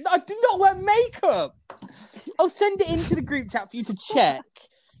stuff? I do not wear makeup. I'll send it into the group chat for you to check.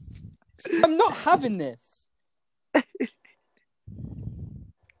 I'm not having this.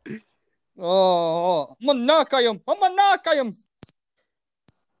 Oh, manakayum.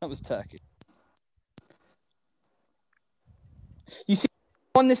 That was Turkish. You see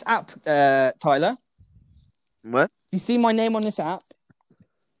on this app, Tyler? What? You see my name on this app?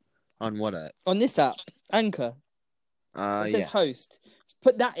 On what at? On this app, Anchor. It says Yeah. host.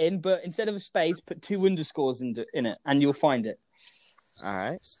 Put that in, but instead of a space, put 2 underscores in it, and you'll find it. All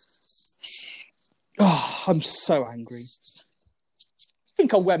right. Oh, I'm so angry. I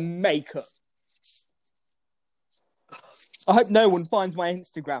think I'll wear makeup. I hope no one finds my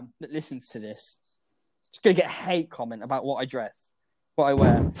Instagram that listens to this. Just gonna get a hate comment about what I dress, what I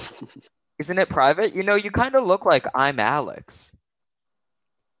wear. Isn't it private? You kind of look like I'm Alex.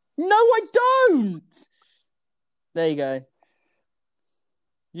 No, I don't. There you go.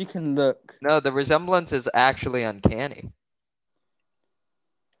 You can look. No, the resemblance is actually uncanny.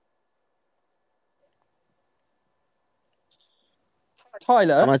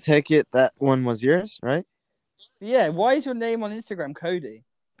 Tyler. I'm gonna take it that one was yours, right? Yeah, why is your name on Instagram Cody?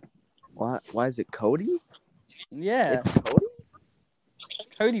 Why is it Cody? Yeah, It's Cody?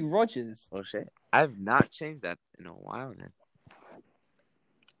 it's Cody Rogers. Oh shit. I've not changed that in a while then.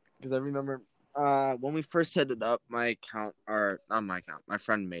 Because I remember when we first set it up, my account, or not my account, my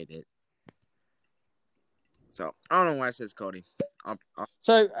friend made it. So I don't know why it says Cody.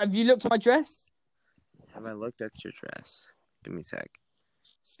 So, have you looked at my dress? Have I looked at your dress? Give me a sec.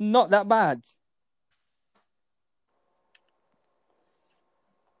 It's not that bad.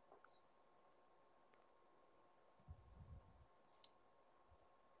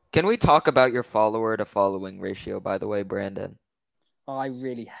 Can we talk about your follower to following ratio, by the way, Brandon? Oh, I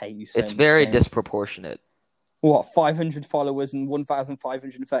really hate you so It's much, very James. disproportionate. What, 500 followers and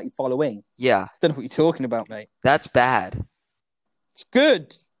 1,530 following? Yeah, Don't know what you're talking about, mate. that's bad. It's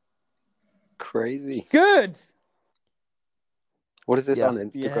good. Crazy. Good. What is this Yeah. on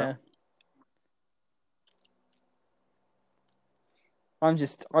Instagram? Yeah. I'm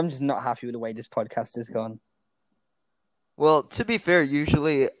just not happy with the way this podcast has gone. Well, to be fair,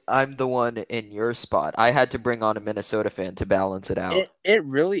 usually I'm the one in your spot. I had to bring on a Minnesota fan to balance it out. It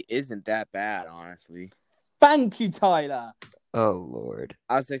really isn't that bad, honestly. Thank you, Tyler. Oh Lord.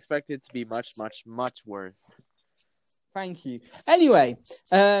 I was expecting it to be much, much, much worse. Thank you. Anyway,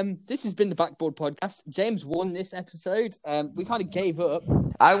 this has been the Backboard podcast. James won this episode. We kind of gave up.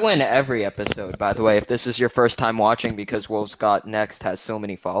 I win every episode, by the way, if this is your first time watching, because Wolves Got Next has so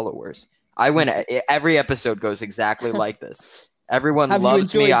many followers. I win. Every episode goes exactly like this. Everyone Have you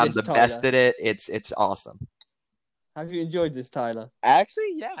loves me. enjoyed I'm this, the Tyler? best at it. It's awesome. Have you enjoyed this, Tyler?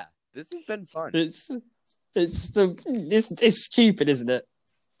 Actually, yeah. This has been fun. It's stupid, isn't it?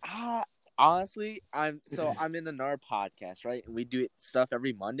 Honestly, I'm in another podcast, right? And we do stuff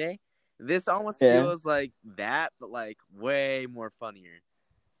every Monday. This almost Yeah. feels like that, but like way more funnier.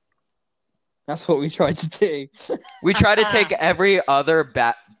 That's what we tried to do. We try to take every other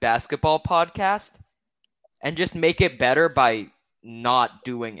basketball podcast and just make it better by not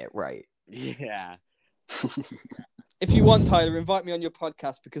doing it right. Yeah. If you want, Tyler, invite me on your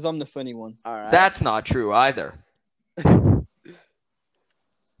podcast because I'm the funny one. All right. That's not true either.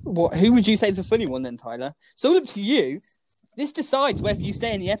 What? Who would you say is the funny one then, Tyler? It's all up to you. This decides whether you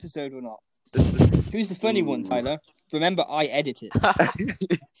stay in the episode or not. Who's the funny one, Tyler? Remember, I edit it.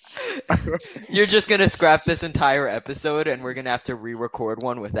 You're just gonna scrap this entire episode, and we're gonna have to re-record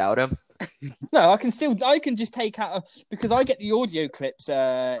one without him. No, I can just take out because I get the audio clips.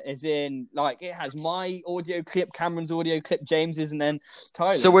 As in, like it has my audio clip, Cameron's audio clip, James's, and then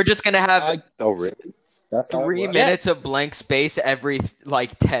Tyler's. So we're just gonna have Oh, really? That's how it 3 works. minutes of blank space every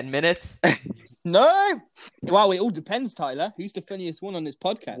 10 minutes. No. Well, it all depends, Tyler. Who's the funniest one on this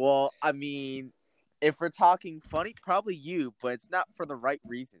podcast? Well, I mean, if we're talking funny, probably you, but it's not for the right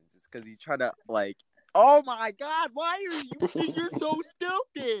reasons. It's because you try to like, oh my God, why are you? You're so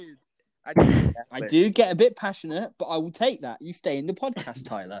stupid. I do get a bit passionate, but I will take that. You stay in the podcast,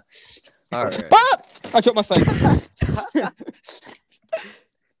 Tyler. All right. I dropped my phone.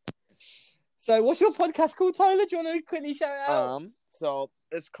 So, what's your podcast called, Tyler? Do you want to quickly shout it out? So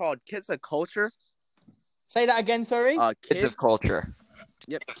it's called Kids of Culture. Say that again, sorry. Kids of culture.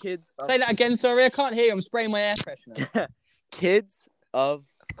 Yep, Kids. Say that again, sorry. I can't hear you. I'm spraying my air freshener. Kids of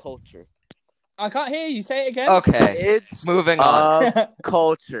Culture. I can't hear you. Say it again. Okay. It's Moving on.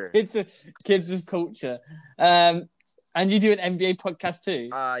 culture. It's a Kids of Culture. And you do an NBA podcast too?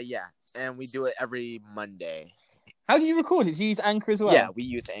 Yeah, and we do it every Monday. How do you record it? Do you use Anchor as well? Yeah, we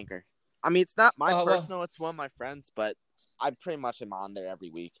use Anchor. I mean, it's not my Oh, well. personal; it's one of my friends, but I pretty much am on there every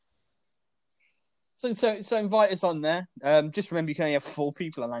week. So invite us on there. Just remember you can only have 4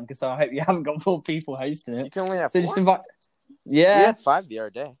 people on Anchor, so I hope you haven't got 4 people hosting it. You can only have So 4. just invite. We Yeah. had 5 the other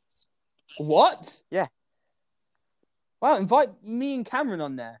day. What? Yeah. Wow, invite me and Cameron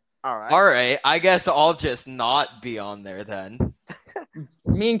on there. All right. All right. I guess I'll just not be on there then.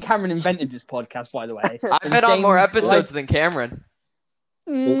 Me and Cameron invented this podcast, by the way. I've been on more episodes than Cameron.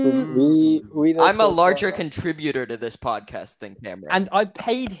 We I'm a larger contributor to this podcast than Cameron. And I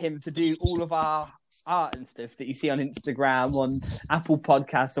paid him to do all of our art and stuff that you see on Instagram, on Apple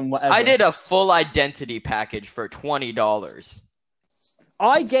Podcasts, and whatever. I did a full identity package for $20.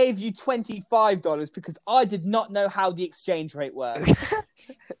 I gave you $25 because I did not know how the exchange rate worked.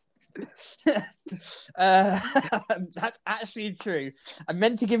 That's actually true. I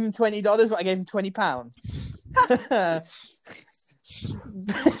meant to give him $20, but I gave him £20.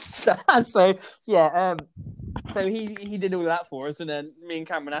 So yeah, so he did all that for us, and then me and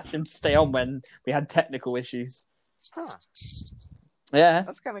Cameron asked him to stay on when we had technical issues. Huh. Yeah,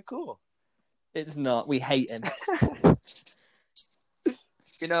 That's kind of cool. it's not. We hate him.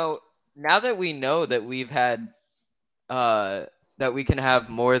 You know, now that we know that we've had, that we can have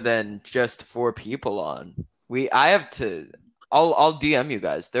more than just 4 people on, I'll DM you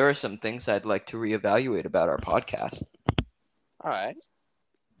guys. There are some things I'd like to reevaluate about our podcast. All right.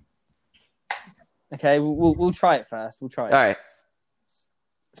 Okay, we'll try it first. We'll try it. All right.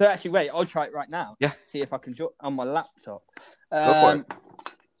 So actually, wait, I'll try it right now. Yeah. See if I can on my laptop. Go for it.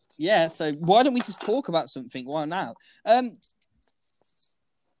 Yeah. So why don't we just talk about something? Why now?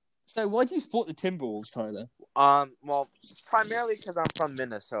 So why do you support the Timberwolves, Tyler? Well, primarily because I'm from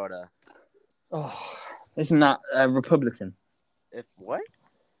Minnesota. Oh, isn't that Republican? If what?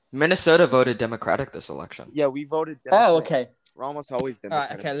 Minnesota voted Democratic this election. Yeah, we voted. Oh, Democrat. okay. We're almost always All right.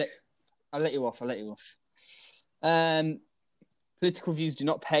 Democratic. Okay. I'll let you off. Political views do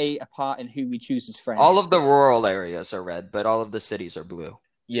not play a part in who we choose as friends. All of the rural areas are red, but all of the cities are blue.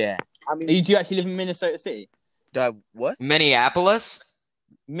 Yeah. I mean, Do you actually live in Minnesota City? what? Minneapolis?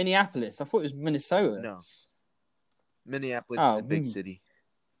 Minneapolis. I thought it was Minnesota. No. Minneapolis Oh, is a big city.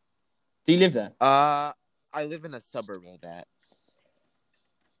 Do you live there? I live in a suburb of that.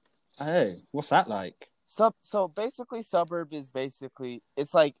 Oh, what's that like? So basically, suburb is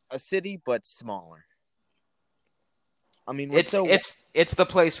it's like a city but smaller. I mean, we're It's still. it's the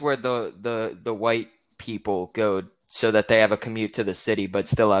place where the white people go so that they have a commute to the city, but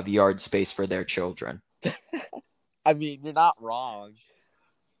still have yard space for their children. I mean, you're not wrong.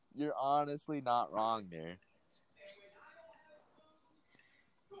 You're honestly not wrong there.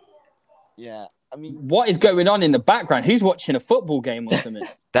 Yeah, I mean, What is going on in the background? Who's watching a football game or something?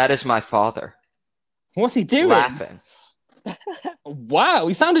 That is my father What's he doing? laughing. Wow,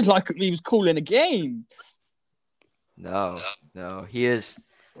 he sounded like he was calling a game. No, he is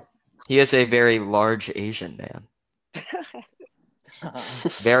a very large Asian man.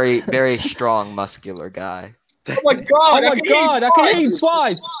 Very, very strong, muscular guy. Oh my god! I can hear you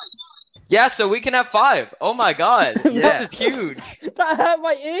twice. Yeah, so we can have 5. Oh my god, this is huge. That hurt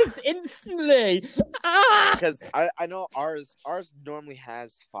my ears instantly. Ah! because I know ours normally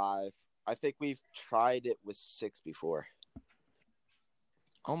has 5. I think we've tried it with 6 before.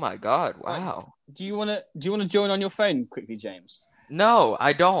 Oh my god, wow. Do you wanna join on your phone quickly, James? No,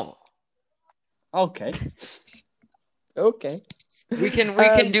 I don't. Okay. Okay. We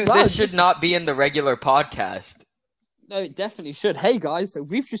can do wow, this. Should not be in the regular podcast. No, it definitely should. Hey guys, so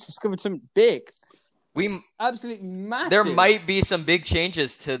we've just discovered something big. We Absolutely massive. There might be some big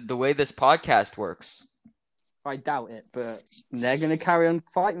changes to the way this podcast works. I doubt it, but they're gonna carry on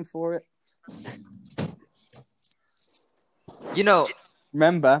fighting for it. You know,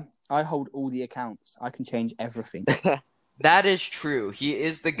 Remember, I hold all the accounts. I can change everything. that is true. He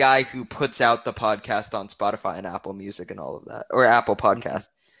is the guy who puts out the podcast on Spotify and Apple Music and all of that, or Apple Podcast.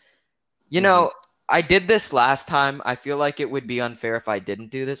 You know, I did this last time. I feel like it would be unfair if I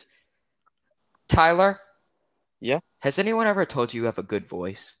didn't do this. Tyler? Yeah? Has anyone ever told you have a good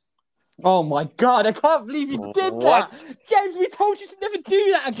voice? Oh my god, I can't believe you did What? that! James, we told you to never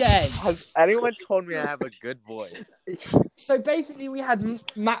do that again! Has anyone told me I have a good voice? So basically, we had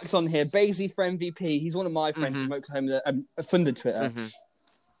Max on here, Basie for MVP. He's one of my friends from Oklahoma, funded Twitter.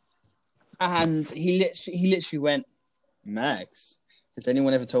 And he literally went, Max, has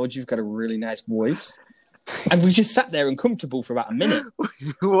anyone ever told you you've got a really nice voice? And we just sat there uncomfortable for about a minute.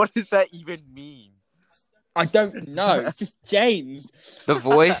 What does that even mean? I don't know. It's just James. The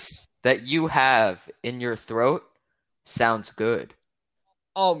voice that you have in your throat sounds good.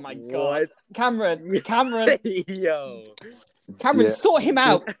 Oh my god. What? Cameron, Yo. Cameron, sort him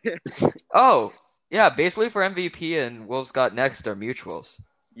out. Oh, yeah, basically for MVP and Wolves Got Next are mutuals.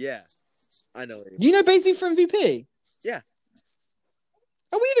 Yeah. I know. Do you know Basie for MVP? Yeah.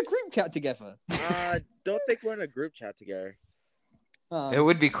 Are we in a group chat together? Don't think we're in a group chat together. It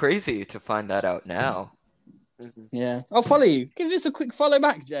would be crazy to find that out now. Yeah. I'll follow you. Give us a quick follow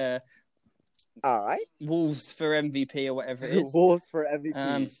back. All right. Wolves for MVP or whatever it is. Wolves for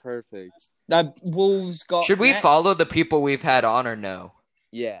MVP. Perfect. Wolves got. Should we next. follow the people we've had on or no?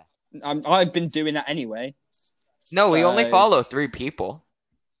 Yeah. I've been doing that anyway. No, we only So- follow 3 people.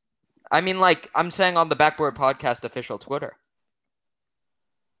 I mean, like, I'm saying on the Backboard Podcast official Twitter.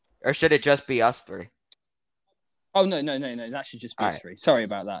 Or should it just be us 3? Oh no! That should just be us 3. Sorry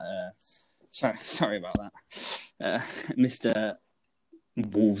about that. Sorry about that. Mr.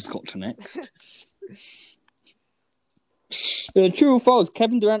 Wolves got to next. True or false?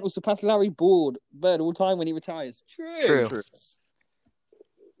 Kevin Durant will surpass Larry Bird all time when he retires. True.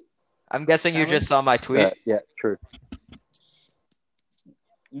 I'm guessing you just saw my tweet. Yeah, true.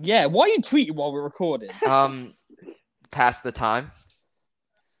 Yeah. Why are you tweeting while we're recording? Past the time.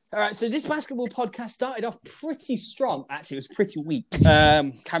 All right, so this basketball podcast started off pretty strong. Actually, it was pretty weak.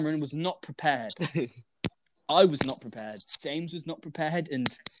 Cameron was not prepared. I was not prepared. James was not prepared, and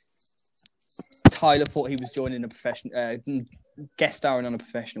Tyler thought he was joining a professional guest starring on a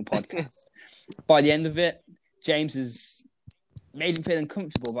professional podcast. By the end of it, James has made him feel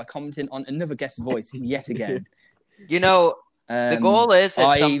uncomfortable by commenting on another guest's voice yet again. You know, the goal is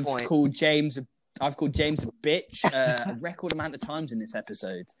at some point. I've called James a bitch a record amount of times in this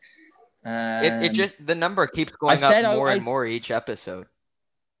episode. It just the number keeps going up more and more each episode.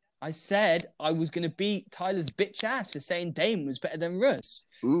 I said I was going to beat Tyler's bitch ass for saying Dame was better than Russ.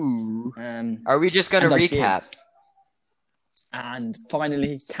 Ooh. Are we just going to recap? And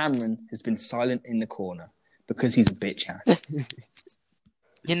finally, Cameron has been silent in the corner because he's a bitch ass.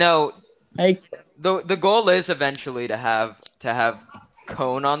 You know, Hey, the goal is eventually to have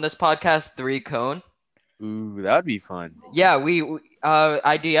Cone on this podcast, 3 Cone. Ooh, that would be fun. Yeah,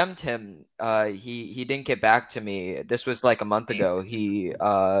 I DM'd him. He didn't get back to me. This was like a month ago. He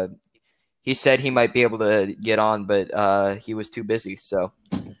said he might be able to get on, but he was too busy. So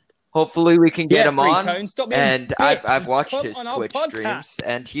hopefully we can get him on. Cone, stop being And a bitch. I've watched Come his on our Twitch podcast. streams,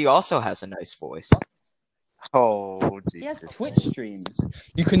 and he also has a nice voice. Oh, He has Jesus. Twitch streams.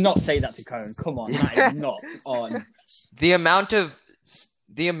 You cannot say that to Cone. Come on, that is not on. The amount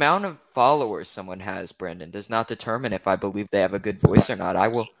of followers someone has, Brendan, does not determine if I believe they have a good voice or not. I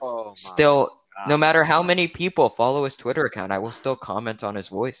will Oh still, no God. matter how many people follow his Twitter account, I will still comment on his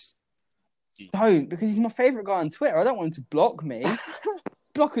voice. Don't, because he's my favorite guy on Twitter. I don't want him to block me.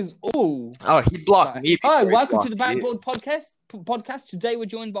 Block us all. Oh, he blocked me. Hi, before he welcome to the blocked you. Backboard podcast. Today we're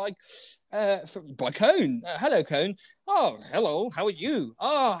joined by Cone. Hello, Cone. Oh, hello. How are you?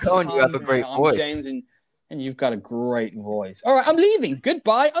 Oh, Cone, you have a great I'm voice. James, and you've got a great voice. All right, I'm leaving.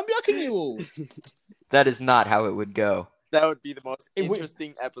 Goodbye. I'm blocking you all. That is not how it would go. That would be the most It would-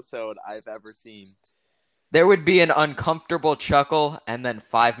 interesting episode I've ever seen. There would be an uncomfortable chuckle and then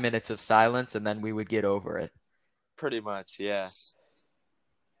 5 minutes of silence, and then we would get over it. Pretty much, yeah.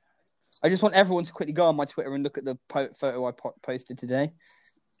 I just want everyone to quickly go on my Twitter and look at the photo I posted today.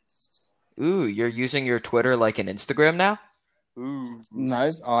 Ooh, you're using your Twitter like an Instagram now? Ooh.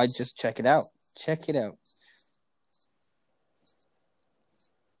 No, I just check it out. Check it out.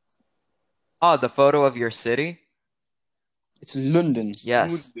 Oh, the photo of your city? It's London.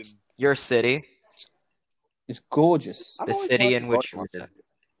 Yes. London. Your city. It's gorgeous. I've The always city wanted in to go which to you London. reside.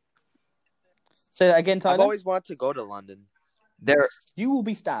 Say that again, I've Tyler. always wanted to go to London. They're You will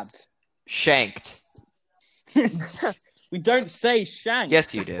be stabbed. shanked. We don't say shank.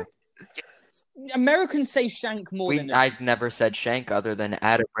 Yes, you do. Americans say shank more than us. I've never said shank other than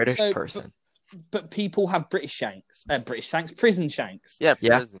at a British So, person. But people have British shanks. Prison shanks. Yeah,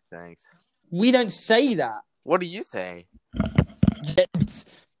 Yeah. prison thanks. We don't say that. What do you say? Yet.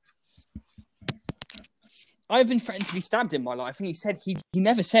 I've been threatened to be stabbed in my life, and he said he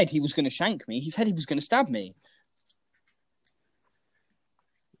never said he was going to shank me. He said he was going to stab me.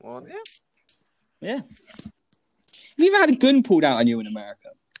 Well, yeah. Yeah. Have you ever had a gun pulled out on you in America?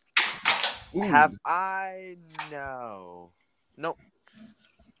 Have I? No. Nope.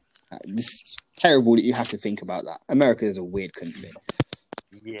 It's terrible that you have to think about that. America is a weird country.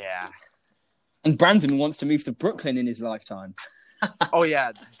 Yeah. And Brandon wants to move to Brooklyn in his lifetime. Oh,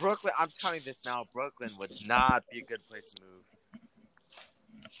 yeah. Brooklyn. I'm telling you this now. Brooklyn would not be a good place to move.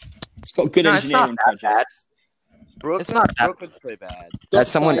 It's got good No, it's not engineering that bad. projects. Brooklyn, not that- Brooklyn's pretty bad. As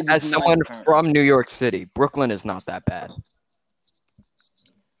someone Dockside is nice, apparently. from New York City, Brooklyn is not that bad.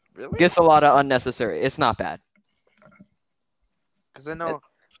 Really? Gets a lot of unnecessary. It's not bad. Because I know,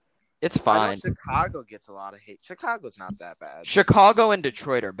 It's I know fine. Chicago gets a lot of hate. Chicago's not that bad. Chicago and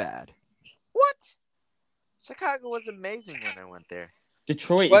Detroit are bad. What? Chicago was amazing when I went there.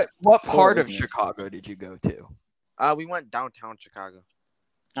 Detroit. What poor, part of isn't it? Chicago did you go to? We went downtown Chicago.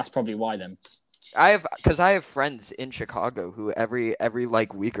 That's probably why then. I have friends in Chicago who every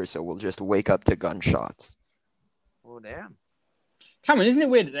like week or so will just wake up to gunshots. Oh, damn. Cameron, isn't it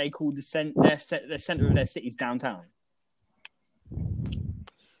weird that they call the center of their cities downtown?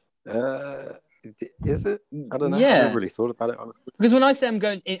 Is it? I don't know. Yeah. I never really thought about it. Honestly. Because when I say I'm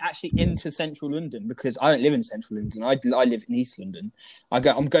going actually into central London, because I don't live in central London, I live in East London. I'm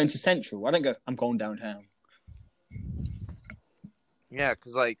going to central. I don't go. I'm going downtown. Yeah,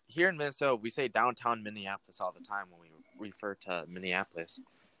 because like here in Minnesota, we say downtown Minneapolis all the time when we refer to Minneapolis.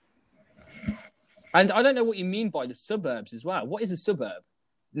 And I don't know what you mean by the suburbs as well. What is a suburb?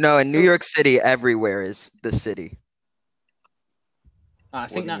 No, in New York City, everywhere is the city. I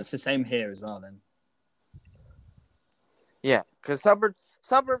think that's the same here as well. Then. Yeah, because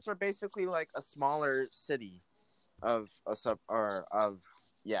suburbs are basically like a smaller city of a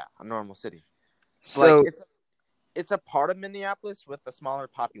normal city. So Like, it's a part of Minneapolis with a smaller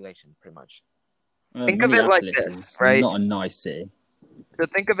population, pretty much. Think of it like Minneapolis this, is right? Not a nice city. So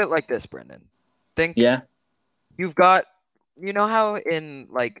think of it like this, Brendan. Yeah. You've got, you know how in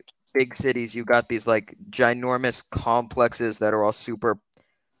like big cities you got these like ginormous complexes that are all super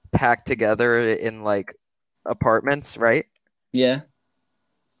packed together in like apartments, right? Yeah.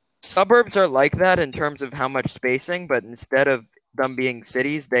 Suburbs are like that in terms of how much spacing, but instead of them being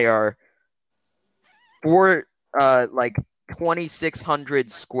cities, they are like 2,600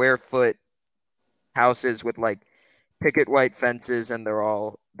 square foot houses with like picket white fences, and they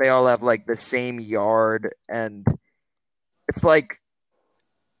all have like the same yard, and it's like,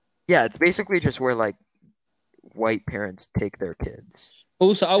 yeah, it's basically just where like white parents take their kids.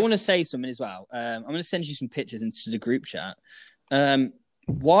 Also, I want to say something as well. I'm going to send you some pictures into the group chat.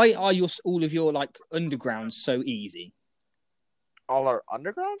 Why are all of your like undergrounds so easy? All our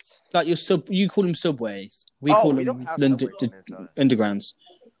undergrounds? Like you call them subways. We call we them don't have subways in Minnesota. undergrounds.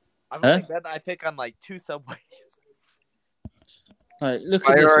 I've only been, I think, on like 2 subways. Right, look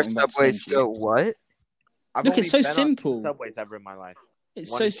Why at this are one. I'm about to subways send you. so what? I've Look, only it's so been on 2 simple. subways ever in my life.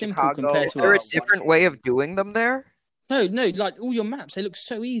 It's One so in simple Chicago, compared Is to there a ours. different way of doing them there? No, like all your maps, they look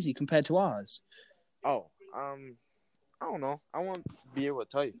so easy compared to ours. Oh, I don't know. I won't be able to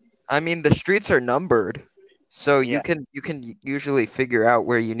tell you. I mean, the streets are numbered, so Yeah. you can usually figure out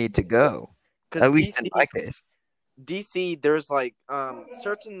where you need to go. Because At least in my case. DC, there's like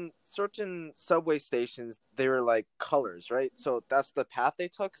certain subway stations. They were like colors, right? So that's the path they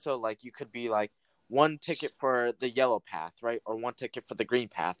took. So like you could be like one ticket for the yellow path, right, or one ticket for the green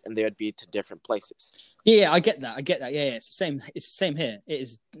path, and they would be to different places. Yeah, I get that. Yeah, it's the same. It's the same here. It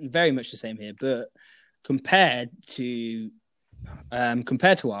is very much the same here. But compared to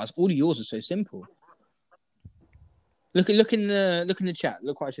ours, all of yours are so simple. Look in the chat.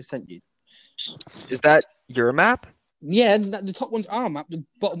 Look what I just sent you. Is that your map? Yeah, the top one's our map. The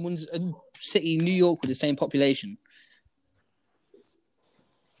bottom one's a city, New York, with the same population.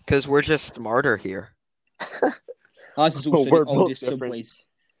 Because we're just smarter here. Ours is also We're the both oldest different. subways.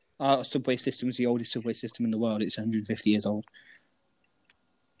 Our subway system is the oldest subway system in the world. It's 150 years old.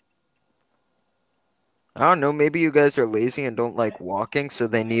 I don't know. Maybe you guys are lazy and don't like walking, so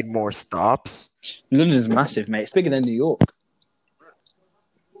they need more stops. London's massive, mate. It's bigger than New York.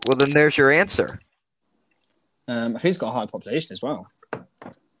 Well, then there's your answer. I think it's got a high population as well.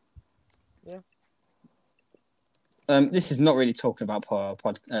 Yeah. This is not really talking about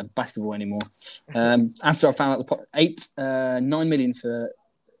basketball anymore. After I found out 9 million for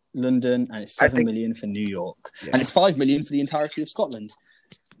London, and it's 7 million for New York, and it's 5 million for the entirety of Scotland.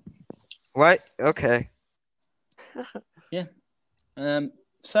 What? Okay. Yeah.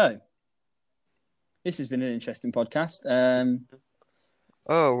 So this has been an interesting podcast.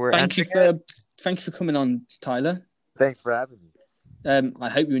 Thank you for coming on, Tyler. Thanks for having me. I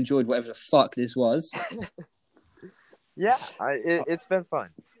hope you enjoyed whatever the fuck this was. Yeah, it's been fun.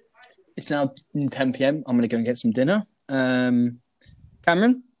 It's now 10 p.m. I'm going to go and get some dinner.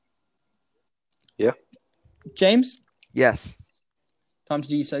 Cameron? Yeah. James? Yes. Time to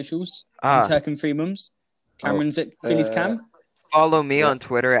do your socials. Turk and Free Mums. Cameron's at Phillies Cam. Follow me on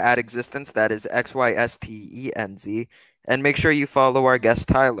Twitter at Existence. That is XYSTENZ. And make sure you follow our guest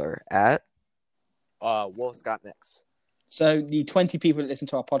Tyler at Wolf's got next. So the 20 people that listen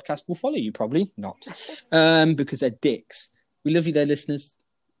to our podcast will follow you, probably not, because they're dicks. We love you, there, listeners.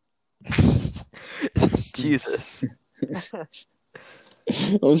 Jesus.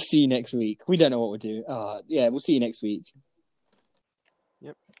 We'll see you next week. We don't know what we'll do. Yeah, we'll see you next week.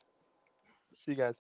 Yep. See you guys.